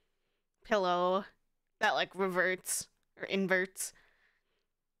neck pillow that like reverts or inverts.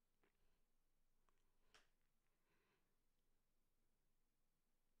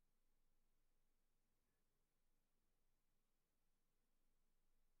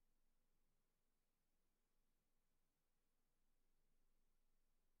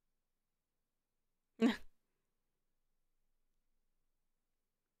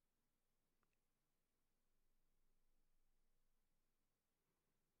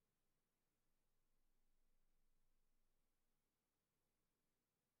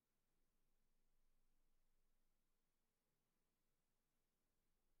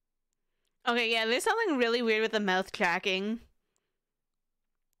 Okay, yeah, there's something really weird with the mouth tracking.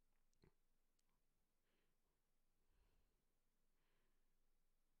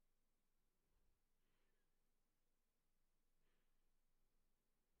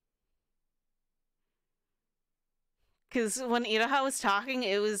 Because when Iroha was talking,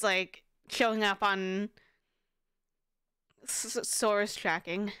 it was like showing up on Sora's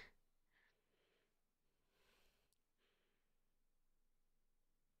tracking.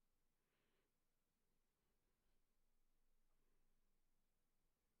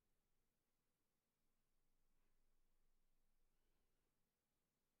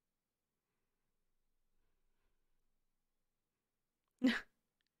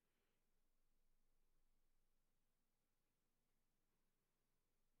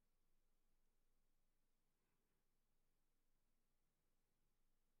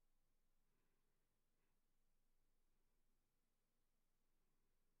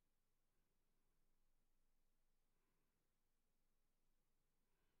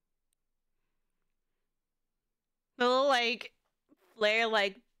 The little like flare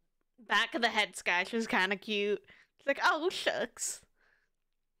like back of the head sketch was kind of cute. It's like, oh shucks.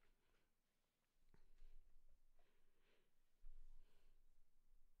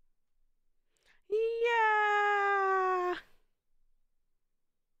 Yeah.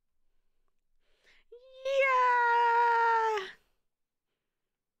 Yeah.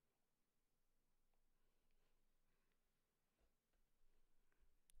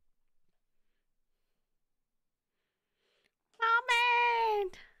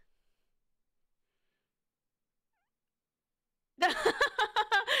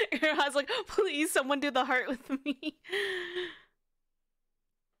 I was like, please, someone do the heart with me.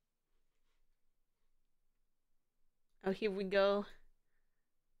 Oh, here we go.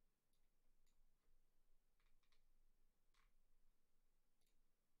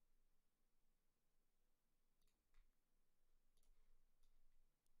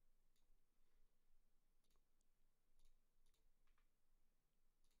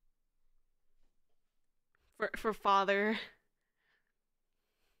 For father.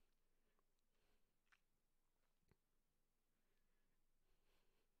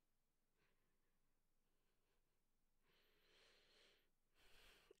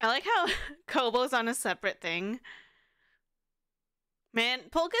 I like how Kobo's on a separate thing. Man,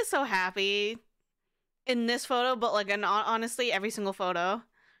 Polka's so happy in this photo, but like, honestly, every single photo.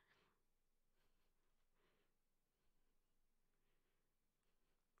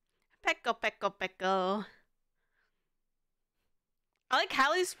 Pecco, pecco, pecco. I like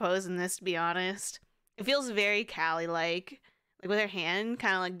Callie's pose in this, to be honest. It feels very Callie-like. Like with her hand,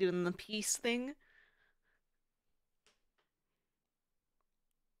 kind of like doing the peace thing.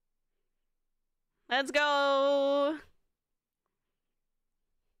 Let's go!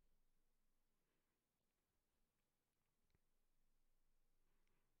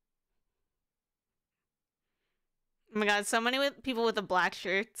 Oh my god, so many people with the black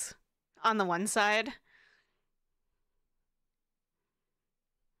shirts on the one side.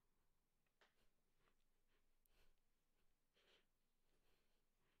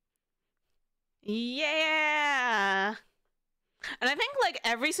 Yeah! And I think like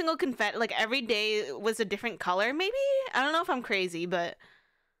every single confetti, like every day was a different color, maybe? I don't know if I'm crazy, but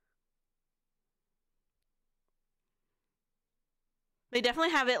they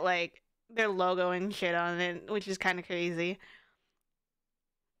definitely have it like their logo and shit on it, which is kind of crazy.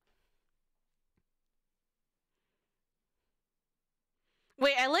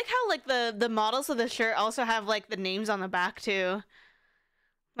 Wait, I like how like the models of the shirt also have like the names on the back too.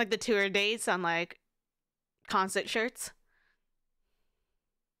 Like the tour dates on like concert shirts.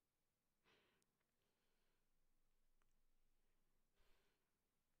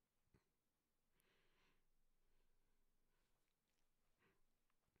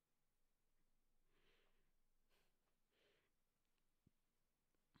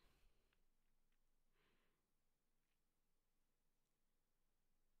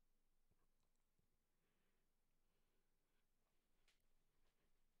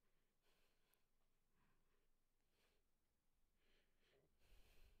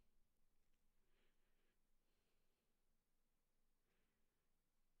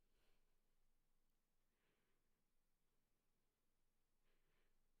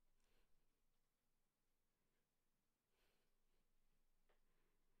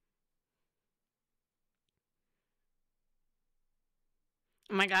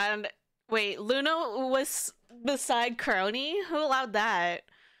 Oh my god. Wait, Luna was beside Crony? Who allowed that?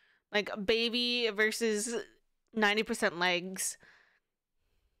 Like baby versus 90% legs.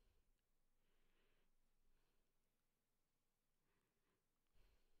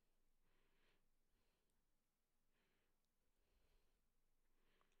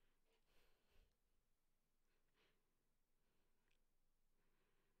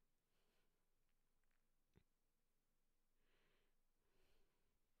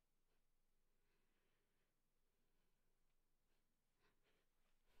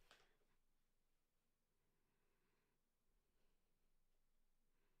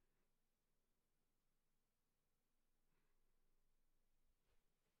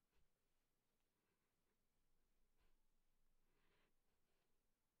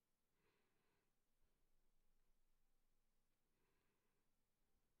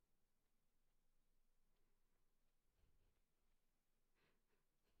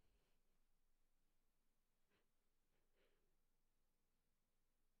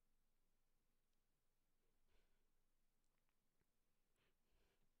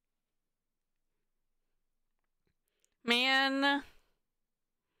 Man,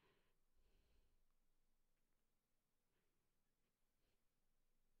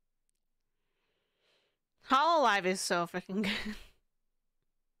 Hololive is so freaking good.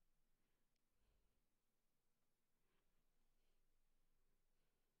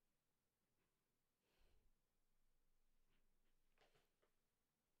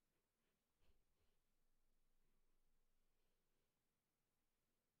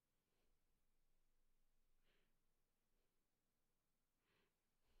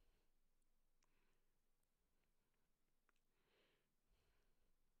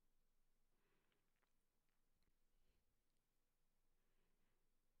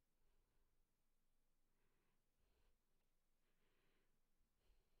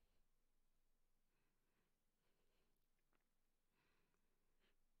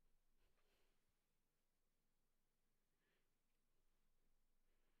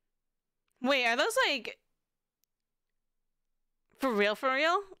 Wait, are those like for real? For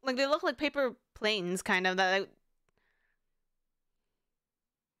real? Like they look like paper planes, kind of. That.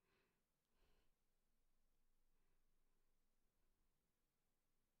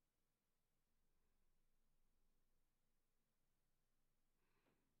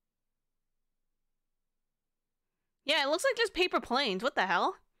 Yeah, it looks like just paper planes. What the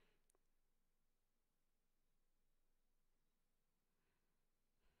hell?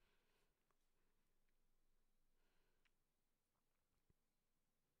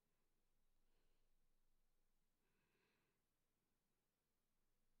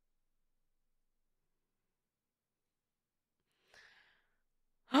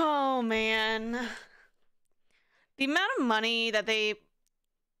 Oh man. The amount of money that they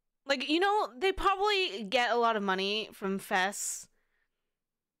like, you know, they probably get a lot of money from fests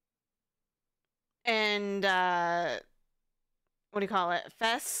and what do you call it?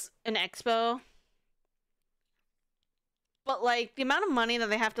 Fests and expo. But like the amount of money that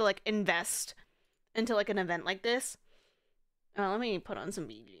they have to like invest into like an event like this. Let me put on some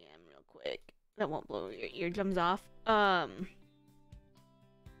BGM real quick. That won't blow your eardrums off.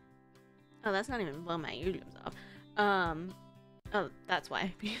 Oh, that's not even blow my eardrums off. Oh, that's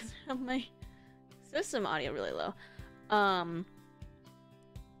why, because I have my system audio really low.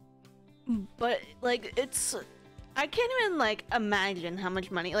 But like it's, I can't even like imagine how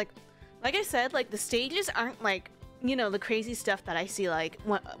much money. Like I said, like the stages aren't like, you know, the crazy stuff that I see like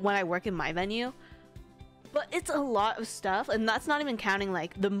when I work in my venue. But it's a lot of stuff, and that's not even counting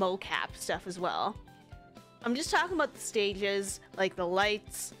like the mocap stuff as well. I'm just talking about the stages, like the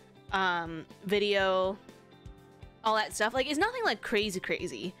lights, video, all that stuff. Like it's nothing like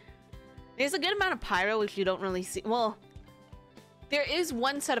crazy. There's a good amount of pyro, which you don't really see. Well, there is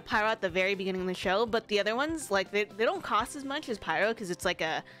one set of pyro at the very beginning of the show, but the other ones, like they don't cost as much as pyro because it's like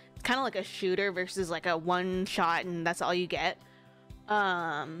it's kind of like a shooter versus like a one shot and that's all you get.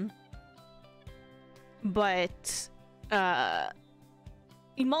 But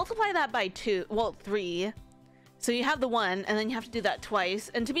you multiply that by 3. So you have the 1 and then you have to do that twice.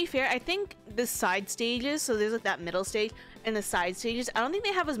 And to be fair, I think the side stages, so there's like that middle stage and the side stages, I don't think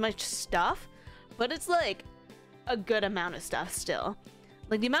they have as much stuff, but it's like a good amount of stuff still.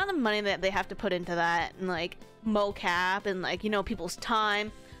 Like the amount of money that they have to put into that and like mocap and like, you know, people's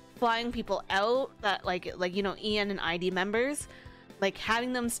time, flying people out that like you know, EN and ID members, like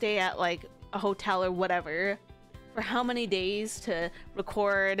having them stay at like a hotel or whatever for how many days to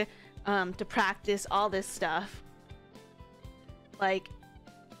record, to practice all this stuff. Like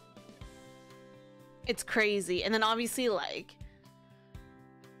it's crazy. And then obviously like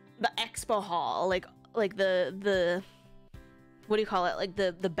the expo hall, like the what do you call it, like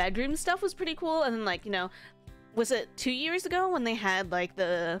the bedroom stuff was pretty cool. And then like, you know, was it 2 years ago when they had like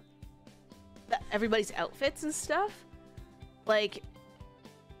the everybody's outfits and stuff? Like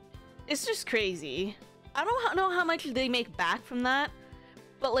it's just crazy. I don't know how much they make back from that,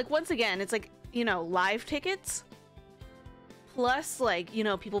 but like once again, it's like, you know, live tickets plus like, you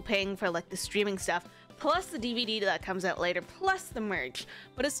know, people paying for like the streaming stuff plus the DVD that comes out later plus the merch.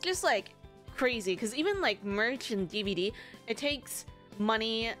 But it's just like crazy because even like merch and DVD, it takes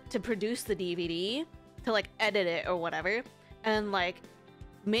money to produce the DVD, to like edit it or whatever, and like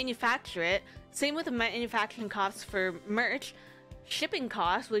manufacture it. Same with the manufacturing costs for merch, shipping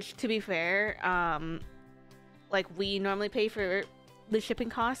costs, which to be fair, like we normally pay for the shipping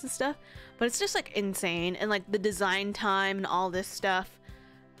costs and stuff, but it's just like insane. And like the design time and all this stuff,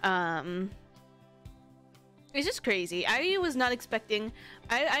 it's just crazy. I was not expecting,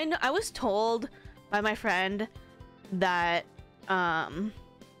 I was told by my friend that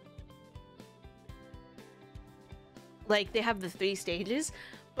like they have the 3 stages,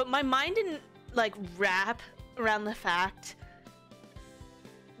 but my mind didn't like wrap around the fact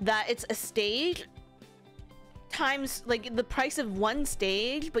that it's a stage times like the price of 1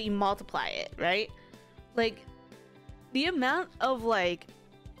 stage, but you multiply it, right? Like the amount of like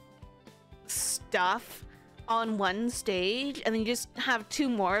stuff on 1 stage and then you just have 2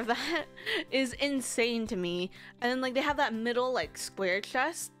 more of that is insane to me. And then like they have that middle like square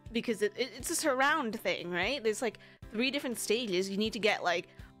chest because it's a surround thing, right? There's like 3 different stages. You need to get like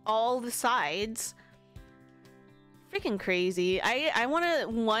all the sides. Freaking crazy. I want to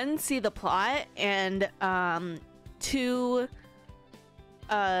 1 see the plot and 2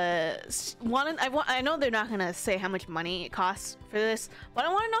 I know they're not gonna say how much money it costs for this, but I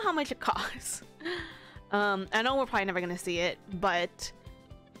want to know how much it costs. I know we're probably never gonna see it, but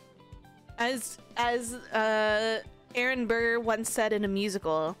as Aaron Burr once said in a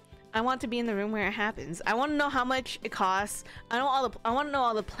musical, I want to be in the room where it happens. I want to know how much it costs. I want to know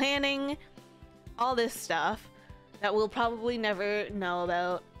all the planning all this stuff that we'll probably never know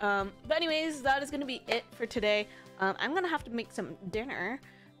about. But anyways, that is gonna be it for today. I'm gonna have to make some dinner.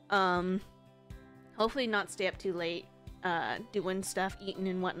 Hopefully not stay up too late doing stuff, eating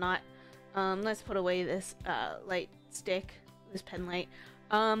and whatnot. Let's put away this light stick, this pen light.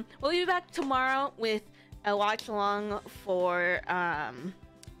 We'll be back tomorrow with a watch along for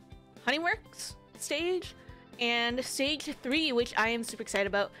Honeyworks stage and stage 3, which I am super excited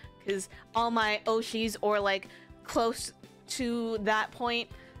about because all my Oshis or like close to that point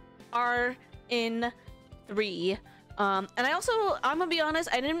are in 3. And I'm gonna be honest,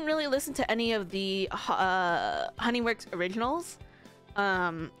 I didn't really listen to any of the Honeyworks originals,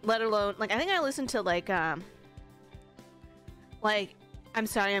 let alone, like, I think I listened to like I'm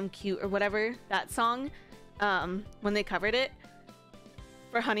Sorry I'm Cute or whatever, that song, when they covered it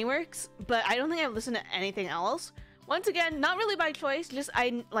for Honeyworks, but I don't think I've listened to anything else. Once again, not really by choice, just I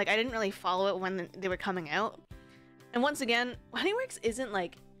didn't really follow it when they were coming out. And once again, Honeyworks isn't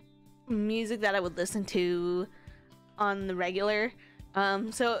like music that I would listen to on the regular,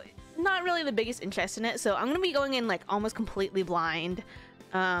 so not really the biggest interest in it. So I'm gonna be going in like almost completely blind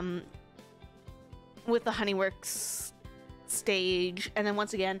with the Honeyworks stage, and then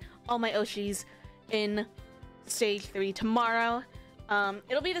once again all my Oshis in stage 3 tomorrow.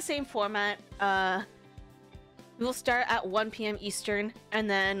 It'll be the same format. We'll start at 1 p.m. Eastern, and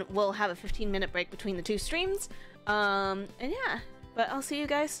then we'll have a 15-minute break between the 2 streams. And yeah, but I'll see you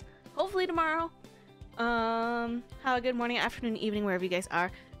guys hopefully tomorrow. Have a good morning, afternoon, evening, wherever you guys are,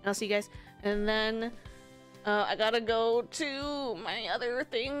 and I'll see you guys. And then I gotta go to my other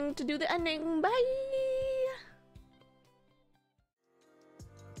thing to do the ending. Bye.